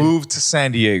 Yeah. moved to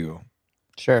San Diego.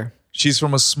 Sure. She's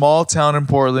from a small town in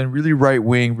Portland, really right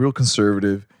wing, real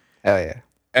conservative. Hell yeah.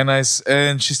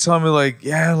 And she's telling me like,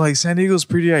 yeah, like San Diego's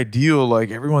pretty ideal. Like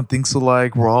everyone thinks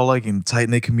alike. We're all like in tight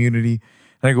knit community.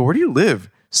 And I go, where do you live?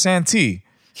 Santee.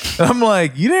 And I'm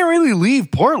like, you didn't really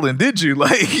leave Portland, did you?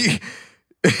 Like,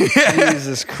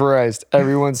 Jesus Christ.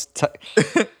 Everyone's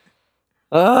dude.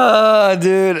 I'm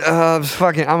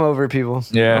over it, people.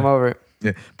 Yeah. I'm over it.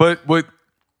 yeah. But what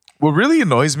really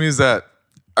annoys me is that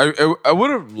I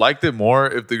would have liked it more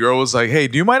if the girl was like, hey,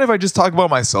 do you mind if I just talk about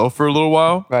myself for a little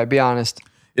while? Right, be honest.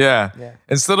 Yeah. Yeah.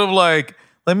 Instead of like,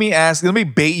 let me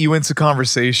bait you into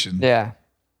conversation. Yeah.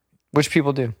 Which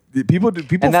people do. People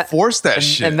And that- force that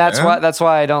shit. And that's man.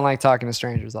 why I don't like talking to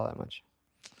strangers all that much.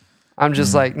 I'm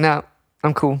just like, no,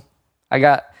 I'm cool.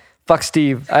 Fuck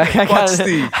Steve. I got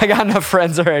Steve. I got enough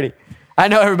friends already. I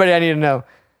know everybody I need to know.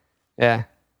 Yeah.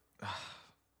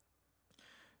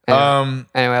 Anyway,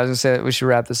 I was gonna say that we should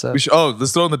wrap this up.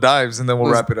 Let's throw in the dives and then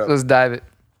we'll wrap it up. Let's dive it.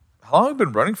 How long have you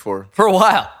been running for? For a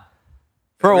while.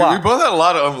 For a We while. both had a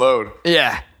lot of unload.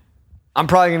 Yeah. I'm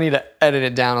probably gonna need to edit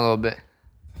it down a little bit.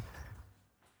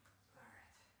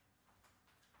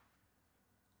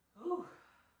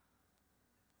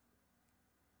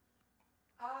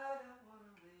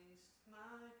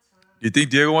 You think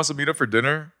Diego wants to meet up for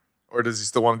dinner? Or does he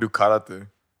still want to do karate?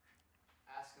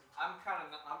 Ask him. I'm kind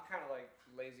of like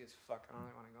lazy as fuck. I don't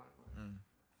really want to go anywhere.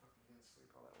 Fucking didn't sleep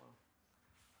all that well.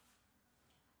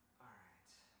 All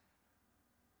right.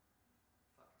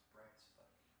 Fuck, it's bright as fuck.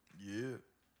 Yeah.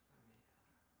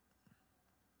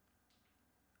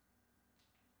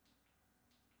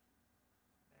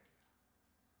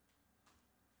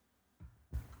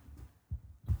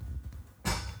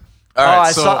 All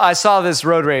right, I saw this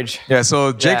road rage. Yeah,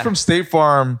 so Jake Yeah. from State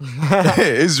Farm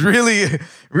is really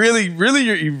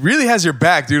has your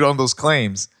back, dude, on those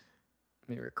claims.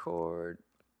 Let me record.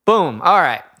 Boom. All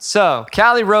right. So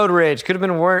Cali road rage could have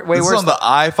been way This is worse. on the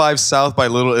I-5 South by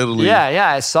Little Italy. Yeah.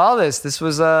 I saw this. This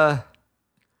was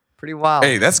pretty wild.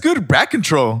 Hey, that's good back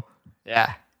control.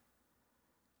 Yeah.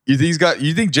 You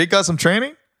think Jake got some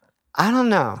training? I don't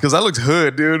know. Because that looks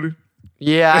hood, dude.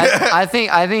 Yeah, I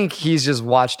think he's just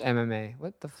watched MMA.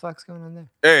 What the fuck's going on there?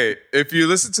 Hey, if you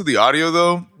listen to the audio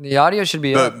though, The audio should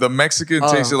be up. the Mexican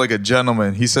Oh. takes it like a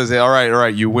gentleman. He says, hey, all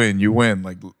right, you win.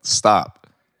 Like, stop.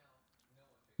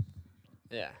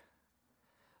 Yeah.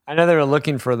 I know they were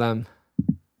looking for them.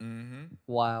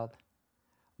 Wild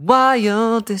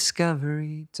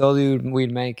discovery. Told you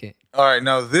we'd make it. All right,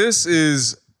 now this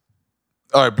is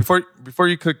all right, before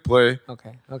you click play,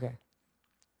 Okay.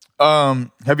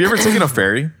 have you ever taken a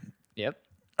ferry? Yep.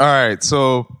 All right,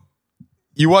 so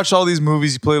you watch all these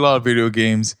movies, you play a lot of video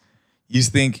games, you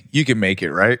think you can make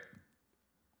it, right?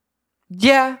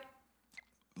 Yeah.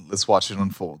 Let's watch it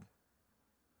unfold.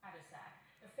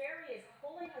 The ferry is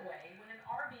pulling away when an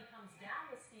RV comes down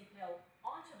the steep hill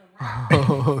onto the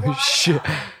road. Oh shit.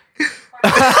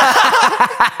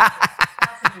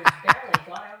 Passengers barely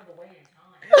got out of the way in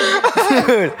time.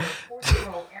 Dude.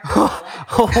 14-year-old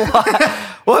Aaron Gillette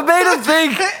What made him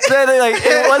think that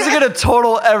it wasn't gonna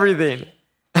total everything?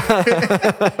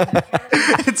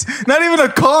 It's not even a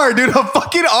car, dude, a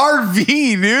fucking RV,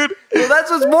 dude. Well,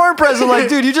 that's what's more impressive. Like,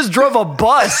 dude, you just drove a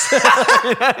bus.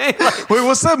 Wait,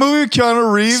 what's that movie with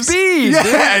Keanu Reeves? Speed,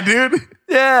 Yeah, dude.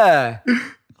 Yeah.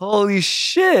 Holy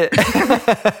shit.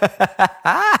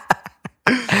 All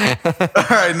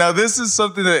right, now this is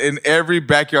something that in every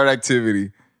backyard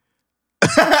activity.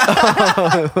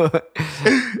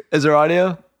 Is there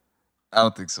audio? I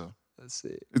don't think so. Let's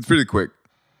see. It's pretty quick.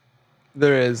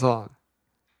 There is. Hold on.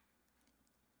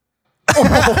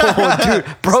 Oh, dude.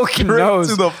 Broken Straight nose.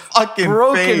 to the fucking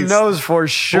Broken face. nose for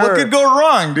sure. What could go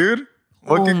wrong, dude?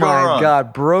 What oh could go my wrong?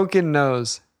 God. Broken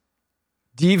nose.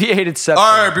 Deviated septum.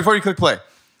 All right, before you click play.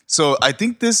 So I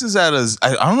think this is at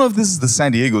I don't know if this is the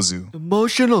San Diego Zoo.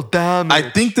 Emotional damage. I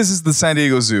think this is the San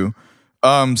Diego Zoo.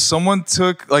 Someone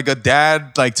took a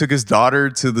dad took his daughter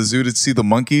to the zoo to see the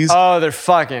monkeys. Oh, they're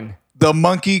fucking. The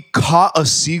monkey caught a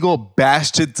seagull,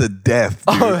 bashed it to death.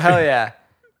 Dude. Oh, hell yeah.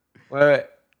 Wait.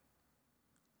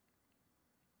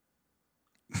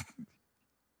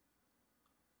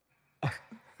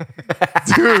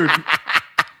 Dude.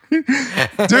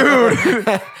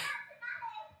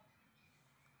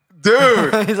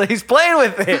 Dude. He's like, he's playing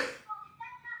with it.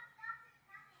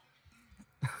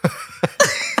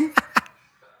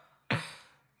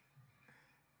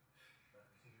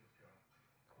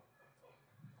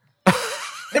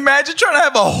 Imagine trying to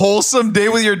have a wholesome day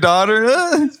with your daughter.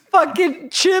 Fucking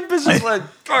chimp is just like,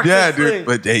 fuck Yeah, this dude. thing.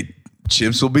 But hey,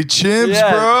 chimps will be chimps,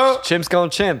 Yeah, bro. Chimp's going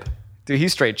chimp. Dude,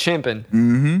 he's straight chimping.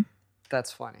 Mm-hmm.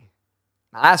 That's funny.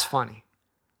 Now, that's funny.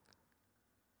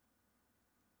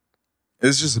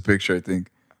 It's just a picture, I think.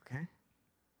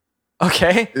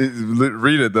 Okay.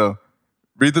 Read it though.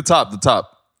 Read the top. The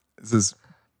top. It says,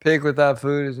 Pig without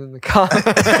food is in the car.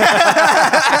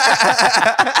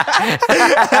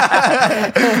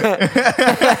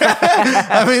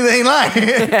 I mean, they ain't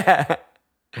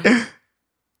lying.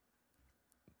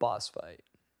 Boss fight.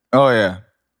 Oh yeah.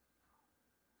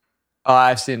 Oh,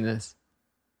 I've seen this.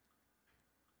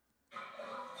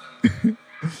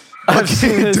 I've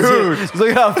seen this, Dude.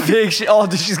 Look how big she. Oh,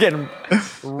 dude, she's getting.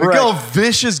 Look how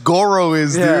vicious Goro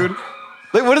is, Yeah. dude.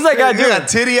 Look, what is that guy He doing? got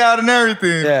titty out and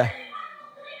everything. Yeah.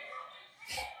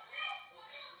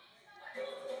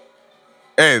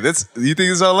 Hey, that's. You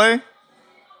think it's LA?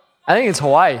 I think it's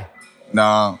Hawaii.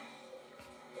 No.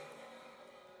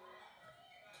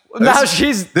 Now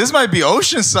she's. This might be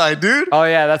Oceanside, dude. Oh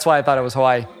yeah, that's why I thought it was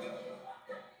Hawaii.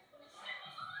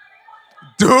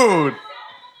 Dude.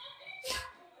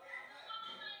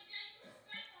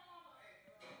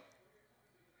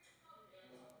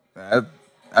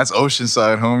 That's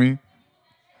Oceanside, homie.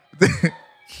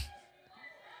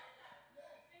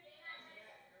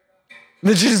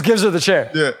 Then she just gives her the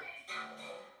chair. Yeah.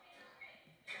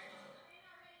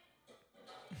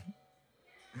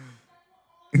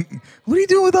 What are you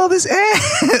doing with all this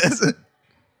ass?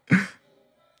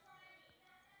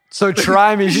 So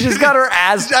try me. She just got her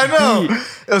ass. I know.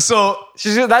 beat. So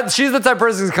She's the type of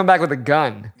person who's come back with a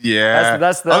gun. yeah,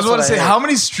 That's I was what about to say, hate. how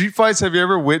many street fights have you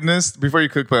ever witnessed? Before you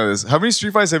cook play this, how many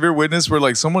street fights have you ever witnessed where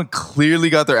like someone clearly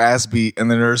got their ass beat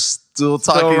and then they're still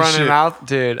talking Still running shit? mouth,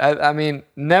 dude. I mean,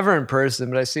 never in person,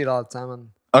 but I see it all the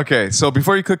time. Okay, so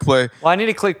before you cook play, Well, I need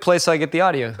to click play so I get the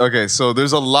audio. okay, so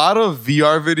there's a lot of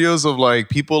VR videos of like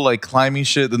people like climbing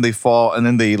shit, then they fall, and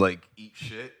then they like eat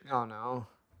shit. Oh no,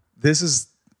 This is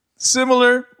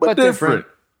similar but, different.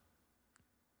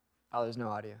 Oh, there's no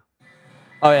audio.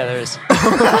 Oh yeah, there is.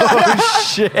 Oh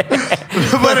shit!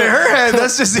 But in her head,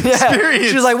 that's just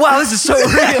experience. She's like, wow, this is so real.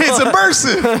 It's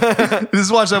immersive.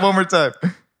 Just watch that one more time.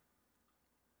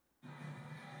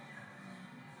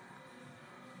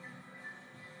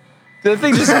 The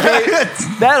thing just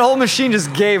that whole machine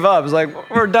just gave up. It's like,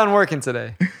 we're done working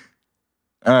today.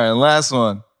 All right, last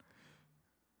one.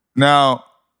 Now,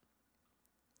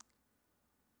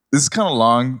 this is kind of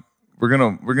long. We're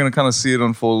gonna kind of see it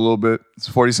unfold a little bit. It's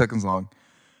 40 seconds long,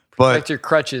 but Protect your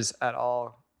crutches at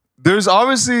all. there's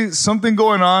obviously something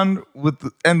going on with,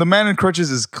 and the man in crutches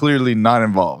is clearly not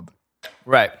involved.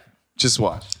 Right. Just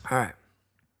watch. All right.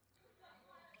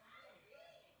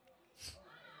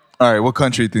 All right, what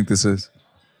country do you think this is?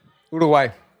 Uruguay.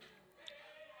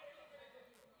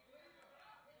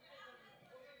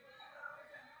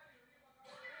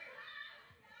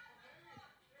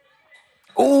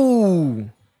 Ooh.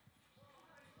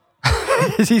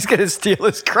 He's gonna steal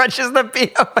his crutches to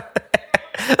beat him.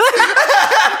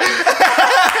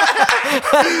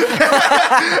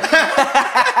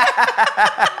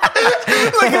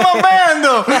 Look at my man,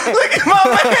 though. Look at my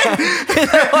man.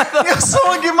 Yo,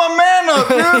 someone get my man up,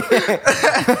 dude.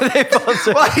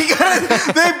 Why you gotta,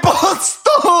 they both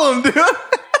stole him, dude.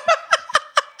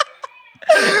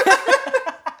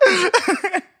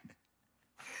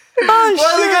 Oh,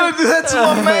 Why they gotta do that to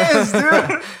my man's,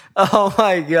 dude? Oh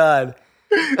my god.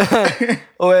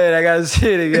 Wait, I gotta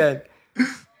see it again.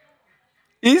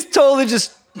 He's totally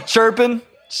just chirping,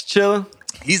 just chilling.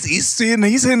 He's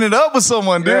hitting it up with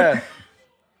someone, dude. Yeah.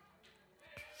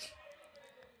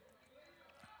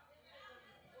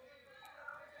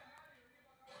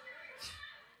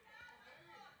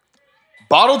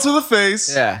 Bottle to the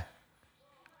face. Yeah.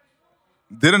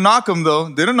 Didn't knock him, though.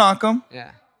 Didn't knock him.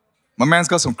 Yeah. My man's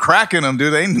got some crack in him,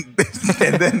 dude.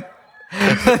 And then,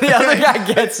 The other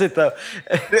guy gets it though.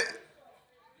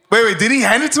 wait, did he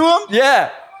hand it to him?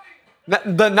 Yeah. Not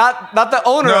the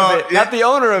owner No, of it. yeah. Not the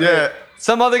owner of Yeah. it.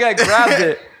 Some other guy grabbed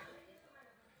it.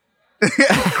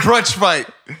 Crutch fight.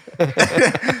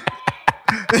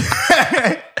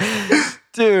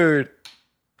 Dude.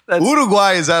 That's,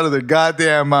 Uruguay is out of their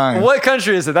goddamn mind. what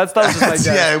country is it? That was just like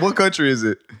that. Yeah, what country is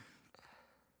it?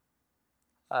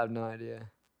 I have no idea.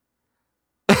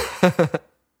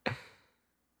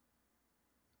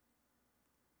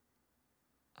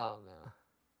 I don't know.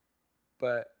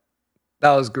 But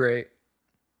that was great.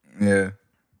 Yeah.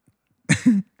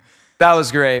 That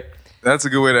was great. That's a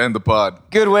good way to end the pod.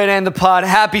 Good way to end the pod.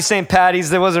 Happy St. Patty's.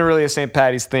 There wasn't really a St.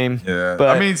 Patty's theme. Yeah.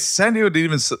 But I mean, San Diego didn't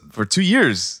even, for 2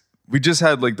 years, we just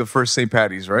had like the first St.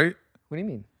 Patty's, right? What do you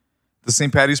mean? The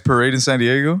St. Patty's Parade in San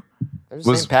Diego. There's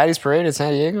a St. Patty's Parade in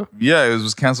San Diego? Yeah, it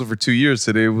was canceled for 2 years.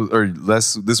 Today was, or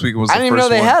less. This week was. I the didn't even know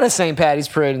first they one. had a St. Patty's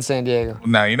Parade in San Diego.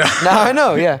 Now you know. Now I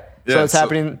know, yeah. Yeah, So it's so-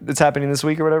 happening. It's happening this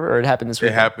week or whatever, or it happened this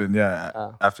week. It happened, yeah,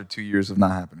 Oh. after 2 years of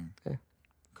not happening.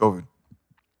 COVID.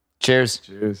 Cheers.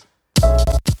 Cheers.